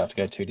podcast. We don't have to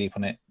go too deep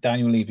on it.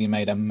 Daniel Levy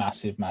made a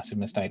massive, massive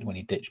mistake when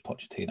he ditched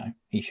Pochettino.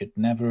 He should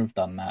never have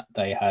done that.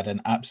 They had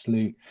an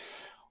absolute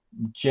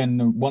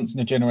once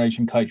in a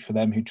generation coach for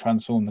them who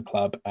transformed the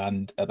club,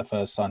 and at the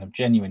first sign of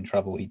genuine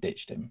trouble, he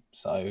ditched him.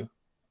 So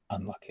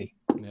unlucky.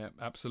 Yeah,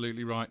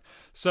 absolutely right.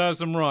 Serves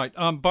them right.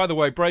 By the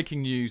way,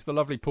 breaking news, the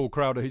lovely Paul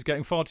Crowder, who's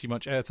getting far too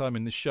much airtime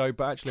in this show,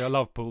 but actually I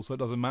love Paul, so it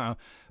doesn't matter.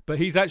 But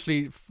he's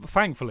actually,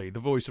 thankfully, the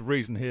voice of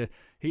reason here.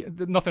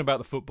 Nothing about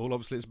the football,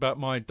 obviously, it's about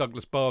my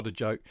Douglas Bader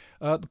joke.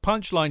 The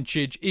punchline,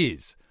 Chidge,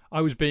 is,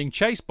 I was being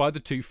chased by the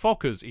 2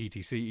 Fokkers,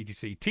 etc,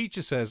 etc.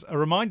 Teacher says, a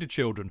reminder,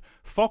 children,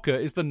 Fokker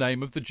is the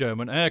name of the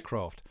German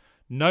aircraft.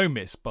 No,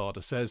 miss,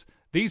 Bader says,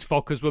 these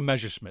Fokkers were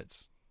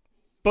Messerschmitts.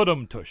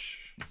 Tush.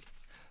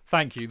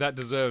 Thank you. That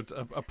deserved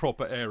a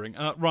proper airing.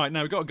 Right,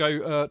 now we've got to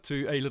go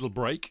to a little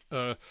break.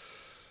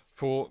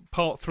 For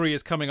part 3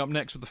 is coming up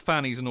next with the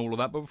fannies and all of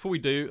that. But before we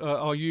do,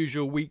 our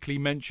usual weekly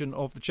mention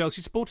of the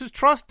Chelsea Supporters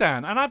Trust,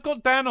 Dan. And I've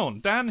got Dan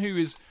on. Dan, who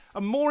is a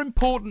more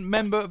important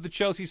member of the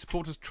Chelsea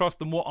Supporters Trust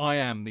than what I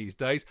am these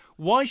days.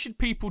 Why should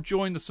people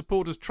join the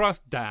Supporters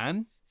Trust,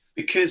 Dan?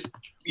 Because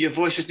your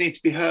voices need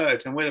to be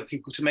heard, and we're the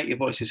people to make your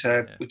voices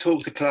heard. Yeah. We'll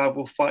talk to the club,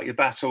 we'll fight your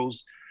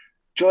battles.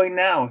 Join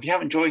now. If you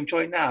haven't joined,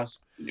 join now.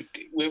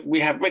 We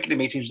have regular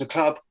meetings with the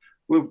club.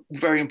 We're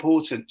very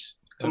important.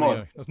 Come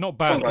on. That's not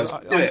bad.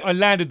 I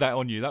landed that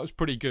on you. That was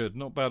pretty good.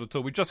 Not bad at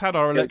all. We just had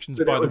our elections,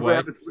 by the way.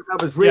 That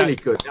was really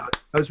good.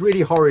 That was really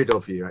horrid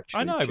of you,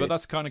 actually. I know, but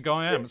that's the kind of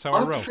guy I am. That's how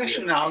I roll. I'm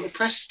professional now. I'm the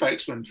press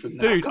spokesman for that.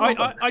 Dude,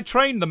 I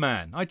trained the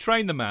man.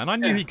 I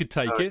knew he could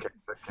take it.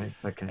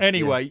 Okay.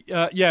 Anyway,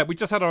 we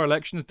just had our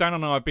elections. Dan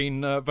and I have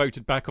been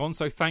voted back on,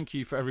 so thank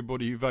you for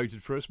everybody who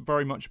voted for us.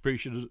 Very much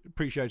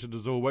appreciated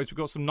as always. We've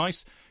got some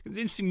nice,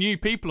 interesting new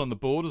people on the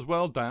board as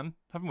well, Dan,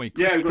 haven't we?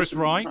 Chris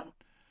Wright.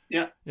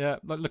 Yeah,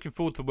 looking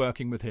forward to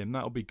working with him.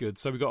 That'll be good.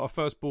 So we've got our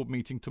first board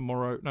meeting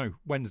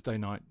Wednesday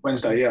night.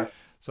 Wednesday, yeah.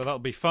 So that'll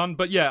be fun.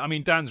 But yeah, I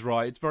mean, Dan's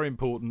right. It's very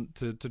important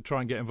to try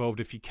and get involved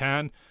if you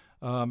can,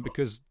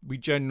 because we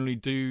generally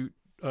do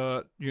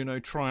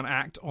try and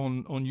act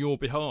on your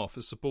behalf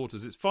as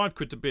supporters. It's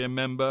 £5 to be a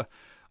member.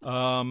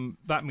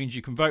 That means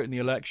you can vote in the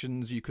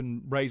elections, you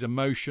can raise a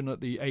motion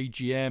at the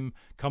AGM,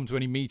 come to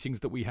any meetings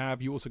that we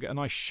have. You also get a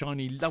nice,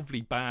 shiny,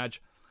 lovely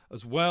badge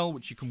as well,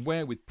 which you can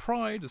wear with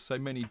pride, as so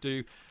many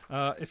do.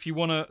 If you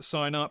want to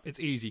sign up, it's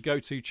easy. Go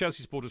to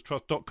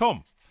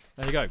chelseasupporterstrust.com.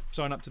 There you go.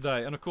 Sign up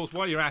today. And, of course,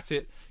 while you're at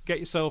it, get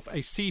yourself a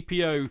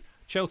CPO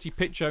Chelsea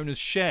Pitch Owners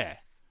share.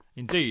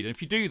 Indeed. And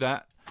if you do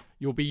that,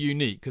 you'll be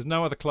unique, because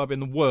no other club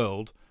in the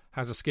world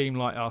has a scheme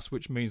like us,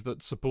 which means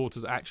that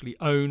supporters actually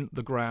own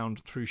the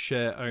ground through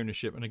share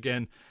ownership. And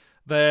again,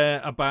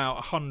 they're about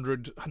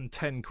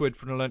 110 quid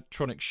for an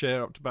electronic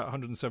share, up to about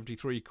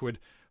 173 quid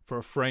for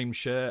a frame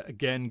share.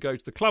 Again, go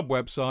to the club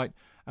website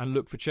and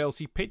look for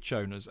Chelsea Pitch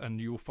Owners,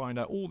 and you'll find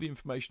out all the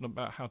information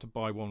about how to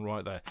buy one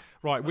right there.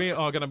 Right, we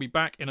are going to be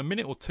back in a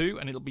minute or two,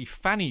 and it'll be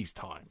Fanny's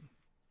time.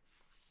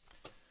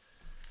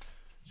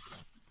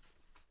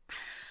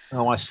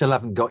 Oh, I still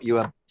haven't got you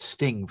a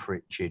sting for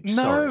it, Chidge. No,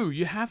 Sorry.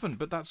 you haven't,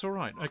 but that's all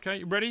right. Okay,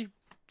 you ready?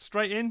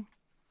 Straight in?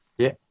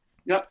 Yeah.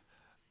 Yep.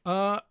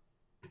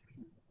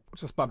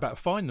 Just about to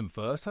find them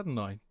first, hadn't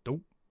I?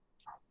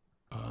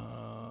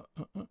 Oh.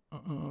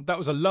 That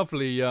was a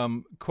lovely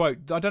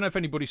quote. I don't know if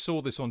anybody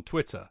saw this on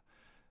Twitter,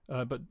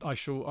 but I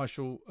shall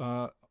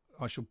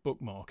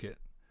bookmark it.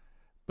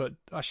 But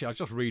actually, I'll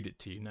just read it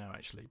to you now.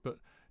 Actually, but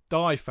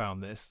Di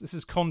found this. This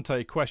is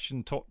Conte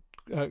Conte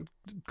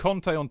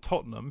on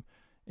Tottenham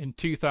in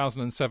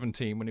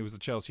 2017 when he was the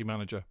Chelsea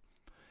manager.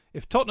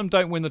 If Tottenham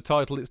don't win the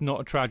title, it's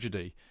not a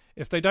tragedy.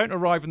 If they don't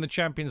arrive in the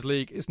Champions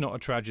League, it's not a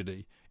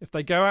tragedy. If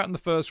they go out in the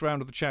first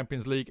round of the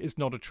Champions League, it's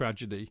not a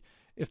tragedy.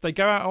 If they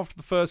go out after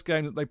the first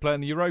game that they play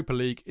in the Europa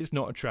League, it's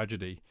not a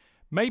tragedy.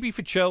 Maybe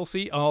for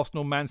Chelsea,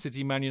 Arsenal, Man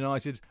City, Man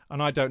United,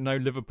 and I don't know,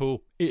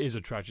 Liverpool, it is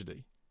a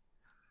tragedy.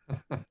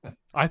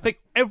 I think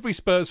every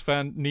Spurs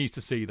fan needs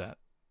to see that.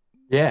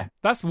 Yeah.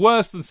 That's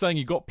worse than saying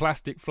you got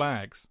plastic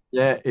flags.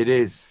 Yeah, it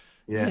is.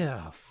 Yeah.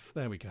 Yes,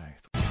 there we go.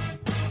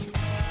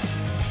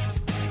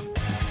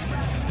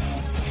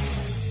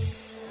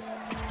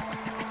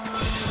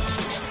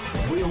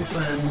 Real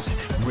fans,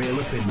 real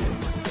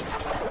opinions.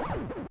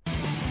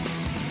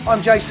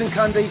 I'm Jason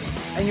Cundy,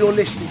 and you're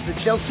listening to the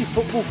Chelsea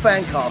Football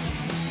Fancast.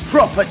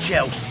 Proper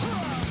Chelsea.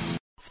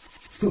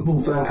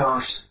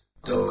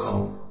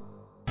 Footballfancast.com.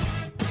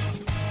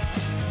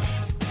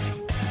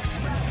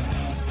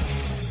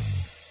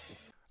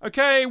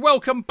 Okay,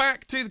 welcome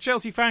back to the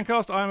Chelsea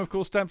Fancast. I am, of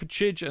course, Stanford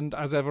Chidge, and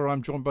as ever,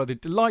 I'm joined by the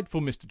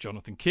delightful Mr.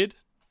 Jonathan Kidd.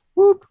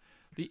 Whoop.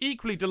 The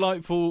equally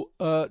delightful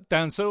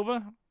Dan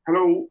Silver.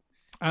 Hello.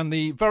 And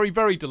the very,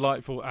 very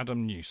delightful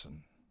Adam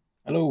Newson.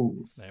 Hello.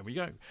 There we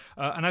go.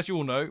 And as you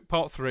all know,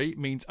 part 3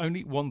 means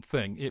only one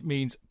thing. It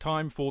means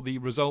time for the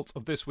results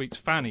of this week's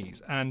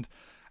Fannies. And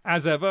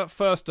as ever,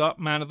 first up,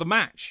 man of the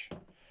match.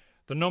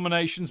 The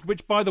nominations,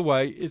 which, by the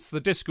way, it's the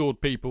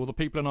Discord people. The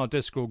people in our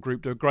Discord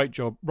group do a great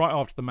job right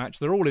after the match.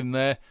 They're all in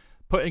there,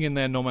 putting in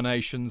their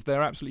nominations.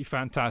 They're absolutely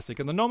fantastic.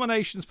 And the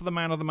nominations for the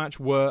man of the match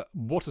were,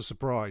 what a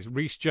surprise,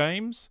 Reece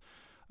James,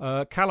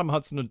 Callum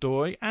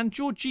Hudson-Odoi, and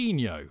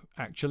Jorginho,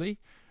 actually.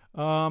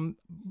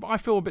 I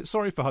feel a bit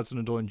sorry for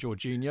Hudson-Odoi and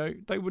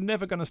Jorginho. They were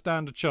never going to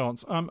stand a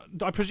chance.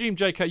 I presume,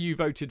 JK, you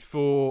voted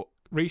for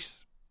Reece?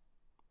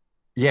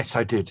 Yes,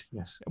 I did.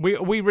 Yes. Are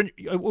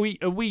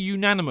we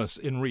unanimous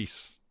in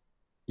Reece?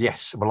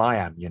 Yes. Well, I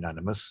am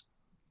unanimous.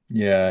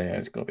 Yeah,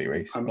 it's got to be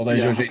Reece. Although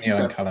Jorginho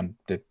and Callum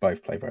did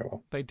both play very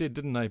well. They did,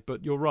 didn't they?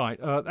 But you're right.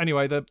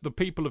 Anyway, the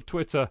people of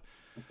Twitter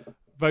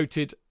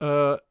voted,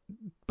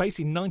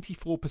 basically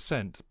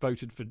 94%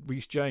 voted for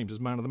Reece James as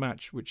man of the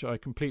match, which I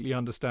completely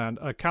understand.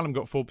 Callum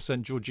got 4%,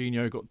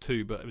 Jorginho got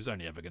 2%, but it was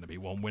only ever going to be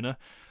one winner.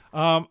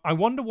 I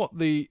wonder what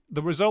the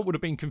result would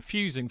have been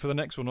confusing for the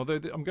next one, although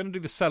I'm going to do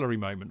the celery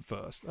moment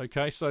first.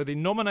 Okay, so the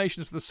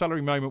nominations for the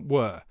celery moment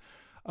were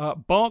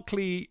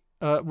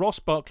Ross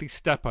Barkley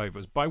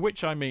stepovers, by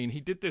which I mean he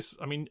did this.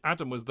 I mean,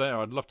 Adam was there.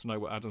 I'd love to know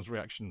what Adam's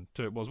reaction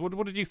to it was.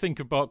 What did you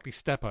think of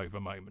Barkley's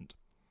stepover moment?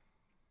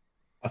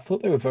 I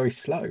thought they were very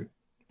slow.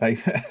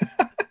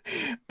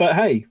 But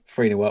hey,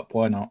 3-0 up,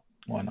 why not?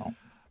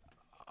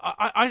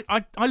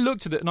 I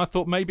looked at it and I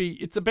thought maybe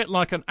it's a bit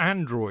like an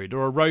android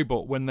or a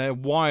robot when their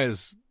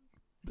wires,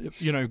 get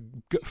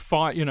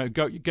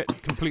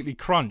completely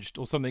crunched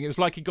or something. It was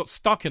like he got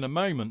stuck in a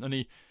moment and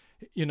he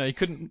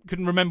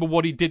couldn't remember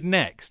what he did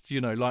next.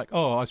 Like,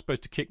 oh, I was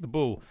supposed to kick the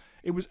ball.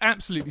 It was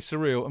absolutely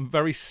surreal and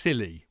very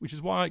silly, which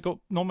is why it got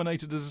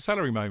nominated as a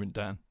celery moment,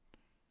 Dan.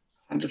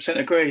 100%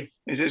 agree.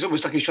 It's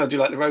almost like he's trying to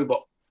do like the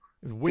robot.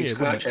 It was weird,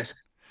 wasn't it?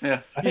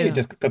 Yeah. I think it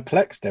just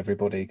perplexed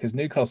everybody because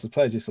Newcastle's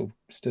players just sort of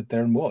stood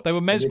there and watched. They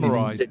were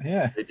mesmerised.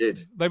 Yeah, they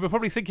did. They were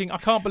probably thinking, I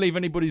can't believe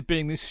anybody's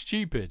being this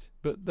stupid.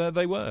 But there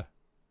they were.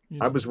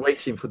 I was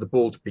waiting for the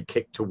ball to be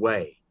kicked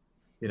away,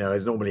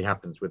 as normally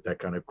happens with that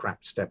kind of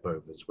crap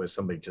stepovers where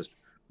somebody just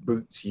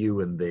boots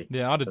you and the...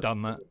 Yeah, I'd have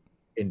done that.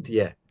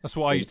 That's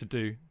what I used to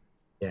do.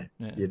 Yeah.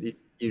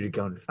 You'd have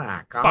gone,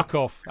 fuck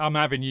off. I'm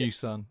having you,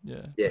 son.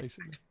 Yeah.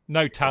 Basically.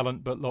 No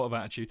talent, but a lot of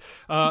attitude.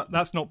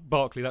 That's not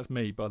Barkley, that's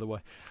me, by the way.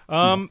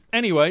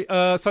 Anyway,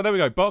 so there we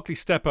go. Barkley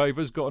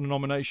Stepovers got a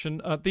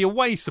nomination. The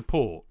away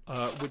support,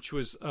 which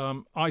was,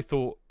 I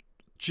thought,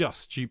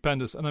 just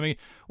stupendous. And I mean,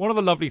 one of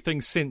the lovely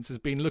things since has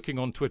been looking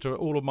on Twitter at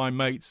all of my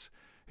mates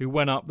who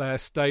went up there,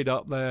 stayed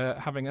up there,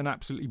 having an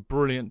absolutely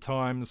brilliant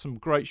time. There's some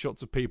great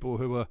shots of people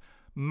who were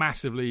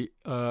massively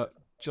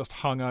just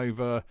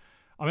hungover.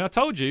 I mean, I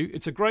told you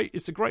it's a great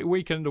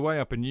weekend away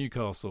up in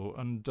Newcastle,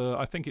 and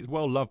I think it's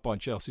well loved by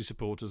Chelsea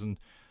supporters, and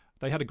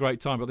they had a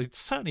great time. But they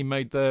certainly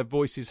made their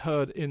voices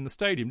heard in the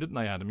stadium, didn't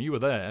they, Adam? You were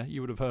there;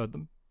 you would have heard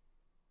them.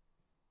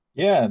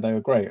 Yeah, they were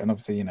great, and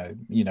obviously,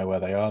 you know where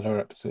they are. They're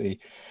absolutely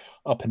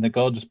up in the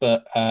gods,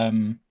 but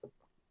no,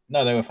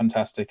 they were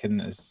fantastic.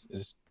 And as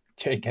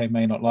JK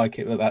may not like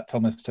it, that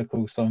Thomas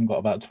Tuchel song got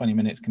about 20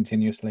 minutes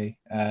continuously.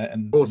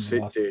 Of course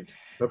it did.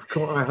 Of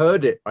course, I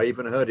heard it. I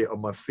even heard it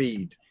on my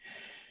feed.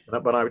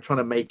 But I was trying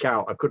to make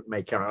out. I couldn't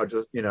make out. I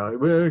just, I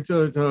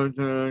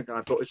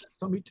thought it's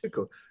Tommy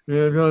Tuchel.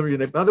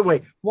 By the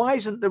way, why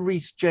isn't the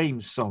Reece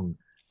James song?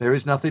 There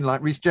is nothing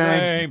like Reece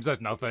James. There's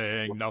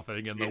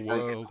nothing in the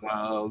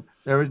world.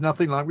 There is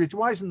nothing like Reece.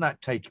 Why isn't that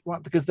taken?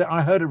 Well, because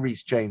I heard a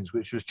Reece James,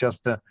 which was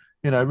just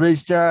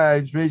Reece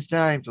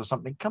James or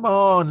something. Come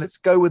on, let's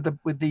go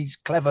with these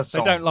clever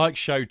songs. They don't like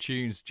show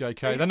tunes,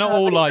 JK. They're not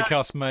all like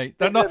us, mate.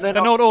 They're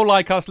not all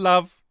like us,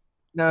 love.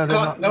 No, they're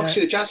not. No, see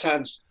the jazz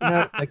hands.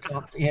 No, they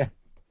can't. Yeah.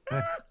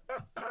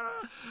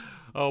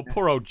 Oh,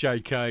 poor old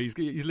JK.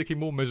 He's looking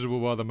more miserable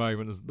by the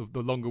moment as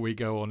the longer we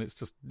go on. It's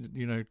just,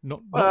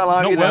 not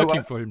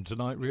working for him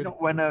tonight, really.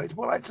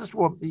 I just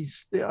want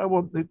I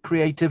want the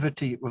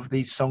creativity of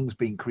these songs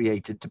being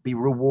created to be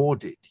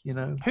rewarded,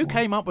 Who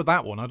came up with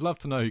that one? I'd love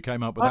to know who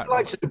came up with that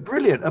one.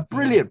 A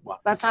brilliant one.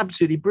 That's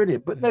absolutely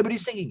brilliant, but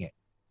nobody's singing it.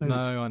 No,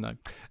 I know.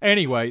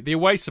 Anyway, the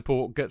away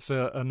support gets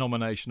a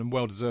nomination, and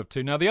well deserved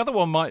too. Now, the other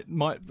one might.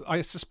 I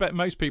suspect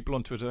most people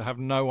on Twitter have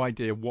no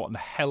idea what in the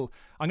hell.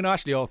 I'm going to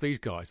actually ask these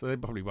guys, so they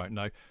probably won't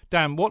know.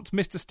 Dan, what's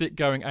Mr. Stick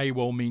going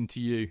AWOL mean to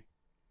you?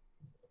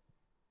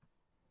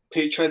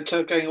 Pete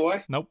Trento going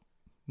away? Nope.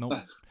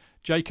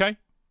 JK?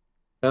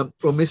 Well,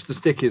 Mr.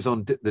 Stick is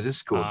on the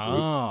Discord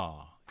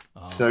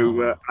group,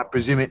 so I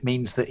presume it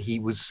means that he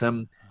was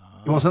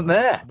he wasn't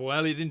there.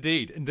 Well,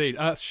 indeed.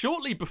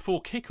 Shortly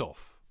before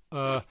kickoff.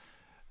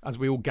 As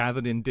we all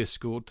gathered in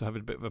Discord to have a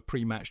bit of a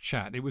pre-match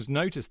chat, it was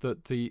noticed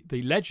that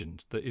the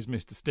legend that is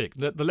Mr. Stick,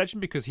 the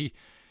legend because he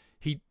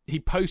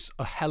posts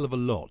a hell of a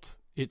lot.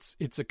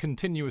 It's a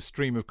continuous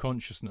stream of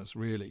consciousness,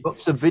 really.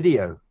 Lots of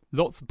video.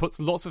 Puts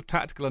lots of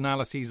tactical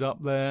analyses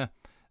up there.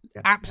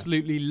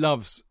 Absolutely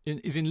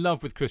is in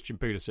love with Christian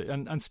Pulisic,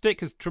 and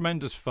Stick has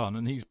tremendous fun,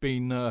 and he's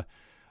been a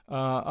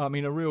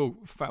real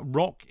fat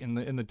rock in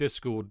the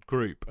Discord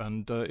group,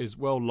 and is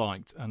well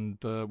liked, and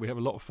we have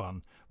a lot of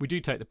fun. We do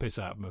take the piss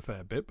out of him a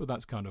fair bit, but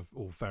that's kind of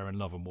all fair in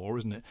love and war,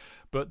 isn't it?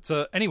 But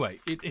anyway,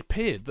 it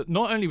appeared that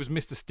not only was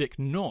Mr. Stick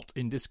not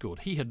in Discord,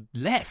 he had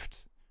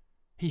left.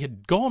 He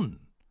had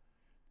gone.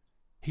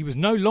 He was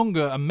no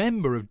longer a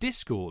member of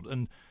Discord,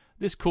 and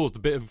this caused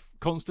a bit of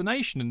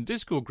consternation in the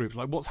Discord groups.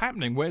 Like, what's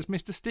happening? Where's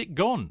Mr. Stick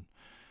gone?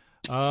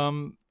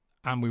 And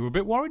we were a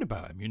bit worried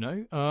about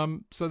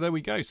him, So there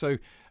we go.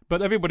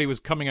 But everybody was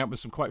coming up with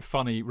some quite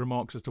funny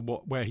remarks as to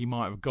where he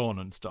might have gone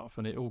and stuff,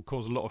 and it all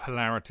caused a lot of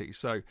hilarity.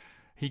 So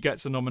he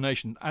gets a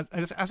nomination. As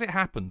it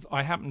happens,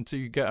 I happened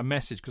to get a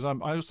message, because I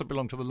also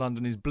belong to the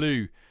London is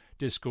Blue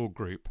Discord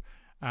group,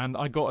 and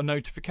I got a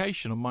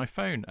notification on my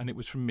phone, and it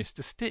was from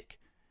Mr. Stick.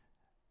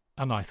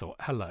 And I thought,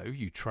 hello,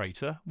 you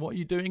traitor, what are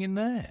you doing in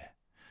there?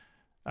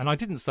 And I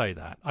didn't say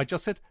that. I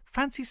just said,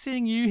 fancy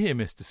seeing you here,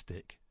 Mr.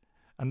 Stick.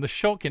 And the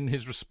shock in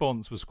his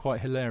response was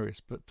quite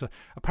hilarious. But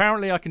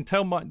apparently I can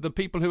tell the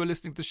people who are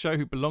listening to the show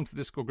who belong to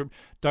the Discord group,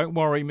 don't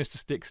worry, Mr.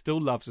 Stick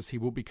still loves us. He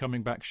will be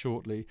coming back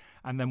shortly.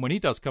 And then when he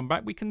does come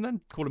back, we can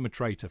then call him a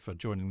traitor for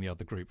joining the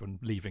other group and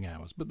leaving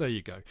ours. But there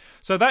you go.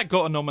 So that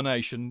got a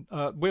nomination.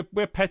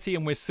 We're petty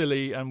and we're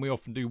silly, and we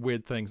often do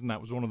weird things, and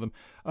that was one of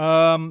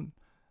them.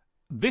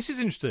 This is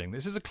interesting.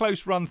 This is a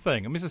close run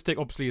thing. And Mr. Stick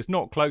obviously is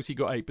not close. He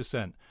got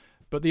 8%.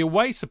 But the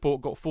away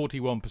support got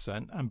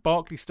 41%, and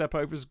Barkley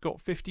Stepovers got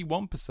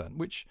 51%,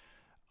 which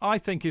I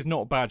think is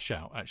not a bad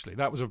shout, actually.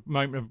 That was a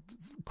moment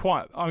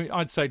of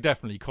I'd say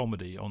definitely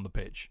comedy on the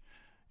pitch.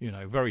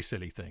 Very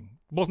silly thing.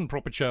 Wasn't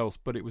proper Chelsea,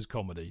 but it was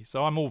comedy.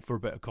 So I'm all for a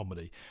bit of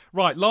comedy.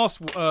 Right,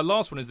 last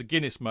one is the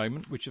Guinness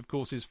moment, which of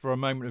course is for a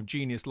moment of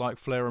genius-like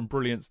flair and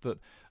brilliance that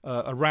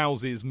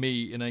arouses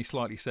me in a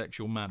slightly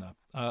sexual manner.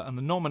 And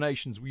the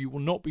nominations you will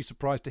not be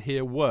surprised to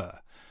hear were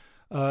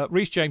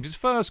Reece James's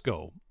first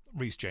goal,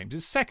 Reece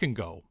James's second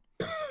goal.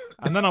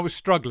 And then I was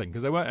struggling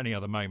because there weren't any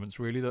other moments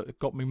really that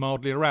got me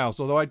mildly aroused.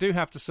 Although I do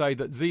have to say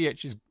that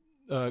Ziyech's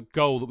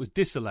goal that was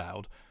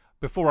disallowed,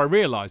 before I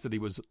realised that he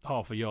was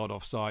half a yard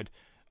offside,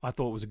 I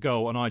thought it was a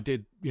goal, and I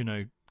did,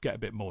 get a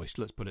bit moist,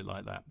 let's put it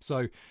like that.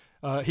 So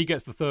he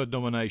gets the third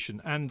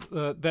nomination, and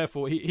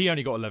therefore he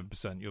only got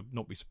 11%, you'll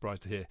not be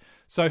surprised to hear.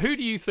 So who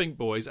do you think,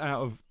 boys,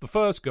 out of the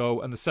first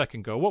goal and the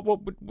second goal,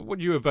 what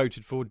would you have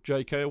voted for,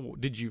 JK, or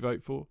what did you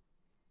vote for?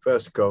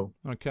 First goal.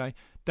 Okay.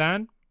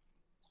 Dan?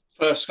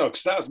 First goal,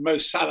 because that was Mo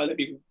Salah that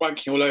been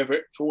wanking all over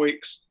it for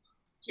weeks.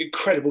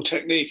 Incredible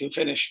technique and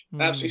finish.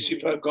 Absolutely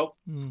superb goal.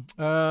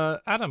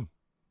 Adam?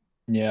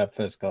 Yeah,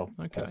 first goal.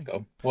 Okay. First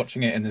goal.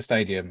 Watching it in the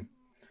stadium,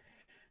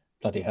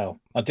 bloody hell!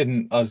 I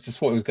just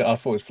thought it was good. I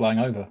thought it was flying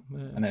over,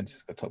 and then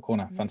just got top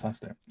corner.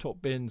 Fantastic. Top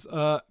bins.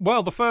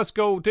 Well, the first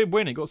goal did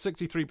win. It got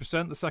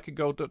 63%. The second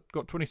goal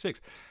got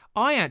 26%.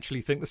 I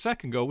actually think the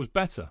second goal was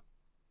better.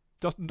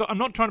 I'm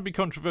not trying to be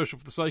controversial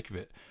for the sake of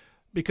it,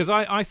 because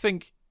I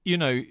think, you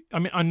know, I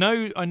mean, I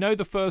know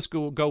the first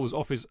goal was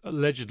off his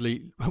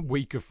allegedly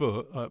weaker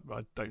foot.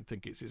 I don't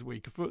think it's his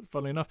weaker foot,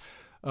 funnily enough.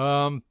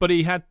 But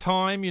he had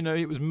time, you know,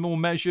 it was more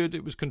measured,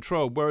 it was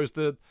controlled, whereas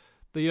the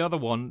other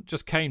one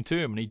just came to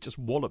him and he just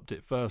walloped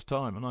it first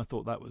time, and I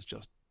thought that was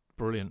just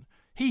brilliant.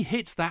 He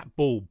hits that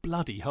ball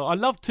bloody hard.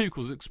 I love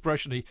Tuchel's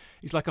expression.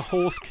 He's like a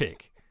horse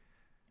kick.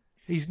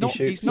 He's not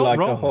like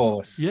wrong. A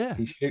horse. Yeah.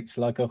 He shoots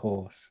like a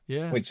horse.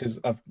 Yeah. Which is,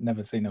 I've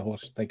never seen a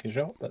horse take a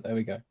shot, but there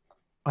we go.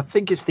 I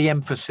think it's the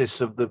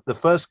emphasis of the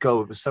first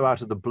goal. It was so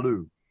out of the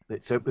blue.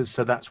 So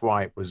that's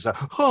why it was,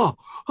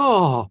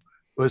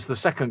 whereas the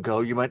second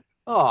goal, you went,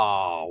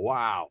 oh,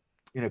 wow.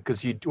 You know,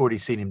 because you'd already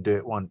seen him do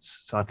it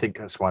once. So I think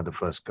that's why the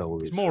first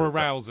goal is more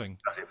arousing.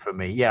 That's it for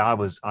me. Yeah, I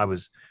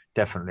was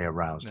definitely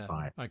aroused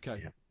by it.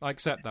 Okay, yeah. I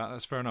accept that.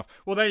 That's fair enough.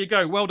 Well, there you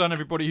go. Well done,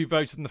 everybody who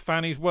voted in the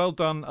fannies. Well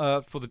done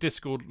for the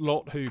Discord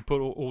lot who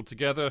put all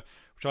together,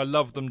 which I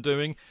love them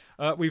doing.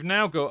 We've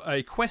now got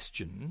a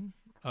question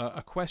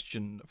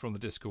from the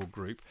Discord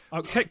group.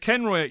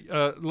 Kenroy,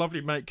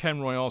 lovely mate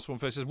Kenroy asked one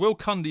first. Says, will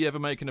Cundy ever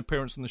make an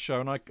appearance on the show?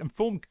 And I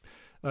informed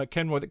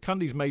Kenroy that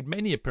Cundy's made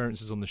many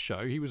appearances on the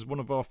show. He was one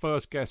of our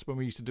first guests when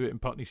we used to do it in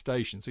Putney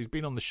Station, so he's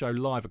been on the show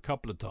live a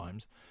couple of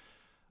times.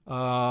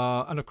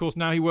 And of course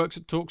now he works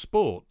at Talk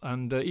Sport,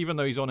 and even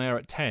though he's on air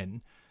at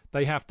 10,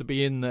 they have to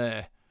be in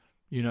there,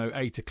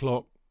 8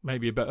 o'clock,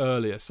 maybe a bit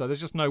earlier. So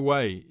there's just no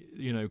way,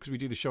 because we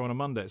do the show on a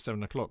Monday at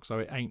 7 o'clock, so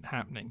it ain't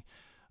happening.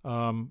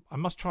 I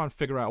must try and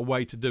figure out a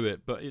way to do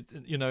it, but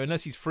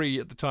unless he's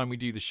free at the time we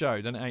do the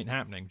show, then it ain't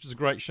happening, which is a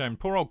great shame.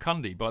 Poor old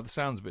Cundy, by the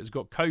sounds of it, has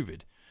got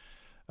COVID,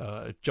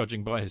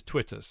 judging by his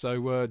Twitter. So,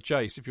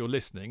 Jace, if you're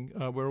listening,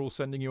 we're all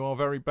sending you our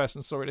very best,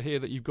 and sorry to hear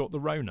that you've got the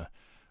Rona,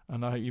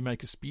 and I hope you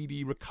make a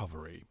speedy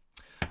recovery.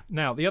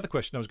 Now, the other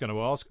question I was going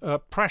to ask,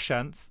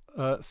 Prashanth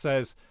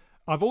says,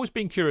 I've always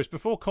been curious,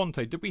 before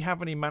Conte, did we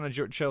have any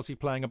manager at Chelsea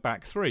playing a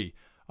back three?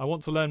 I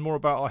want to learn more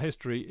about our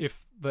history,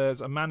 if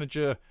there's a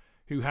manager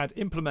who had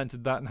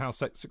implemented that, and how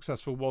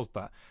successful was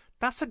that?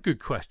 That's a good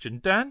question.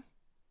 Dan?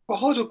 Well,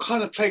 Hoddle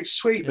kind of played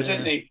sweeper,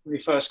 didn't he, when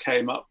he first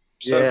came up?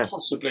 So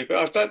possibly, but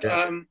I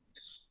don't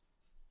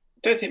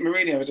think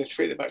Mourinho ever did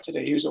three at the back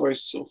today. He was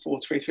always sort of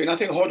 4-3-3, and I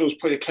think Hoddle was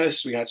probably the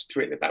closest we had to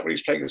three at the back when he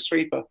was playing the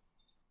sweeper.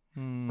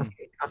 I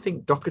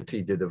think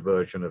Doherty did a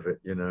version of it,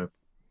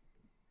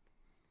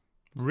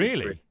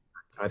 Really?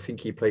 I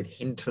think he played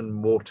Hinton,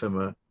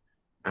 Mortimer,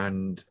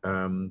 and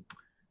who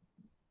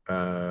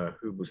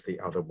was the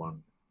other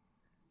one?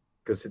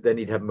 Because then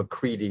he'd have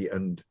McCready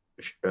and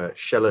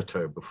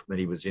Shelato before then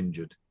he was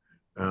injured.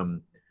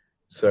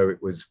 So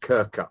it was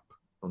Kirkup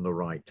on the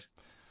right.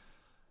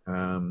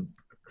 I'm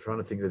trying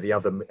to think of the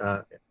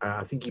other.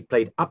 I think he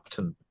played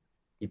Upton.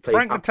 He played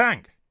Frank the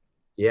Tank.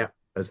 Yeah,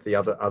 as the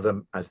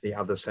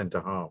other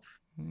centre half.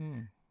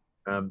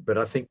 But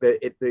I think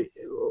that it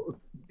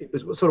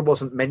sort of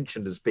wasn't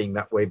mentioned as being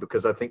that way,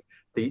 because I think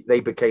they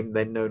became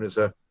then known as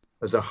a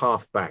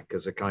half back,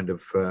 as a kind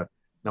of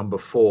number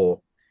 4,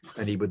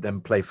 and he would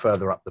then play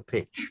further up the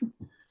pitch.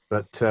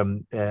 But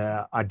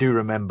I do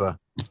remember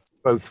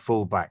both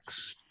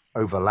fullbacks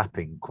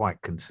overlapping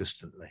quite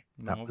consistently.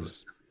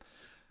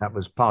 That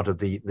was part of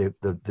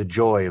the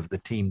joy of the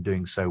team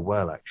doing so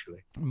well,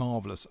 actually.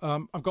 Marvellous.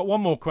 I've got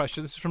one more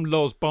question. This is from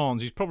Loz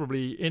Barnes. He's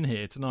probably in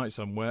here tonight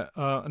somewhere.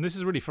 And this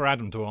is really for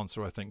Adam to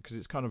answer, I think, because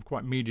it's kind of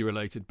quite media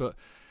related. But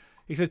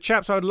he said,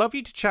 chaps, I would love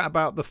you to chat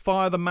about the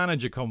fire the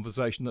manager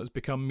conversation that has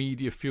become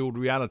media-fueled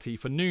reality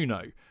for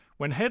Nuno.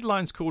 When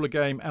headlines call a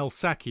game El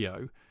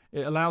Sacchio,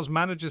 it allows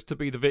managers to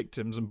be the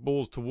victims and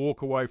balls to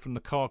walk away from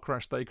the car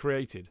crash they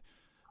created.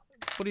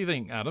 What do you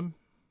think, Adam?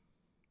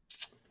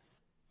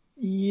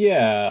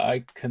 Yeah,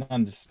 I can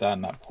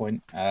understand that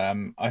point.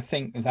 I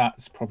think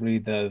that's probably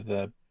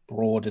the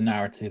broader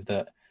narrative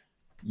that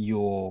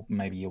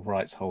maybe your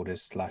rights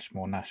holders /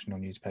 more national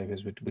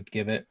newspapers would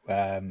give it.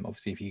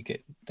 Obviously, if you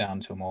get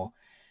down to a more,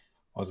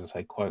 I was going to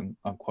say, quote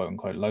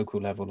unquote local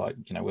level, like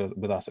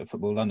with us at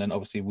Football London,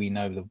 obviously we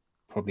know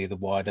probably the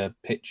wider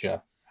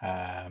picture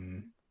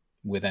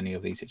with any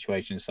of these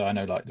situations. So I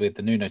know, like with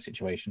the Nuno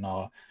situation,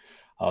 our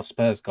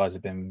Spurs guys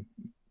have been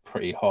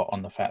pretty hot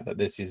on the fact that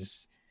this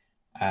is.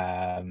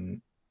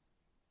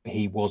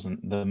 He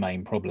wasn't the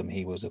main problem.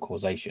 He was a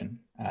causation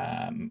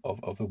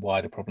of a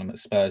wider problem at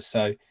Spurs.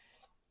 So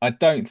I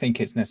don't think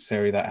it's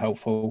necessarily that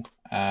helpful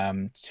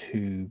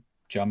to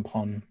jump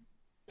on.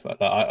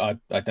 I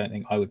don't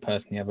think I would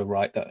personally ever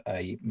write that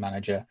a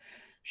manager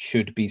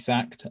should be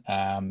sacked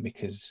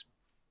because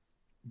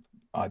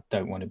I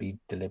don't want to be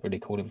deliberately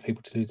calling for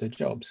people to lose their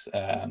jobs.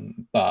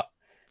 But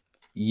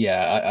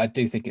Yeah, I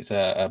do think it's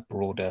a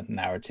broader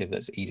narrative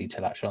that's easy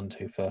to latch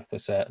onto for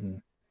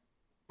certain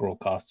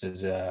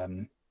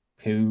broadcasters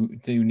who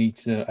do need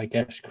to, I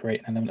guess,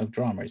 create an element of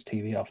drama. It's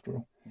TV after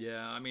all.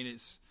 Yeah, I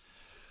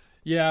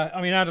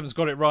mean, Adam's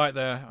got it right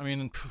there. I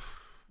mean,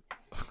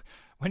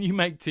 when you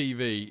make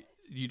TV,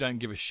 you don't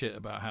give a shit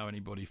about how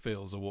anybody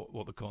feels or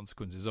what the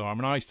consequences are. I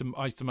mean, I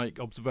used to make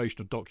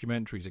observational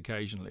documentaries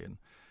occasionally,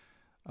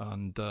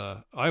 and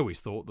I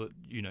always thought that,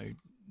 you know,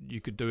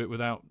 you could do it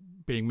without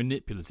being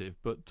manipulative.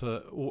 But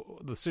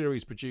the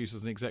series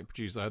producers and exec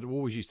producers I had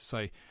always used to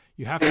say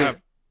you have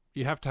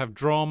to have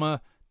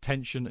drama,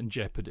 tension, and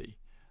jeopardy.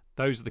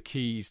 Those are the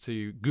keys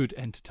to good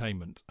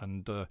entertainment,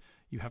 and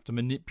you have to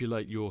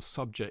manipulate your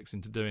subjects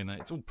into doing that.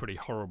 It's all pretty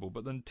horrible,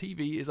 but then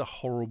TV is a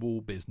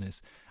horrible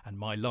business, and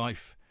my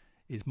life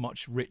is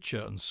much richer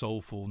and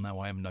soulful now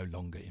I am no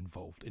longer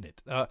involved in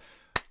it.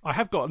 I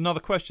have got another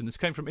question. This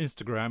came from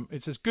Instagram.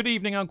 It says, "Good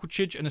evening, Uncle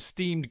Chidge and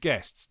esteemed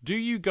guests. Do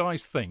you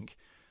guys think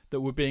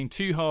that we're being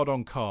too hard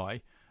on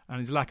Kai and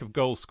his lack of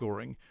goal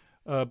scoring?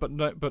 We're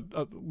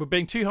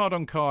being too hard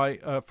on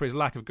Kai for his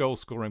lack of goal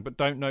scoring, but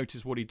don't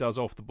notice what he does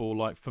off the ball,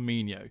 like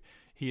Firmino.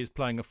 He is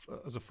playing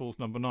as a false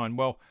number 9.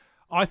 Well,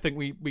 I think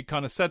we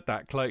kind of said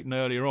that, Clayton,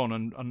 earlier on,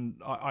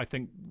 and I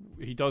think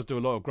he does do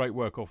a lot of great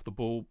work off the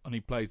ball, and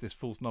he plays this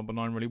false number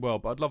 9 really well.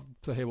 But I'd love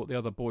to hear what the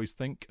other boys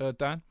think.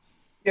 Dan?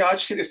 Yeah, I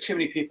just think there's too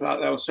many people out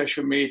there on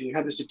social media who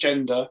have this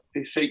agenda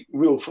who think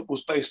real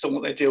football's based on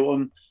what they do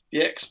on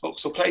the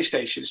Xbox or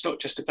PlayStation. It's not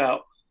just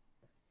about,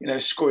 you know,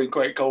 scoring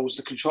great goals,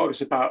 the control.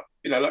 It's about,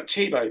 you know, like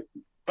Tebow,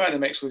 Werner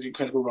makes all these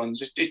incredible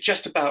runs. It's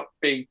just about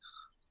being,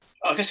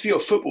 I guess if you're a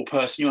football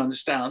person, you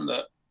understand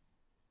that,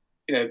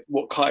 you know,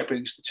 what Kai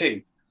brings to the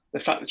team. The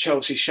fact that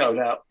Chelsea showed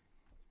out,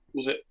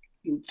 was it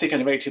thick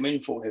end of 80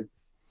 million for him.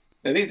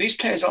 Now, these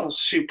players are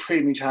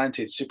supremely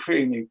talented,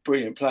 supremely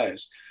brilliant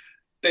players.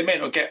 They may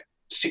not get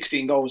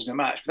 16 goals in a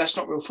match, but that's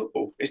not real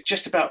football. It's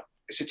just about,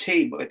 it's a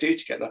team, what they do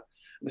together. And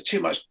there's too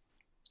much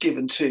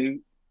given to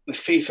the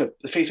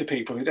FIFA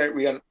people who don't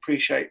really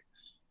appreciate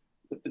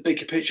the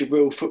bigger picture of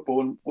real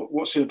football and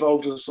what's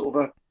involved in sort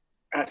of a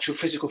actual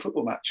physical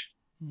football match.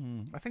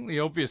 I think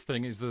the obvious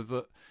thing is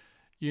that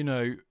you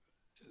know,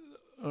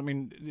 I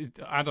mean,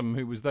 Adam,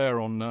 who was there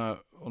on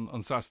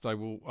Saturday,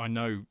 will, I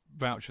know,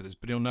 vouch for this,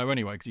 but he'll know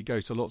anyway because he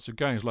goes to lots of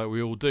games like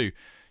we all do.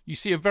 You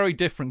see a very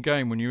different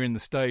game when you're in the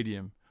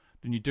stadium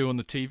than you do on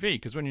the TV,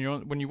 because when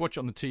you watch it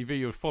on the TV,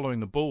 you're following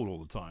the ball all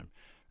the time,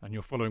 and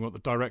you're following what the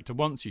director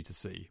wants you to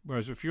see.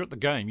 Whereas if you're at the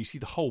game, you see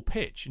the whole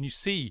pitch, and you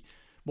see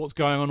what's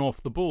going on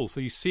off the ball. So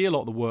you see a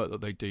lot of the work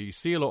that they do, you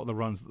see a lot of the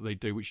runs that they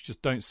do, which you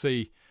just don't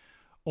see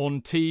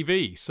on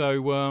TV.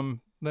 So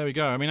there we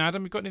go. I mean,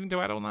 Adam, you got anything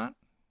to add on that?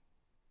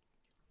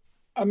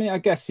 I mean, I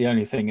guess the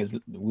only thing is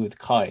with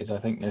Kai is I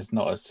think there's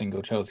not a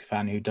single Chelsea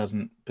fan who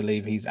doesn't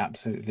believe he's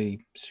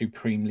absolutely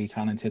supremely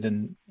talented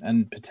and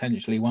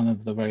potentially one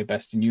of the very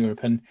best in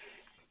Europe. And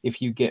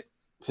if you get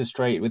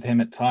frustrated with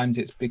him at times,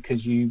 it's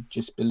because you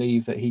just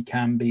believe that he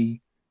can be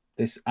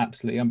this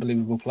absolutely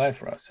unbelievable player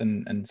for us.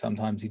 And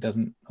sometimes he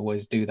doesn't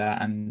always do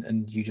that.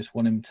 And you just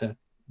want him to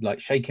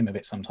like shake him a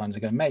bit sometimes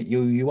and go, mate,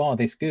 you are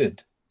this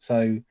good.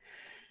 So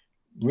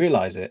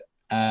realise it.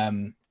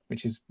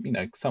 Which is, you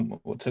know,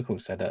 somewhat what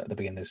Tuchel said at the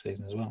beginning of the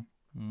season as well.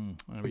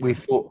 We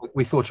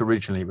thought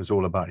originally it was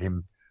all about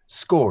him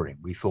scoring.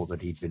 We thought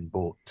that he'd been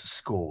bought to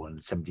score,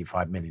 and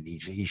 75 million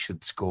he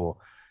should score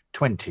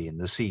 20 in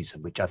the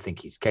season, which I think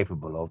he's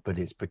capable of. But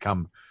it's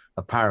become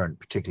apparent,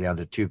 particularly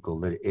under Tuchel,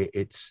 that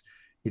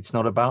it's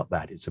not about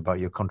that. It's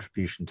about your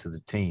contribution to the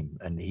team,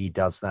 and he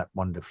does that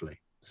wonderfully.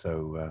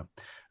 So,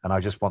 and I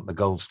just want the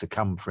goals to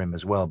come for him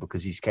as well,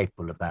 because he's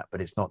capable of that. But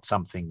it's not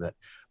something that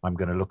I'm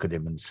going to look at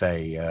him and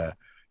say,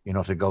 you're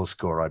not a goal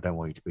scorer, I don't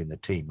want you to be in the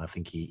team. I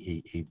think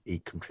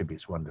he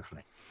contributes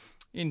wonderfully.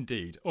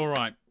 Indeed. All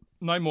right.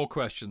 No more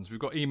questions. We've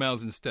got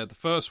emails instead. The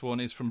first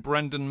one is from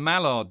Brendan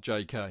Mallard,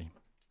 JK.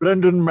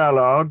 Brendan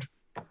Mallard.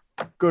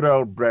 Good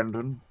old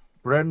Brendan.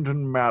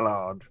 Brendan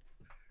Mallard.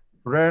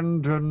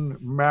 Brendan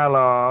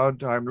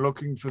Mallard. I'm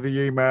looking for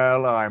the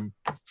email. I'm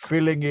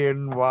filling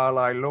in while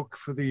I look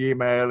for the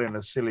email in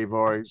a silly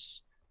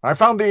voice. I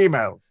found the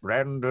email.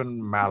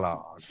 Brendan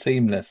Mallard.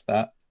 Seamless,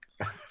 that.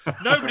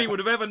 Nobody would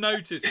have ever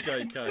noticed,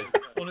 JK,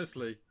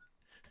 honestly.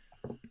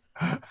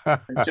 I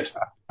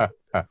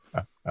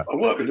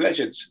work with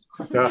legends.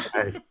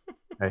 Hey.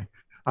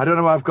 I don't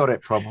know where I've got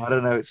it from. I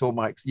don't know. It's all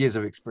my years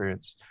of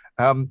experience.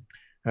 You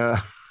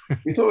thought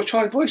we'd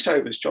try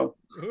voiceovers, John?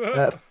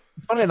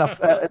 Funny enough,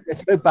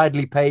 it's so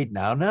badly paid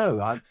now.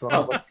 No, I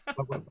thought,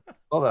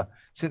 bother.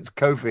 Since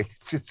COVID,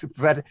 it's just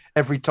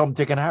every Tom,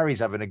 Dick and Harry's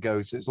having a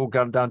go, so it's all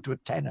gone down to a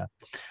tenner.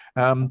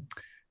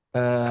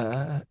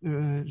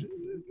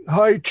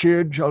 Hi,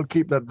 Chidge. I'll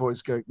keep that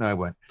voice going. No, I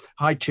won't.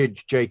 Hi,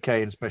 Chidge,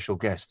 JK, and special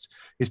guests.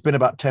 It's been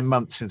about 10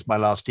 months since my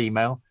last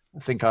email. I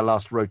think I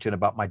last wrote in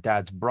about my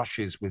dad's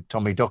brushes with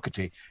Tommy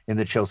Docherty in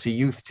the Chelsea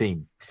youth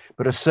team.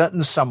 But a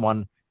certain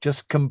someone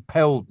just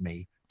compelled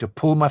me to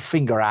pull my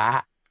finger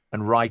out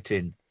and write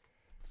in.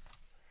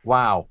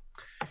 Wow.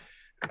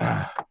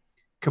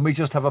 Can we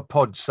just have a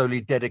pod solely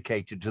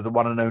dedicated to the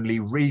one and only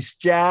Reece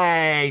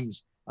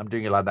James? I'm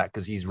doing it like that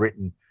because he's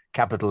written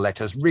capital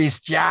letters, Reece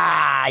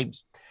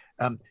James.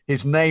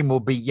 His name will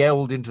be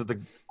yelled into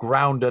the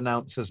ground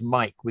announcer's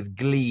mic with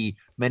glee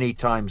many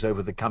times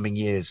over the coming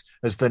years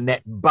as the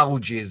net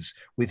bulges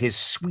with his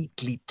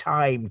sweetly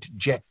timed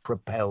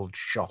jet-propelled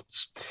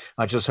shots.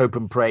 I just hope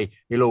and pray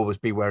he'll always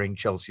be wearing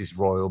Chelsea's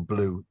royal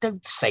blue.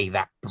 Don't say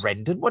that,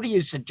 Brendan. What are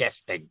you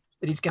suggesting?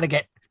 That he's going to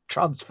get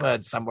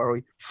transferred somewhere or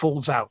he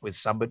falls out with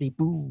somebody?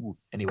 Boo.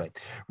 Anyway,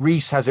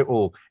 Reece has it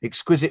all.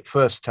 Exquisite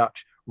first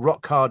touch,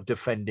 rock-hard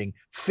defending,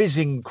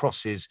 fizzing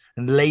crosses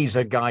and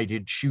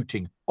laser-guided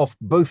shooting off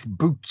both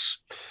boots.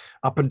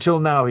 Up until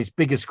now, his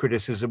biggest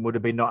criticism would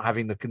have been not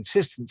having the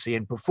consistency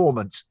in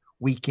performance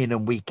week in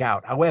and week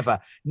out. However,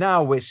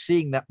 now we're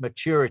seeing that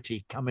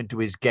maturity come into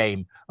his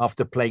game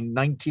after playing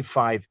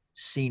 95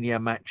 senior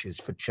matches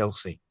for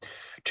Chelsea.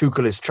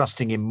 Tuchel is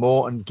trusting him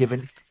more and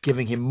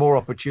giving him more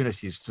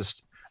opportunities to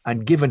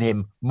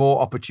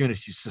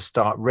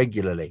start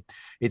regularly.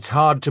 It's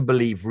hard to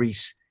believe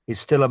Reece is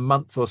still a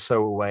month or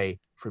so away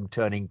from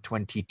turning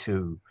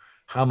 22.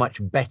 How much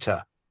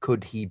better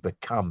could he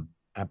become?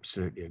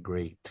 Absolutely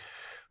agree.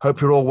 Hope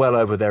you're all well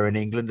over there in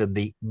England and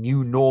the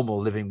new normal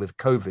living with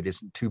COVID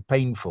isn't too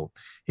painful.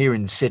 Here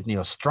in Sydney,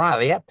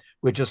 Australia,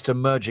 we're just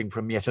emerging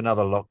from yet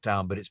another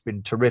lockdown, but it's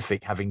been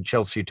terrific having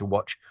Chelsea to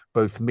watch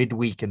both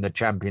midweek in the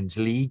Champions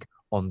League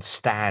on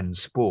Stan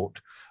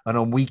Sport and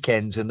on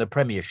weekends in the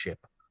Premiership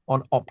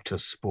on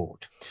Optus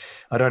Sport.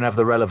 I don't have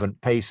the relevant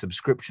pay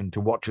subscription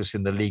to watch us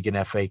in the League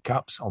and FA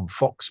Cups on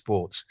Fox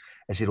Sports,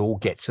 as it all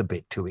gets a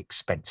bit too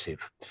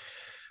expensive.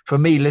 For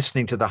me,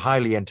 listening to the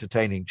highly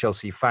entertaining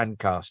Chelsea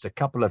FanCast a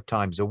couple of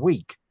times a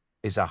week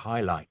is a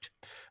highlight,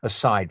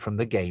 aside from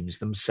the games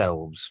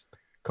themselves.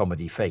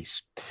 Comedy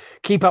face.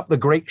 Keep up the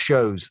great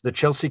shows. The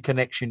Chelsea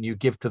connection you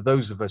give to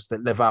those of us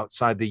that live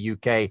outside the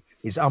UK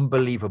is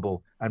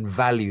unbelievable and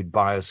valued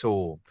by us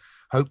all.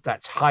 Hope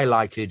that's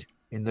highlighted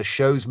in the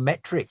show's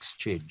metrics,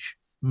 Chidge.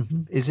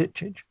 Mm-hmm. Is it,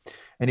 Chidge?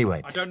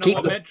 Anyway. I don't know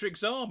what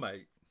metrics are,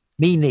 mate.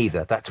 Me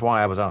neither. That's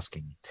why I was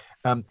asking.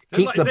 Is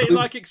it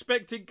like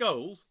expected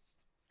goals?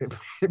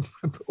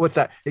 What's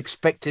that?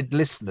 Expected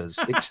listeners.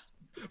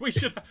 We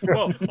should.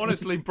 Well,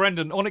 honestly,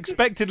 Brendan, on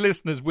expected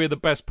listeners, we're the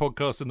best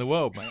podcast in the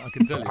world, mate. I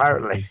can tell you.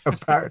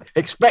 Apparently.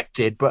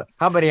 Expected, but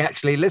how many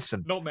actually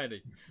listen? Not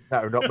many.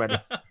 No, not many.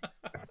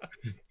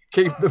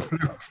 Keep the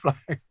blue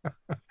flag.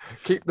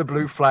 Keep the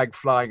blue flag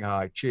flying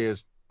high.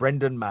 Cheers,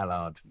 Brendan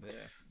Mallard. Yeah.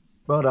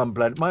 Well done,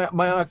 Brendan.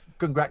 May I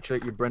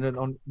congratulate you, Brendan,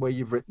 on where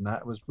you've written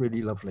that? It was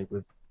really lovely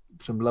with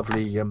some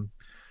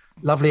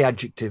lovely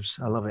adjectives.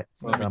 I love it.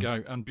 Well, there we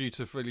go. And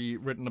beautifully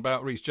written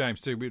about Reece James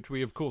too, which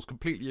we, of course,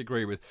 completely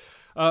agree with.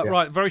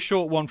 Right, very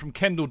short one from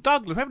Kendall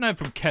Douglas. We haven't heard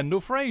from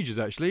Kendall for ages,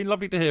 actually.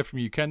 Lovely to hear from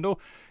you, Kendall.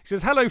 He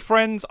says, hello,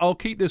 friends. I'll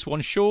keep this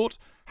one short.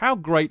 How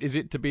great is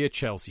it to be a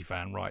Chelsea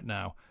fan right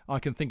now? I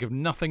can think of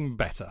nothing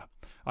better.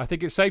 I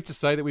think it's safe to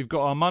say that we've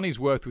got our money's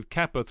worth with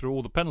Kepa through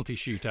all the penalty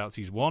shootouts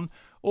he's won.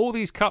 All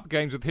these cup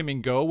games with him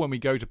in goal when we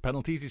go to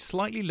penalties is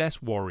slightly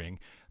less worrying.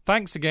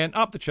 Thanks again.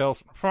 Up the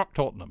Chelsea. Fuck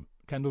Tottenham.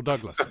 Kendall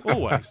Douglas.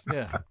 Always.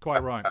 Yeah,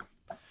 quite right.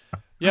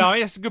 Yeah,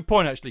 it's a good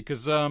point, actually,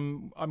 because,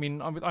 I'm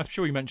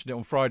sure you mentioned it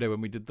on Friday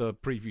when we did the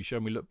preview show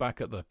and we looked back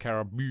at the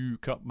Carabao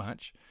Cup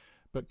match.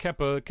 But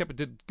Kepa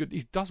did good.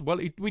 He does well.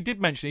 We did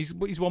mention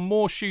he's won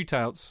more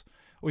shootouts,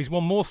 or he's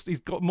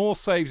got more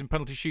saves in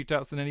penalty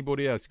shootouts than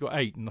anybody else. He's got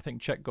 8, and I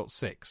think Czech got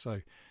 6.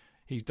 So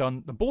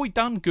the boy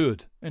done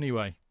good.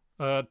 Anyway,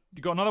 you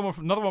got another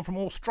one from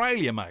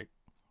Australia, mate.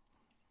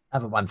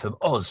 Another one from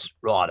Oz.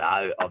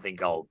 Righto, I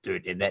think I'll do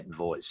it in that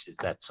voice if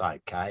that's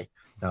okay.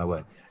 No, I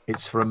won't.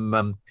 It's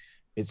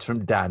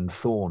from Dan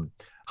Thorne.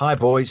 Hi,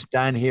 boys.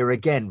 Dan here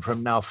again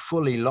from now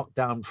fully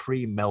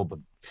lockdown-free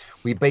Melbourne.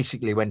 We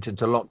basically went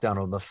into lockdown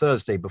on the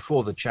Thursday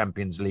before the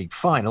Champions League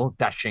final,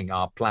 dashing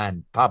our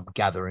planned pub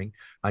gathering.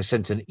 I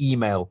sent an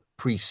email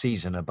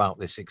pre-season about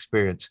this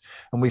experience.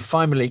 And we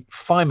finally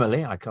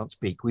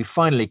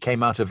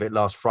came out of it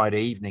last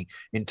Friday evening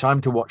in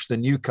time to watch the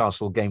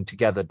Newcastle game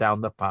together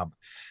down the pub.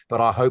 But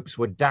our hopes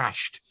were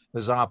dashed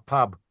as our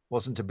pub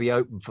wasn't to be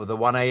open for the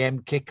 1 a.m.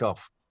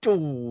 kickoff.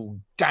 Oh,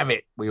 damn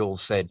it, we all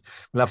said.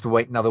 We'll have to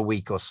wait another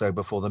week or so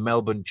before the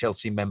Melbourne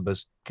Chelsea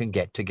members can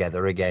get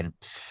together again.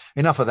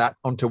 Enough of that.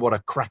 On to what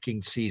a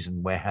cracking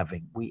season we're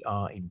having. We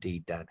are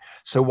indeed, Dan.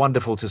 So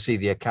wonderful to see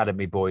the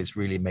academy boys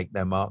really make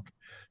their mark.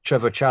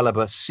 Trevor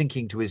Chalobah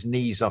sinking to his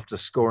knees after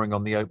scoring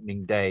on the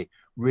opening day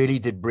really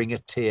did bring a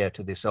tear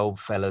to this old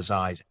fella's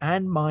eyes,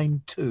 and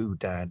mine too,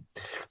 Dan.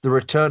 The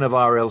return of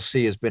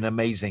RLC has been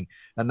amazing,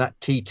 and that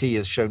TT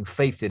has shown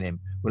faith in him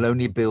will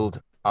only build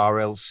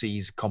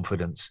RLC's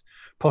confidence.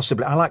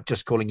 Possibly, I like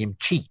just calling him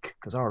Cheek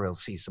because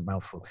RLC's a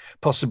mouthful.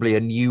 Possibly a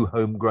new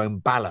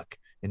homegrown Ballack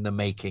in the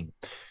making.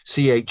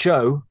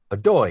 CHO,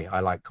 Adoy,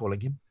 I like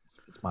calling him.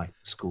 It's my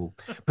school.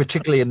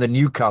 Particularly in the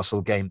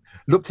Newcastle game.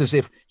 Looked as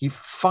if he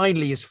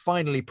is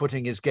finally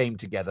putting his game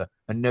together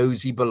and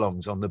knows he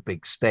belongs on the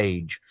big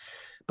stage.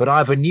 But I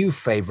have a new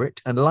favourite,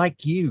 and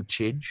like you,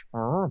 Chidge,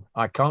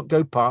 I can't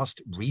go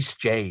past Reece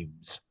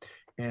James.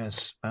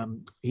 Yes.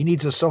 He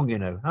needs a song,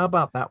 How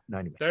about that? No,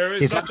 anyway. There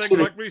is nothing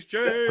like Reece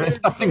James.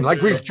 There's nothing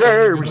like Reece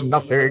James.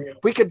 Nothing.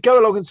 We could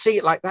go along and see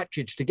it like that,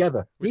 Chidge,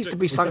 together. It needs to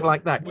be sung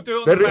like that. We'll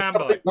do it on the fan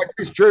bite. Like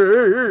Reece James.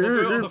 We'll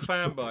do it on the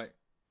fan bite.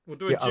 We'll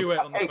do a duet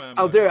on the fan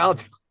bite. I'll do it.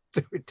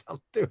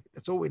 I'll do it.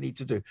 That's all we need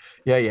to do.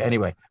 Yeah.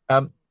 Anyway.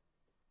 I'm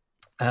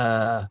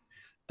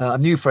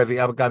new for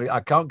everything.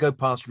 I can't go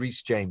past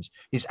Reece James.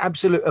 His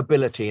absolute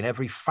ability in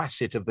every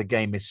facet of the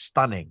game is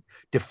stunning.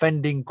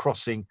 Defending,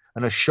 crossing,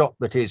 and a shot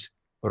that is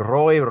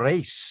Roy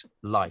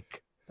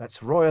Reece-like.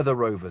 That's Roy of the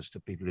Rovers, to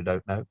people who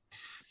don't know.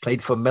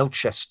 Played for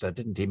Melchester,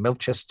 didn't he?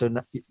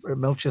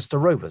 Melchester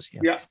Rovers.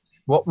 Yeah.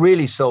 What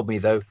really sold me,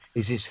 though,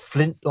 is his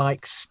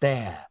flint-like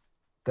stare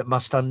that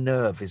must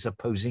unnerve his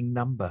opposing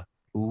number.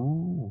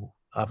 Ooh,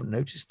 I haven't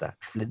noticed that.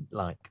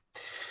 Flint-like.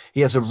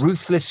 He has a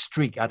ruthless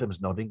streak.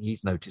 Adam's nodding.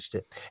 He's noticed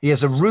it. He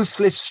has a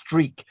ruthless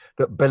streak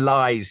that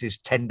belies his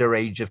tender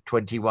age of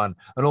 21,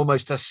 an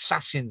almost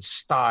assassin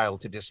style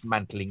to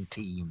dismantling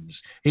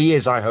teams. He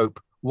is, I hope,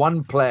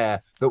 one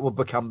player that will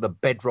become the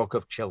bedrock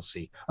of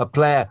Chelsea, a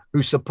player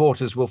whose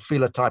supporters will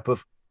feel a type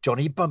of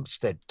Johnny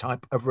Bumstead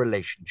type of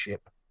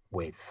relationship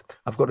with.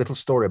 I've got a little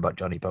story about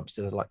Johnny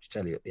Bumstead I'd like to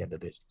tell you at the end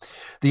of this.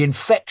 The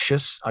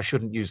infectious, I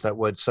shouldn't use that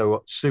word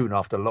so soon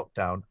after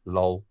lockdown,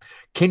 lol,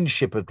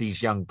 kinship of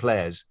these young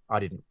players, I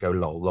didn't go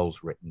lol,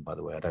 lol's written, by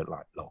the way, I don't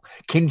like lol,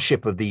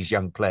 kinship of these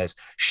young players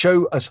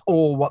show us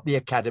all what the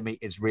academy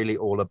is really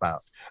all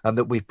about, and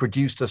that we've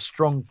produced a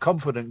strong,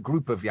 confident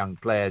group of young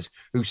players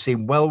who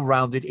seem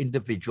well-rounded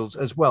individuals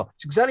as well.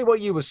 It's exactly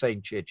what you were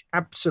saying, Chidge.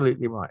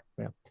 Absolutely right.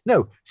 Yeah.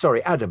 No,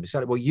 sorry, Adam. It's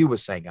what you were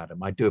saying,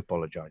 Adam. I do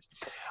apologise.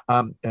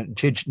 And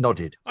Chidge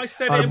nodded. I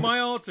said it in my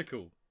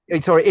article.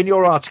 Sorry, in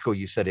your article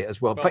you said it as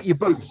well. But you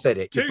both said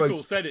it.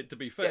 Tuchel said it, to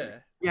be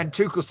fair. Yeah, and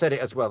Tuchel said it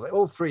as well.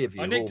 All three of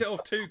you. I nicked it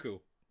off Tuchel.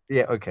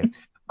 Yeah, okay.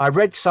 I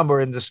read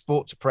somewhere in the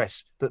sports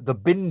press that the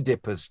Bin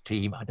Dippers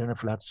team, I don't know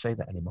if I'm allowed to say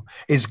that anymore,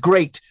 is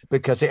great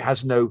because it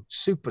has no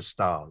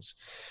superstars.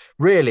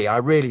 Really, I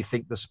really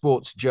think the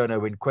sports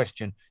journo in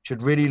question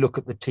should really look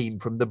at the team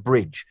from the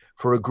bridge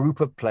for a group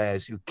of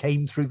players who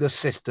came through the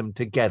system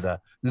together,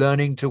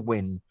 learning to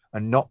win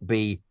and not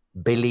be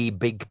Billy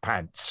Big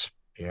Pants.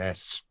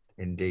 Yes.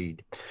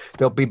 Indeed.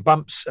 There'll be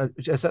bumps.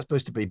 Is that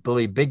supposed to be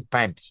Billy Big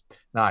Pants?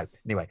 No.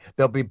 Anyway,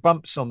 there'll be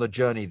bumps on the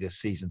journey this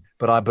season,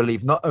 but I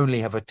believe not only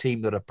have a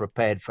team that are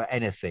prepared for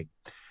anything,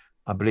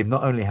 I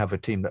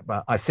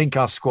think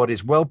our squad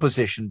is well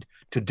positioned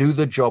to do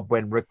the job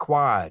when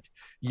required.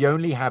 You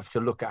only have to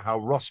look at how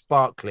Ross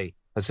Barkley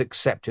has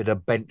accepted a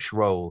bench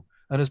role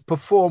and has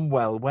performed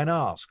well when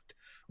asked,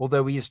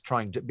 although is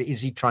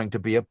he trying to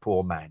be a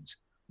poor man's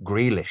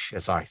Grealish,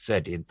 as I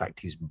said. In fact,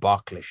 he's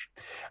Barklish.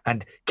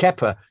 And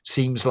Kepa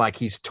seems like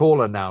he's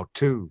taller now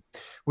too.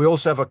 We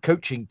also have a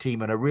coaching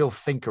team and a real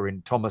thinker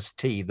in Thomas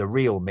T, the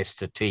real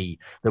Mr. T,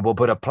 that will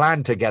put a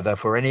plan together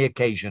for any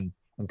occasion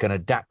and can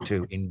adapt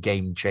to in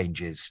game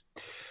changes.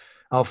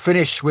 I'll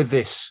finish with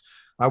this.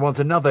 I want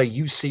another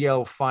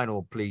UCL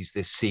final, please,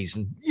 this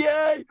season.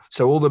 Yay!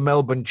 So all the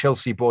Melbourne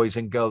Chelsea boys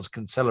and girls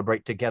can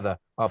celebrate together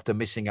after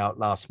missing out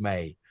last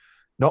May.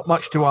 Not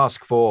much to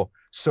ask for,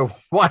 so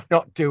why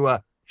not do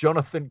a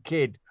Jonathan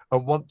Kidd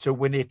and want to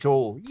win it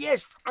all?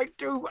 Yes, I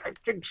do. That's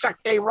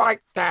exactly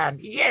right, Dan.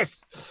 Yes.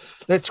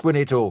 Let's win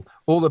it all.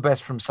 All the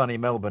best from sunny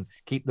Melbourne.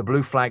 Keep the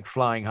blue flag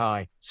flying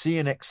high. See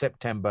you next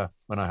September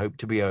when I hope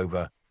to be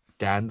over.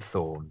 Dan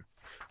Thorne.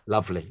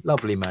 Lovely,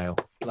 lovely mail.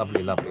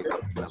 Lovely.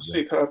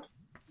 Superb.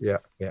 Yeah.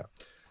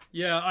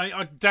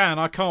 Yeah, Dan,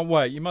 I can't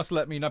wait. You must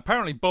let me know.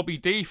 Apparently, Bobby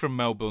D from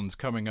Melbourne's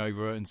coming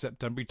over in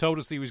September. He told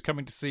us he was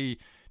coming to see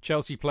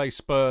Chelsea play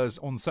Spurs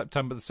on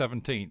September the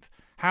 17th.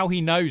 How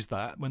he knows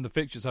that when the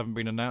fixtures haven't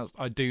been announced,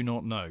 I do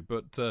not know.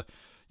 But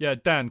yeah,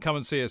 Dan, come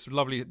and see us.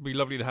 It'd be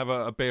lovely to have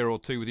a beer or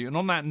two with you. And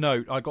on that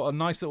note, I got a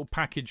nice little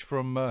package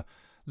from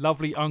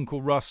lovely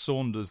Uncle Russ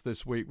Saunders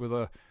this week with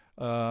a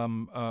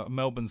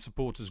Melbourne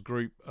supporters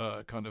group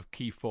kind of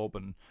key fob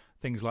and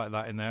things like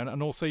that in there.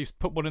 And also he's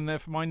put one in there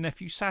for my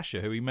nephew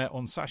Sasha, who he met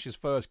on Sasha's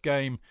first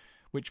game,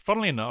 which,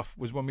 funnily enough,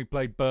 was when we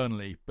played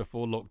Burnley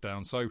before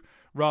lockdown. So,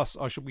 Russ,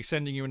 I shall be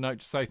sending you a note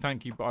to say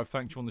thank you, but I've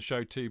thanked you on the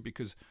show too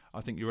because I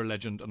think you're a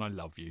legend and I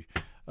love you.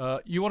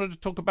 You wanted to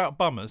talk about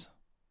bummers?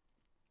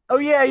 Oh,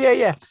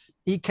 yeah.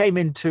 He came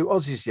into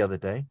Aussies the other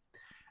day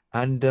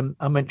and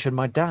I mentioned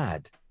my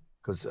dad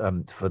because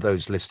for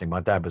those listening, my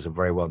dad was a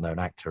very well-known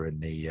actor in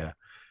the,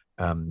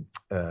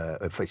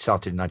 it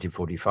started in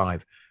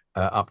 1945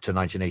 up to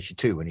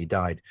 1982 when he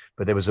died.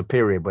 But there was a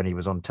period when he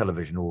was on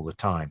television all the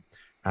time.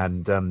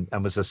 And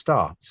was a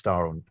star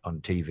on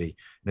TV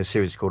in a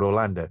series called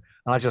Orlando.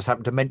 And I just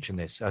happened to mention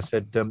this. I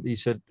said,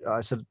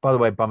 by the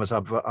way, bummers,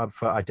 I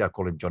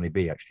call him Johnny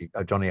B. Actually,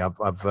 Johnny, I've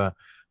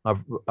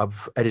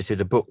I've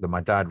edited a book that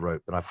my dad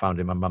wrote that I found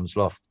in my mum's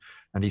loft.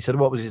 And he said,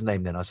 what was his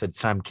name then? I said,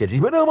 Sam Kidd.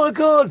 He went, oh my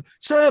God,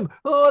 Sam.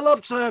 Oh, I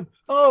love Sam.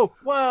 Oh,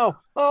 wow.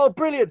 Oh,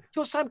 brilliant.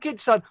 You're Sam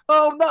Kidd's son.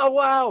 Oh, no,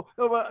 wow.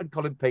 And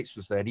Colin Pates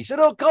was there. And he said,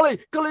 oh, Colin,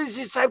 this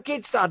is Sam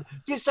Kidd's son.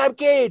 You're Sam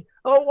Kidd.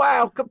 Oh,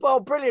 wow.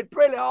 Oh, brilliant.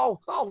 Oh,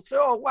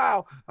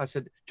 wow. I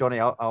said, Johnny,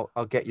 I'll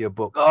get you a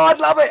book. Oh, I'd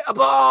love it.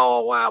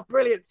 Oh, wow.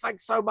 Brilliant.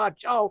 Thanks so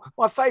much. Oh,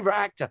 my favorite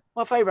actor.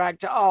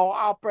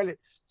 Oh, brilliant.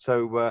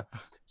 So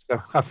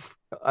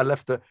I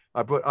left it.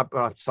 I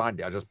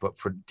signed it. I just put,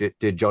 for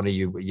dear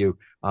Johnny,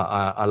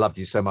 I loved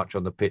you so much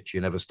on the pitch.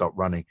 You never stopped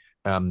running.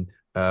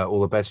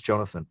 All the best,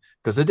 Jonathan.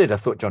 Because I did. I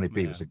thought Johnny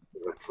P was a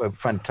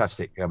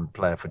fantastic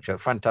player for Chelsea,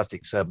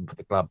 fantastic servant for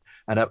the club,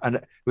 and it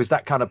was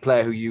that kind of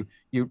player who you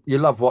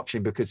love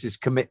watching because his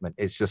commitment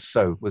is just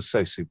was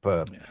so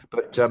superb. Yeah.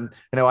 But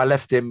I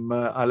left him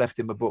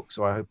a book,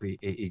 so I hope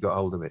he got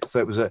hold of it. So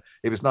it was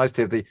nice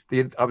to have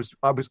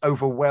I was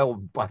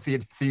overwhelmed by the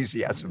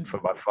enthusiasm for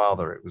my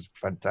father. It was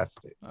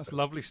fantastic. That's a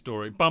lovely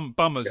story.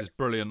 Bummers is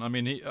brilliant. I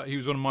mean, he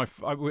was one of my.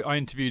 I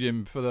interviewed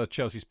him for the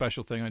Chelsea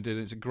special thing I did.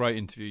 It's a great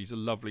interview. He's a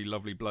lovely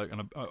bloke,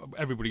 and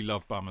everybody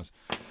loved Bummers.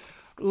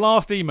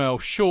 Last email,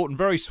 short and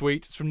very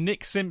sweet. It's from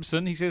Nick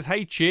Simpson. He says,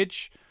 hey,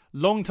 Chidge,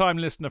 long-time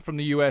listener from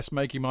the US,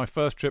 making my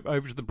first trip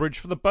over to the bridge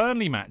for the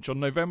Burnley match on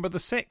November the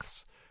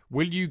 6th.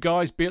 Will you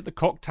guys be at the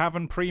Cock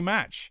Tavern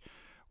pre-match?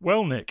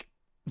 Well, Nick,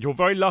 you're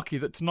very lucky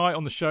that tonight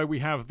on the show we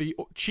have the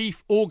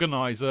chief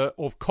organiser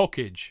of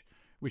Cockage,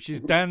 which is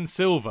Dan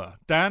Silver.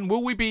 Dan,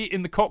 will we be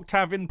in the Cock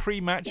Tavern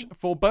pre-match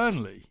for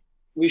Burnley?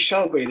 We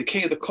shall be. The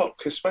King of the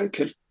Cock has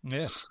spoken.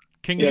 Yes.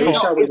 King of the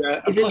Cock.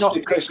 And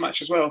possibly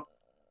post-match as well.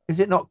 Is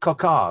it not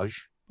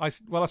cockage?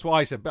 Well, that's what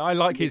I said, but I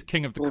like his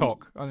King of the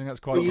Cock. I think that's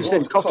quite good. You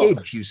said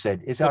cockage, you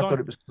said. I thought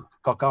it was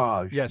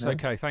cockage. Yes, no?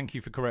 Okay. Thank you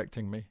for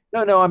correcting me.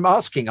 No, I'm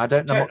asking. I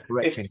don't know what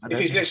correcting. If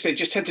he's listening,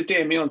 just tend to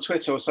DM me on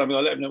Twitter or something.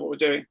 I'll let him know what we're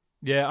doing.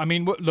 Yeah, I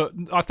mean, look,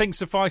 I think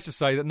suffice to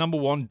say that number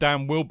one,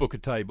 Dan will book a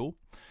table.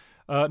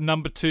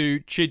 Number two,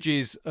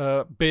 Chidge's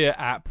beer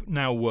app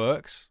now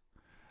works.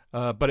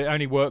 But it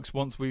only works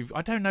once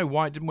I don't know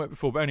why it didn't work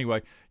before, but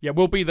anyway, yeah,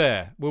 we'll be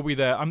there.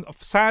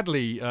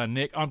 Sadly,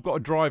 Nick, I've got to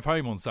drive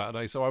home on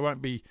Saturday, so I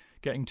won't be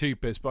getting too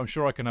pissed, but I'm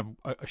sure I can have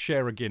a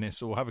share a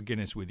Guinness or have a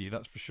Guinness with you,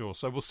 that's for sure.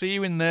 So we'll see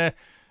you in there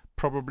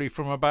probably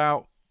from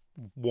about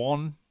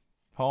 1,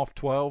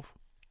 12.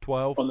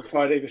 On the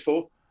Friday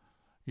before?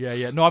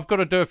 Yeah. No, I've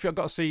got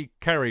to see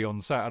Kerry on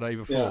Saturday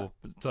before.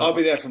 Yeah. But, I'll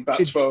be there from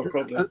about 12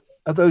 probably.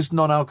 Are those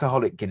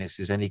non-alcoholic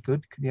Guinnesses any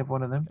good? Can you have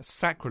one of them? It's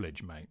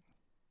sacrilege, mate.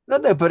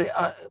 No, but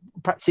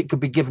perhaps it could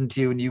be given to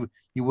you and you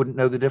wouldn't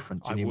know the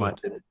difference. And you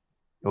might do it.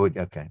 Oh,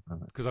 okay.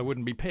 Because I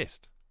wouldn't be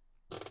pissed.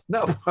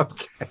 No,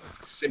 okay.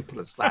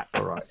 Simple as that.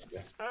 All right.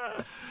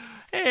 Yeah.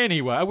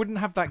 Anyway, I wouldn't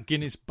have that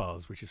Guinness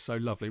buzz, which is so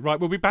lovely. Right,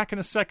 we'll be back in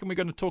a second. We're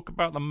going to talk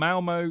about the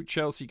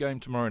Malmo-Chelsea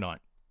game tomorrow night.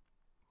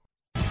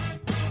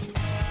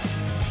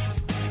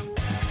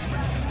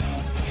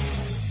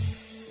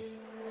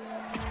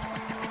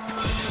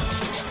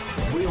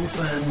 Real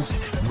fans,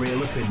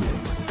 real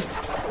opinions.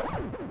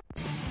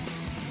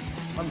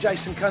 I'm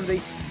Jason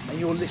Cundy, and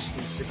you're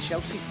listening to the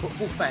Chelsea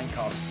Football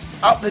Fancast.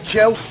 Up the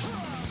Chelsea!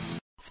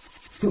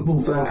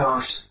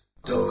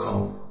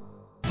 Footballfancast.com.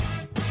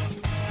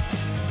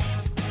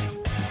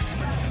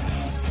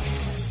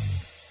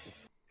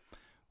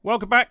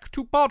 Welcome back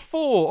to part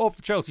 4 of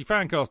the Chelsea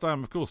Fancast. I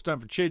am, of course,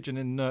 Stanford Chidge, and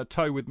in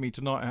tow with me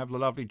tonight I have the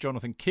lovely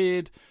Jonathan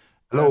Kidd,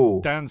 hello,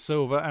 Dan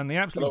Silver, and the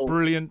absolutely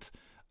brilliant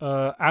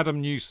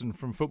Adam Newson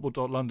from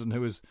Football.London,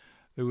 who has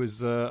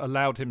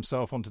allowed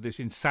himself onto this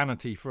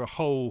insanity for a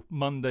whole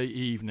Monday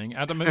evening.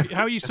 Adam,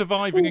 how are you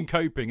surviving and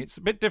coping? It's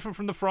a bit different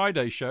from the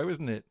Friday show,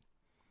 isn't it?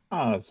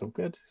 Oh, it's all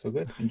good.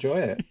 Enjoy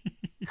it.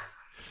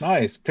 It's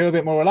nice. Feel a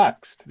bit more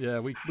relaxed. Yeah,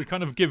 we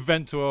kind of give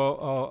vent to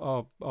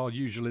our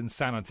usual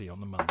insanity on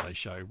the Monday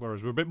show,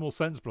 whereas we're a bit more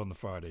sensible on the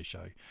Friday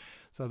show.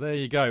 So there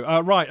you go.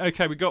 Right,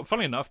 okay, we got,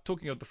 funny enough,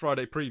 talking of the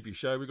Friday preview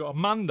show, we've got a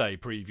Monday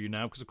preview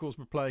now, because of course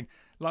we're playing,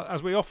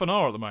 as we often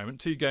are at the moment,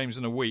 2 games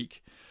in a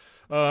week.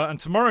 And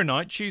tomorrow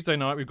night, Tuesday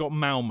night, we've got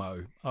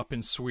Malmo up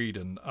in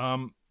Sweden.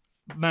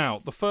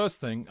 Now, the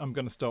first thing I'm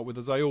going to start with,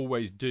 as I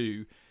always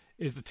do,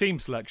 is the team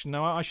selection.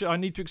 Now, I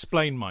need to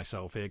explain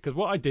myself here, because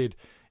what I did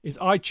is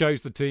I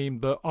chose the team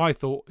that I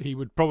thought he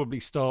would probably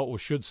start or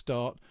should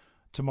start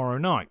tomorrow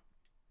night,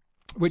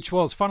 which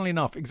was, funnily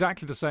enough,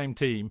 exactly the same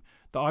team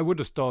that I would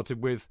have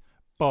started with,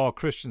 bar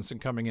Christensen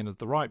coming in as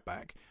the right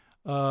back,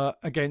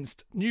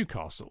 against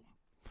Newcastle.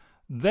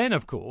 Then,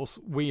 of course,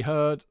 we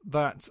heard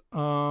that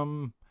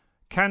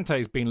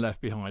Kante's been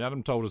left behind.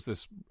 Adam told us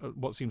this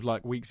what seems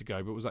like weeks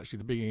ago, but it was actually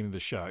the beginning of the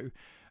show,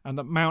 and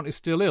that Mount is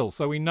still ill.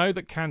 So we know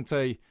that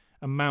Kante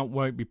and Mount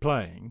won't be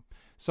playing.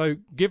 So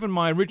given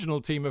my original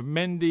team of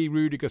Mendy,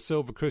 Rudiger,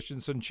 Silva,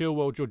 Christensen,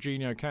 Chilwell,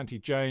 Jorginho,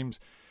 Kante, James,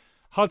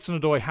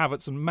 Hudson-Odoi,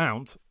 Havertz and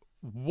Mount,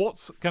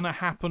 what's going to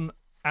happen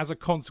as a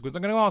consequence?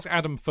 I'm going to ask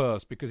Adam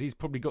first because he's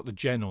probably got the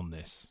gen on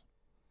this.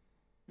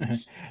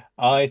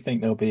 I think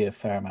there'll be a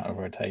fair amount of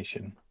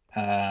rotation.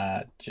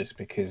 Just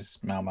because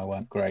Malmo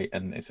weren't great,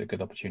 and it's a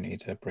good opportunity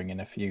to bring in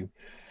a few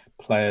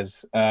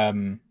players.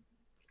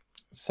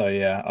 So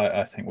yeah,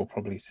 I think we'll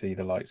probably see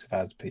the likes of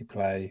Aspi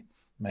play.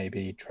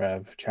 Maybe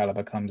Trev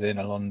Chalobah comes in,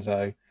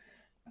 Alonso,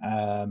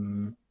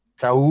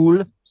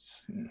 Saul,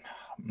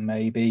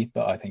 maybe,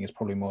 but I think it's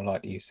probably more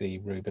likely you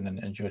see Ruben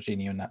and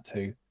Jorginho in that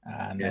too.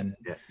 And then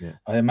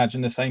I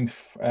imagine the same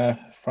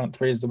front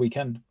three as the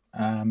weekend.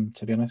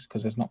 To be honest,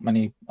 because there's not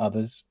many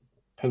others.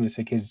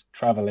 Pulisic is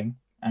travelling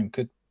and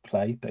could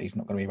play, but he's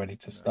not going to be ready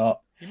to start.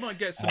 He might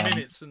get some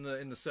minutes in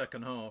the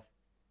second half.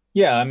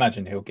 Yeah, I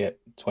imagine he'll get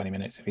 20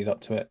 minutes if he's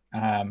up to it,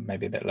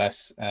 maybe a bit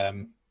less.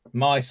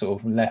 My sort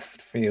of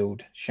left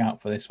field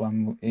shout for this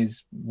one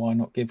is why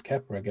not give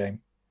Kepa a game?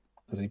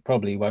 Because he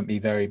probably won't be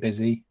very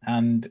busy,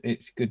 and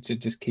it's good to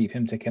just keep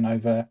him ticking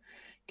over,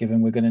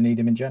 given we're going to need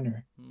him in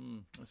January.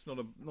 It's not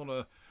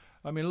a.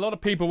 I mean, a lot of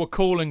people were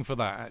calling for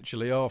that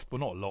actually. Well,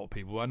 not a lot of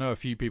people. I know a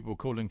few people were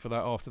calling for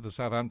that after the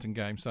Southampton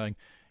game, saying,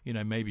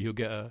 maybe he'll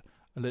get a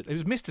little. It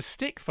was Mr.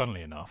 Stick,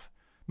 funnily enough.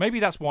 Maybe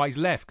that's why he's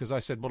left, because I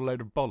said what a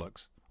load of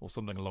bollocks or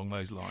something along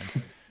those lines.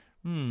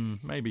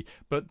 Maybe,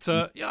 but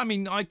yeah, I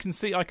mean, I could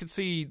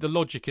see the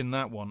logic in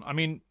that one. I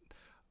mean,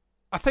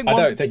 I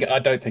don't think it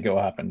will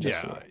happen.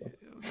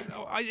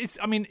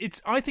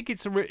 I think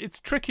it's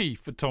tricky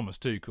for Thomas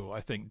Tuchel.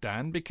 I think,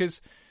 Dan,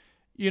 because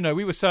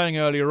we were saying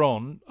earlier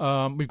on,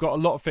 we've got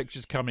a lot of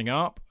fixtures coming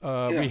up.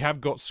 We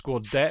have got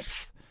squad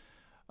depth.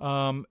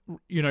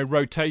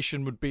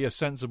 Rotation would be a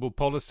sensible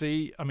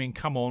policy. I mean,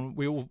 come on,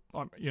 we all,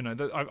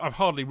 I've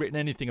hardly written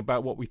anything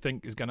about what we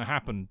think is going to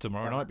happen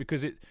tomorrow night,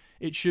 because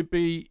it should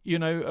be,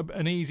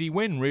 an easy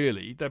win,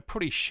 really. They're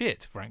pretty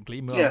shit,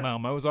 frankly,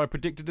 Malmo, as I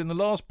predicted in the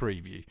last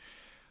preview.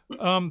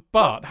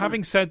 But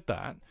having said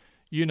that,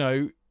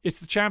 it's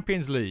the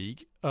Champions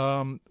League.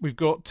 We've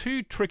got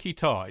two tricky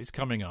ties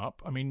coming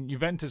up. I mean,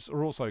 Juventus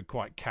are also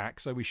quite cack,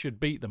 so we should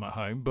beat them at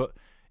home, but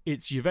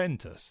it's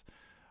Juventus.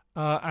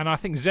 And I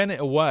think Zenit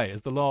away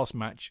as the last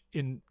match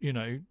in,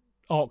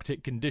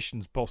 Arctic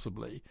conditions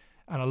possibly,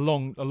 and a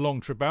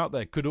long trip out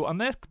there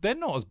and they're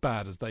not as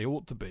bad as they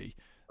ought to be.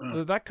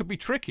 That could be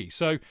tricky.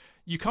 So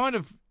you kind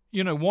of,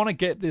 want to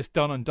get this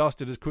done and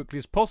dusted as quickly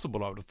as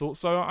possible, I would have thought.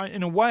 So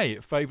in a way,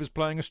 it favours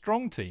playing a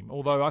strong team,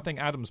 although I think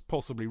Adam's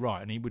possibly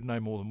right and he would know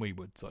more than we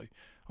would. So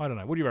I don't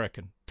know. What do you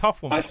reckon?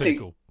 Tough one for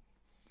Tuchel.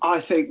 I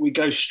think we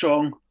go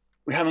strong.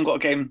 We haven't got a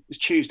game. It's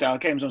Tuesday. Our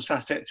game's on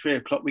Saturday at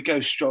 3:00. We go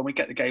strong. We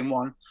get the game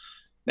won.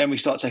 Then we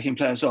start taking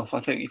players off.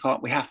 I think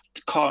can't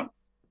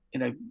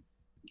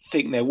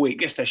think they're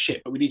weak. Yes, they're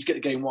shit, but we need to get the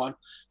game won.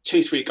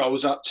 2-3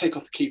 goals up. Take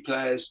off the key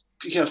players.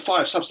 You can have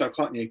 5 subs now,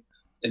 can't you?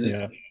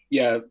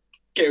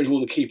 Get rid of all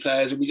the key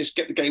players, and we just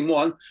get the game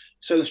won.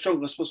 So the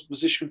strongest possible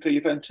position for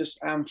Juventus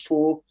and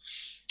for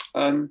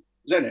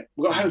Zenit.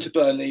 We've got home to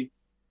Burnley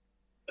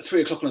at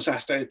 3:00 on a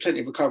Saturday.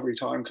 Plenty of recovery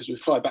time because we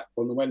fly back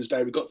on the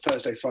Wednesday. We've got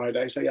Thursday,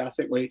 Friday. So yeah, I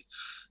think we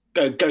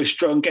go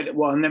strong, get it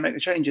won, then make the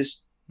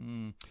changes.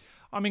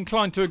 I'm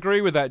inclined to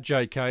agree with that,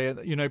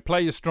 JK.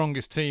 Play your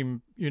strongest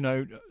team,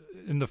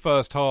 in the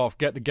first half,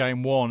 get the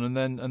game won,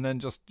 and then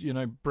just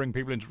bring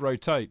people in to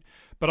rotate.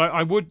 But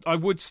I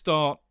would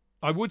start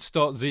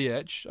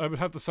Ziyech. I would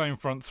have the same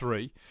front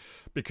three,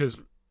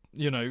 because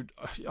I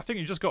think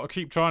you just got to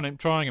keep trying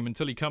him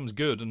until he comes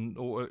good,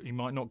 or he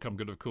might not come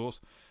good, of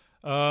course.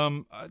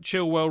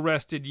 Chilwell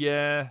rested,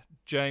 yeah.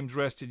 James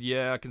rested,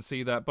 yeah. I can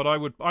see that, but I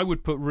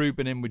would put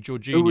Ruben in with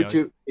Jorginho. Who would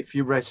you, if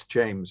you rest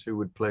James? Who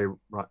would play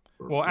right?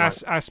 Well,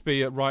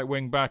 Aspi at right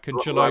wing back and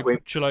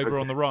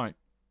Chalobah on the right.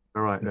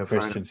 All right, no,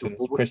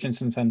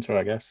 Christensen centre,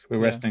 I guess. We're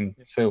resting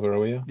Silva, are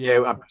we?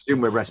 Yeah, I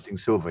presume we're resting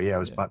Silva. Yeah, I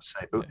was about to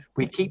say, but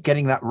we keep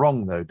getting that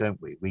wrong, though,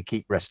 don't we? We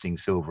keep resting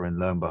Silva, and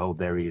lo and behold,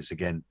 there he is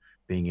again,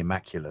 being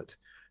immaculate.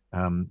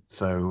 Do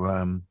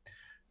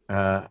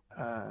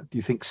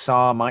you think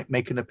Sarr might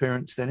make an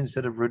appearance then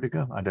instead of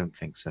Rudiger? I don't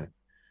think so.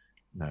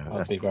 No,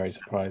 I'd be very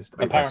surprised.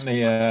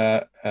 Apparently,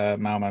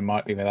 Malmo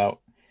might be without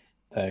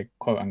their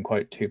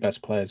quote-unquote 2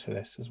 best players for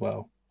this as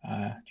well,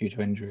 due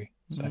to injury.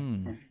 So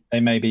they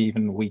may be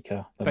even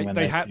weaker than when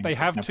they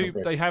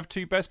have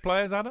 2 best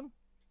players, Adam?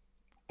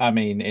 I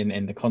mean,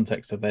 in the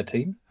context of their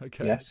team,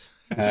 okay. Yes.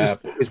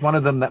 Is one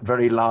of them that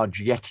very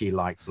large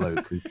Yeti-like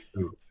bloke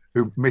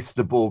who missed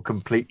the ball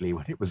completely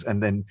when it was,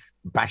 and then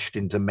bashed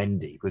into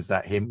Mendy? Was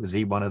that him? Was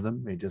he one of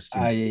them? He just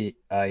I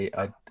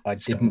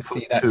didn't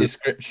see that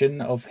description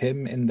of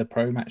him in the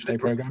Pro Matchday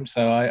program,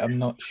 so I'm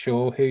not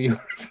sure who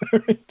you're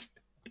referring to.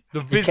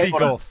 The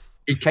Visigoth.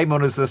 He came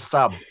on as a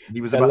sub.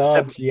 He was about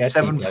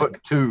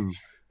 7'2",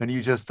 and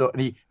you just thought,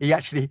 and he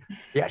actually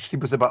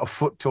was about a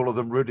foot taller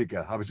than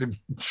Rudiger. I was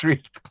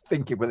intrigued,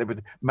 thinking whether they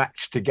would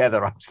match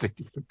together. I was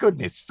thinking, for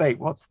goodness sake,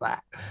 what's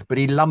that? But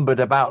he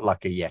lumbered about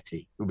like a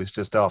Yeti, who was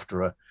just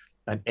after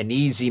an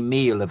easy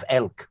meal of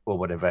elk or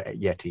whatever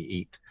Yeti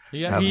eat.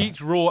 Yeah, he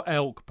eats raw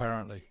elk,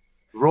 apparently.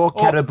 Raw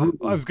caribou.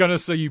 I was going to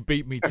say you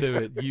beat me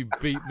to it. You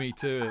beat me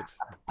to it.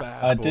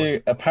 I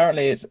do.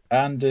 Apparently, it's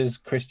Anders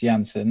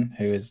Christiansen,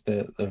 who is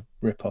the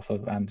rip-off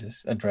of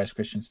Andreas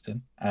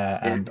Christensen,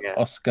 and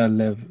Oscar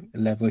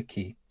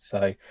Lewicki.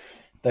 So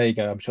there you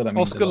go. I'm sure that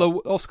means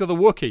Oscar the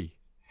Wookiee.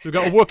 So we've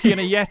got a Wookiee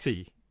and a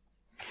Yeti.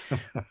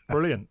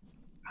 Brilliant.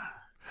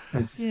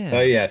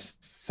 So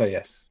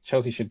yes,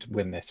 Chelsea should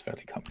win this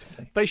fairly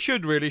comfortably. They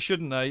should really,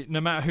 shouldn't they?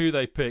 No matter who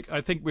they pick.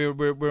 I think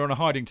we're on a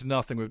hiding to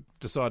nothing with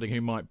deciding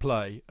who might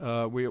play.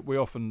 We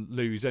often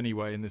lose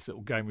anyway in this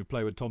little game we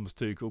play with Thomas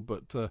Tuchel,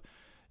 but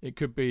it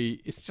could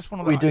be. It's just one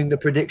of. Are we doing the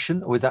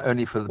prediction, or is that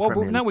only for the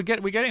Premier League? No, we're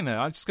getting there.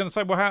 I'm just going to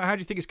say, well, how do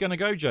you think it's going to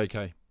go,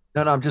 JK?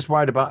 No, I'm just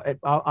worried about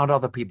aren't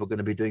other people going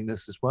to be doing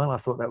this as well? I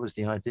thought that was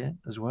the idea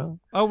as well.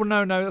 Oh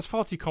well, no, that's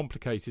far too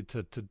complicated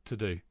to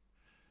do.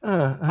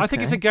 Okay. I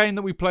think it's a game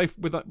that we play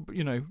with,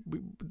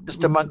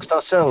 just amongst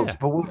ourselves. Yeah.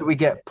 But what do we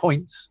get?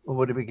 Points, or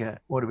what do we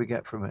get? What do we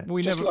get from it?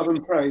 We Just never love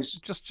and praise.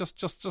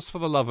 just for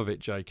the love of it,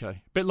 JK.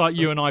 A bit like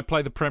you and I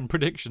play the Prem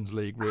Predictions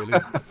League, really.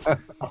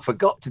 I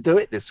forgot to do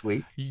it this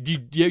week.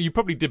 You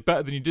probably did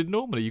better than you did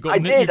normally. You got I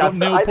did.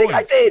 I think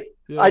I did.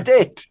 Yeah. I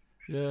did.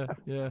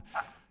 Yeah.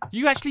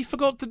 You actually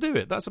forgot to do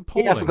it. That's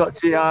appalling. Yeah, I forgot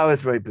to. I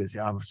was very busy.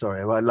 I'm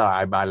sorry.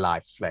 My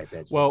life's flat.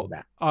 Well,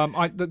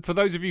 for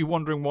those of you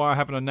wondering why I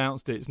haven't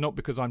announced it, it's not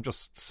because I'm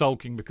just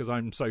sulking because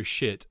I'm so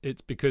shit.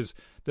 It's because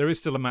there is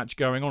still a match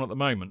going on at the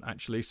moment,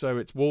 actually. So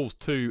it's Wolves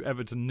 2,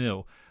 Everton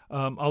 0.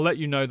 I'll let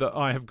you know that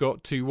I have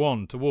got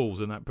 2-1 to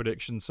Wolves in that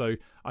prediction, so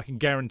I can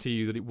guarantee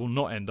you that it will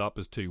not end up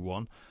as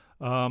 2-1.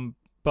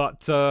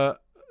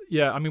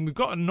 Yeah, I mean, we've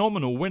got a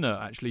nominal winner,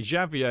 actually.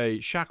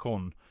 Javier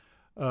Chacon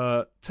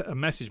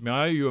messaged me.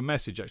 I owe you a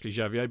message, actually,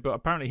 Javier, but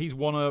apparently he's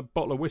won a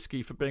bottle of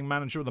whiskey for being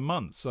manager of the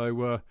month.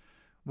 So,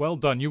 well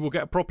done. You will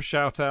get a proper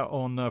shout out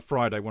on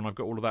Friday when I've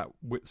got all of that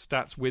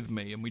stats with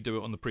me and we do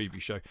it on the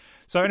preview show.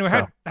 So,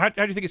 anyway, how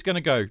do you think it's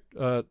going to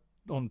go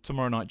on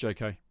tomorrow night,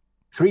 JK?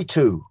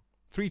 3-2.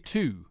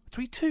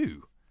 3-2.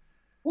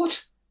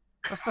 What?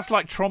 That's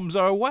like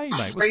Tromsø away,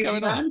 mate. What's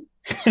going on?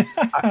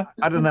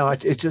 I don't know.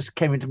 It just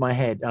came into my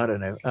head. I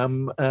don't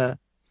know.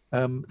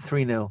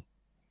 3-0.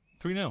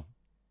 3-0.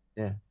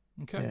 Yeah.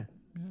 Okay.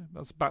 Yeah.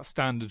 That's about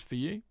standard for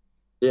you.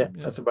 Yeah,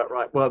 that's about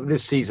right. Well,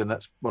 this season,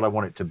 that's what I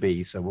want it to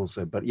be. So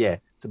also, but yeah,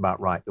 it's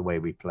about right the way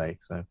we play.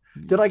 So,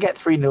 did I get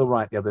 3-0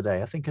 right the other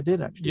day? I think I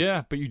did actually.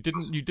 Yeah, but you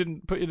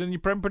didn't put it in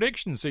your Prem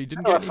predictions, so you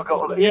didn't No, get. I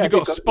forgot. You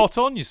got spot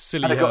on, you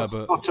silly I got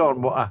Herbert. spot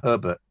on what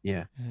Herbert.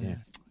 Yeah.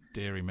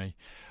 Deary me.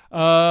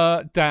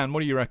 Dan,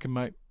 what do you reckon,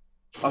 mate?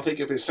 I think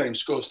it'll be the same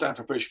score.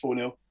 Stamford Bridge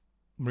 4-0.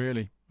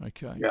 Really?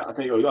 Okay. Yeah, I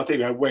think we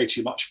had way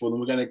too much for them.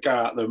 We're going to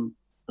go at them.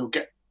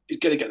 He's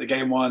going to get the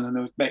game won, and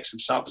they'll make some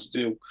subs to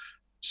do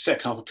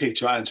second half of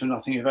Peter out into a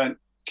nothing event.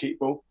 Keep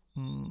ball.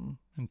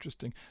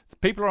 Interesting.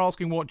 People are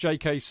asking what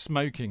JK's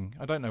smoking.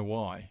 I don't know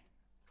why.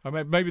 I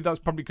mean, maybe that's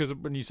probably because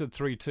when you said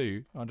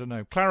 3-2. I don't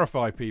know.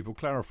 Clarify, people.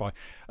 Clarify.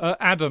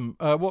 Adam,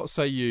 what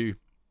say you?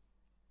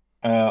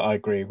 I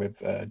agree with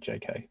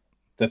JK.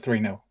 The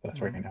 3-0. The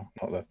 3-0, not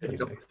the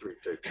 3-2.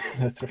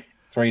 3-2.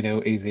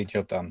 3-0, easy,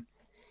 job done.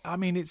 I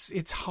mean,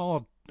 it's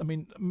hard. I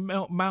mean,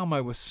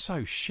 Malmo was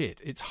so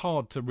shit. It's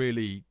hard to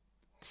really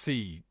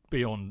see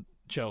beyond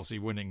Chelsea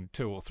winning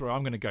 2 or 3.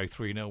 I'm going to go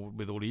 3-0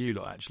 with all of you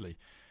lot, actually.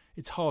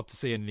 It's hard to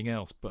see anything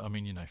else, but I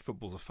mean,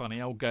 football's a funny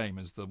old game,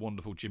 as the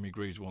wonderful Jimmy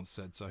Greaves once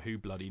said, so who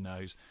bloody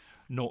knows?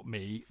 Not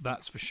me,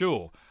 that's for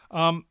sure.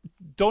 Donnie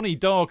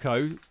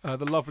Darko,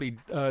 the lovely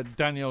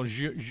Daniel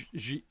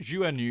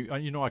Jouanu,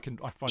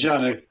 I find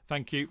Jouanu.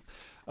 Thank you.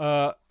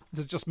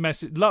 Just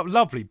message,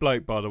 lovely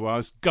bloke, by the way. I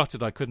was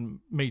gutted I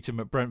couldn't meet him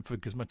at Brentford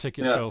because my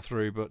ticket fell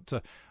through, but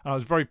I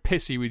was very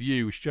pissy with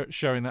you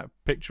showing that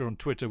picture on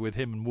Twitter with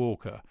him and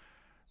Walker,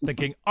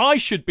 thinking I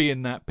should be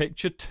in that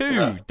picture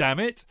too,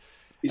 damn it.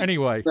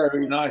 Anyway,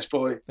 very nice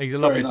boy. He's a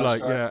lovely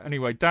bloke, yeah.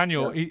 Anyway,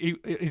 Daniel,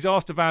 he's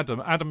asked of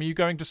Adam. Adam, are you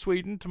going to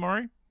Sweden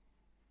tomorrow?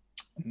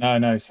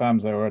 No,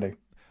 Sam's there already.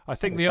 I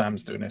think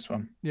Sam's doing this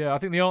one. Yeah, I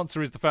think the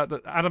answer is the fact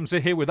that Adam's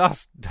here with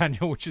us,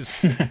 Daniel, which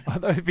is,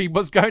 if he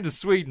was going to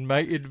Sweden,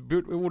 mate, it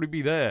would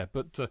be there.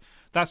 But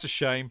that's a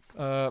shame.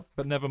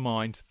 But never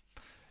mind.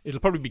 It'll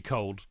probably be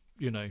cold,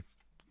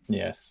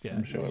 Yes, yeah,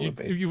 I'm sure it will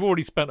be. You've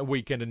already spent a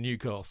weekend in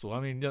Newcastle.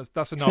 I mean,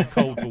 that's enough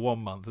cold for 1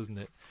 month, isn't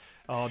it?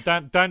 Oh,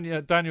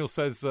 Daniel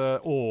says,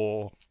 and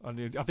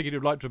I think he'd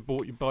have liked to have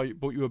bought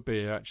you a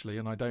beer, actually,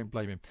 and I don't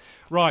blame him.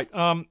 Right,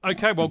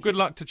 okay, well, good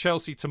luck to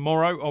Chelsea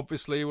tomorrow.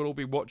 Obviously, we'll all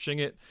be watching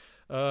it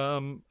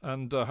and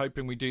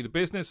hoping we do the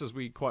business, as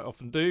we quite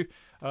often do.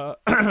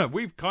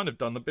 We've kind of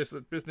done the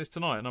business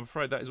tonight, and I'm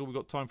afraid that is all we've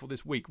got time for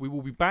this week. We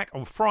will be back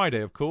on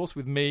Friday, of course,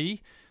 with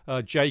me,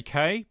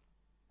 JK,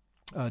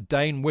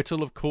 Dane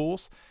Whittle, of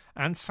course,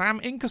 and Sam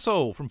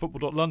Inkersole from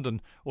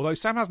Football.London. Although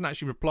Sam hasn't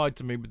actually replied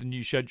to me with the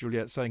new schedule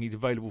yet, saying he's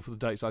available for the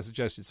dates I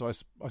suggested, so I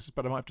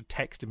suspect I might have to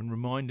text him and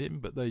remind him,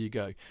 but there you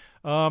go.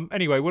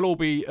 Anyway, we'll all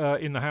be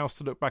in the house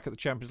to look back at the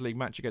Champions League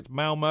match against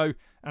Malmo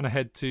and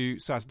ahead to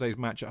Saturday's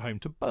match at home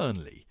to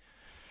Burnley.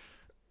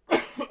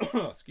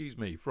 Excuse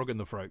me, frog in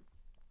the throat.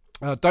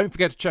 Don't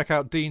forget to check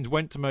out Dean's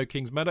Went to Mow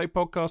Kings Meadow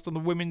podcast on the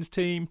women's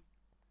team.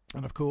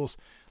 And of course,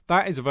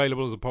 that is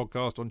available as a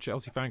podcast on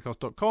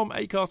chelseafancast.com,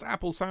 Acast,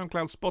 Apple,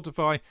 SoundCloud,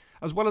 Spotify,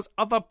 as well as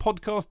other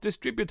podcast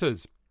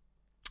distributors.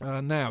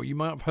 Now, you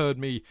might have heard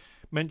me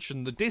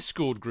mentioned the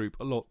Discord group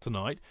a lot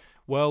tonight.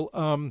 Well,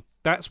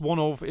 that's one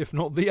of, if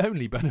not the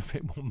only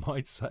benefit, one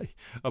might say,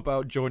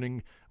 about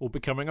joining or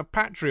becoming a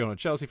Patreon, a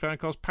Chelsea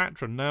Fancast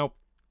patron. Now,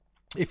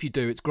 if you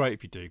do, it's great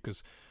if you do,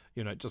 because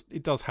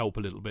it does help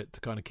a little bit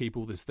to kind of keep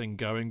all this thing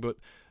going. But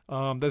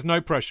there's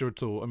no pressure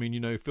at all. I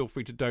mean, feel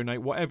free to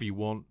donate whatever you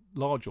want,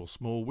 large or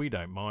small. We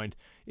don't mind.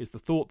 It's the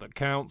thought that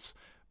counts.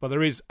 But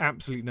there is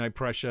absolutely no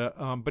pressure.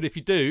 But if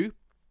you do,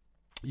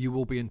 you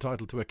will be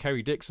entitled to a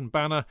Kerry Dixon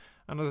banner.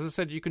 And as I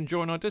said, you can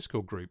join our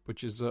Discord group,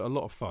 which is a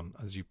lot of fun,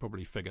 as you've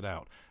probably figured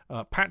out.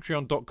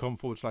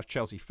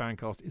 Patreon.com/Chelsea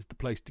Fancast is the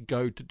place to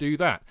go to do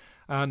that.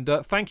 And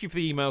thank you for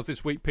the emails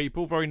this week,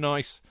 people. Very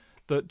nice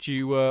that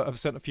you have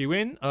sent a few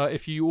in.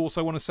 If you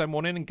also want to send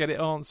one in and get it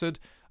answered,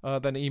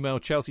 then email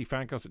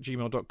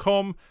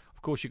chelseafancast@gmail.com.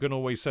 Of course, you can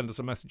always send us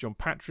a message on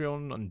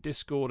Patreon and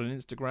Discord and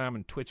Instagram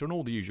and Twitter and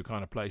all the usual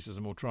kind of places,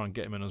 and we'll try and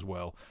get them in as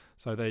well.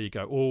 So there you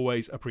go.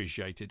 Always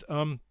appreciated.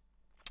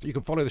 You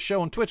can follow the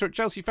show on Twitter at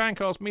Chelsea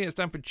Fancast, me at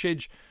Stamford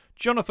Chidge,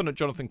 Jonathan at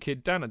Jonathan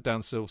Kidd, Dan at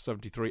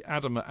DanSilv73,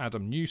 Adam at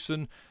Adam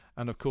Newson,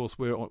 and of course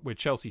we're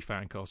Chelsea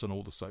Fancast on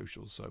all the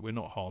socials, so we're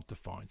not hard to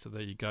find. So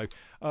there you go.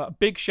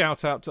 Big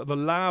shout out to the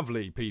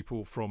lovely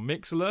people from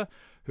Mixlr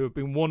who have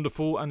been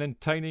wonderful and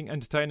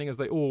entertaining as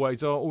they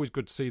always are. Always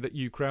good to see that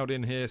you crowd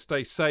in here.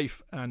 Stay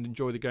safe and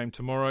enjoy the game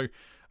tomorrow.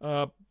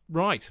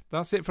 Right,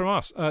 that's it from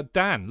us.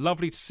 Dan,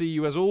 lovely to see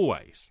you as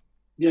always.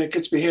 Yeah,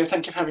 good to be here.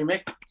 Thank you for having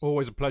me.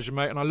 Always a pleasure,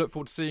 mate. And I look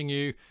forward to seeing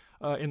you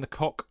in the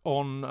Cock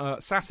on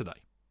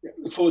Saturday. Yeah,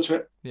 look forward to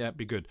it. Yeah, it'd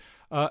be good.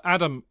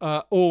 Adam,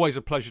 always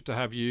a pleasure to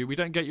have you. We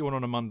don't get you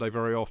on a Monday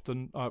very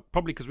often,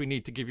 probably because we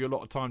need to give you a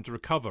lot of time to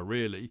recover,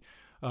 really.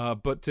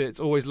 But it's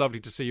always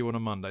lovely to see you on a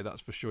Monday, that's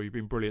for sure. You've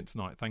been brilliant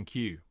tonight. Thank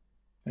you.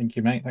 Thank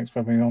you, mate. Thanks for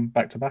having me on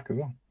back-to-back as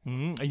well.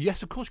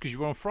 Yes, of course, because you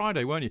were on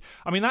Friday, weren't you?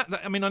 I mean, I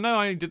know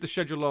I only did the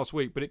schedule last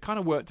week, but it kind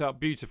of worked out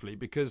beautifully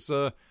because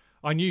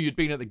I knew you'd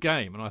been at the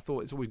game, and I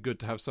thought it's always good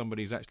to have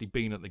somebody who's actually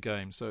been at the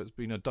game. So it's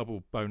been a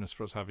double bonus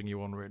for us having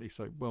you on, really.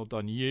 So well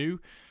done, you.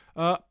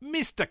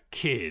 Mr.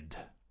 Kidd.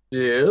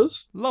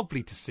 Yes.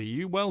 Lovely to see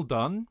you. Well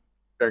done.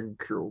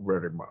 Thank you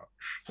very much.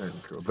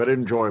 Thank you. Very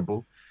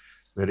enjoyable.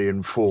 Very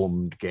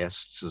informed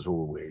guests, as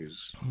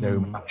always. Know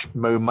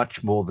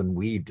much more than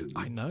we do.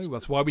 I know.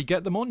 That's why we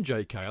get them on,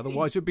 JK.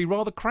 Otherwise, it would be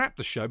rather crap,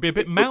 the show. It'd be a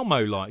bit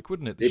Malmo-like,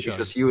 wouldn't it, the show?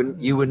 Just you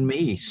and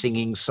me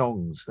singing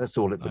songs. That's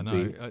all it would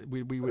be.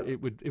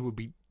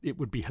 It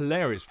would be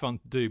hilarious fun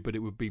to do, but it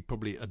would be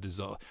probably a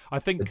disaster. I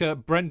think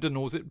Brendan,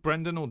 or was it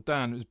Brendan or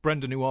Dan? It was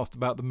Brendan who asked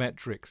about the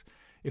metrics.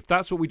 If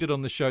that's what we did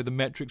on the show, the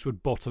metrics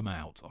would bottom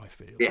out, I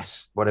feel.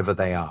 Yes, whatever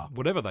they are.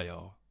 Whatever they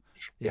are.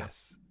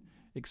 Yes.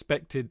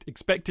 Expected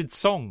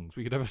songs.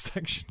 We could have a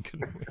section,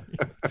 couldn't we?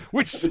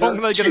 Which song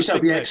are they going to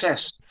sing? The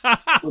excess.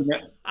 I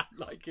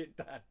like it,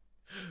 Dan.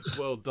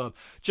 Well done.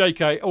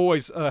 JK,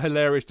 always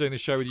hilarious doing the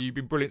show with you. You've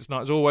been brilliant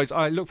tonight, as always.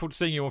 I look forward to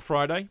seeing you on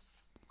Friday.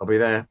 I'll be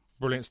there.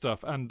 Brilliant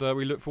stuff. And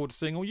we look forward to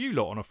seeing all you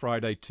lot on a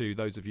Friday too,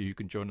 those of you who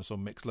can join us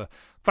on Mixlr.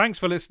 Thanks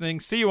for listening.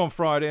 See you on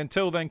Friday.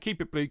 Until then,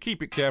 keep it blue,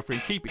 keep it carefree,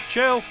 keep it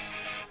Chelsea.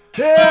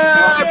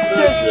 Yeah!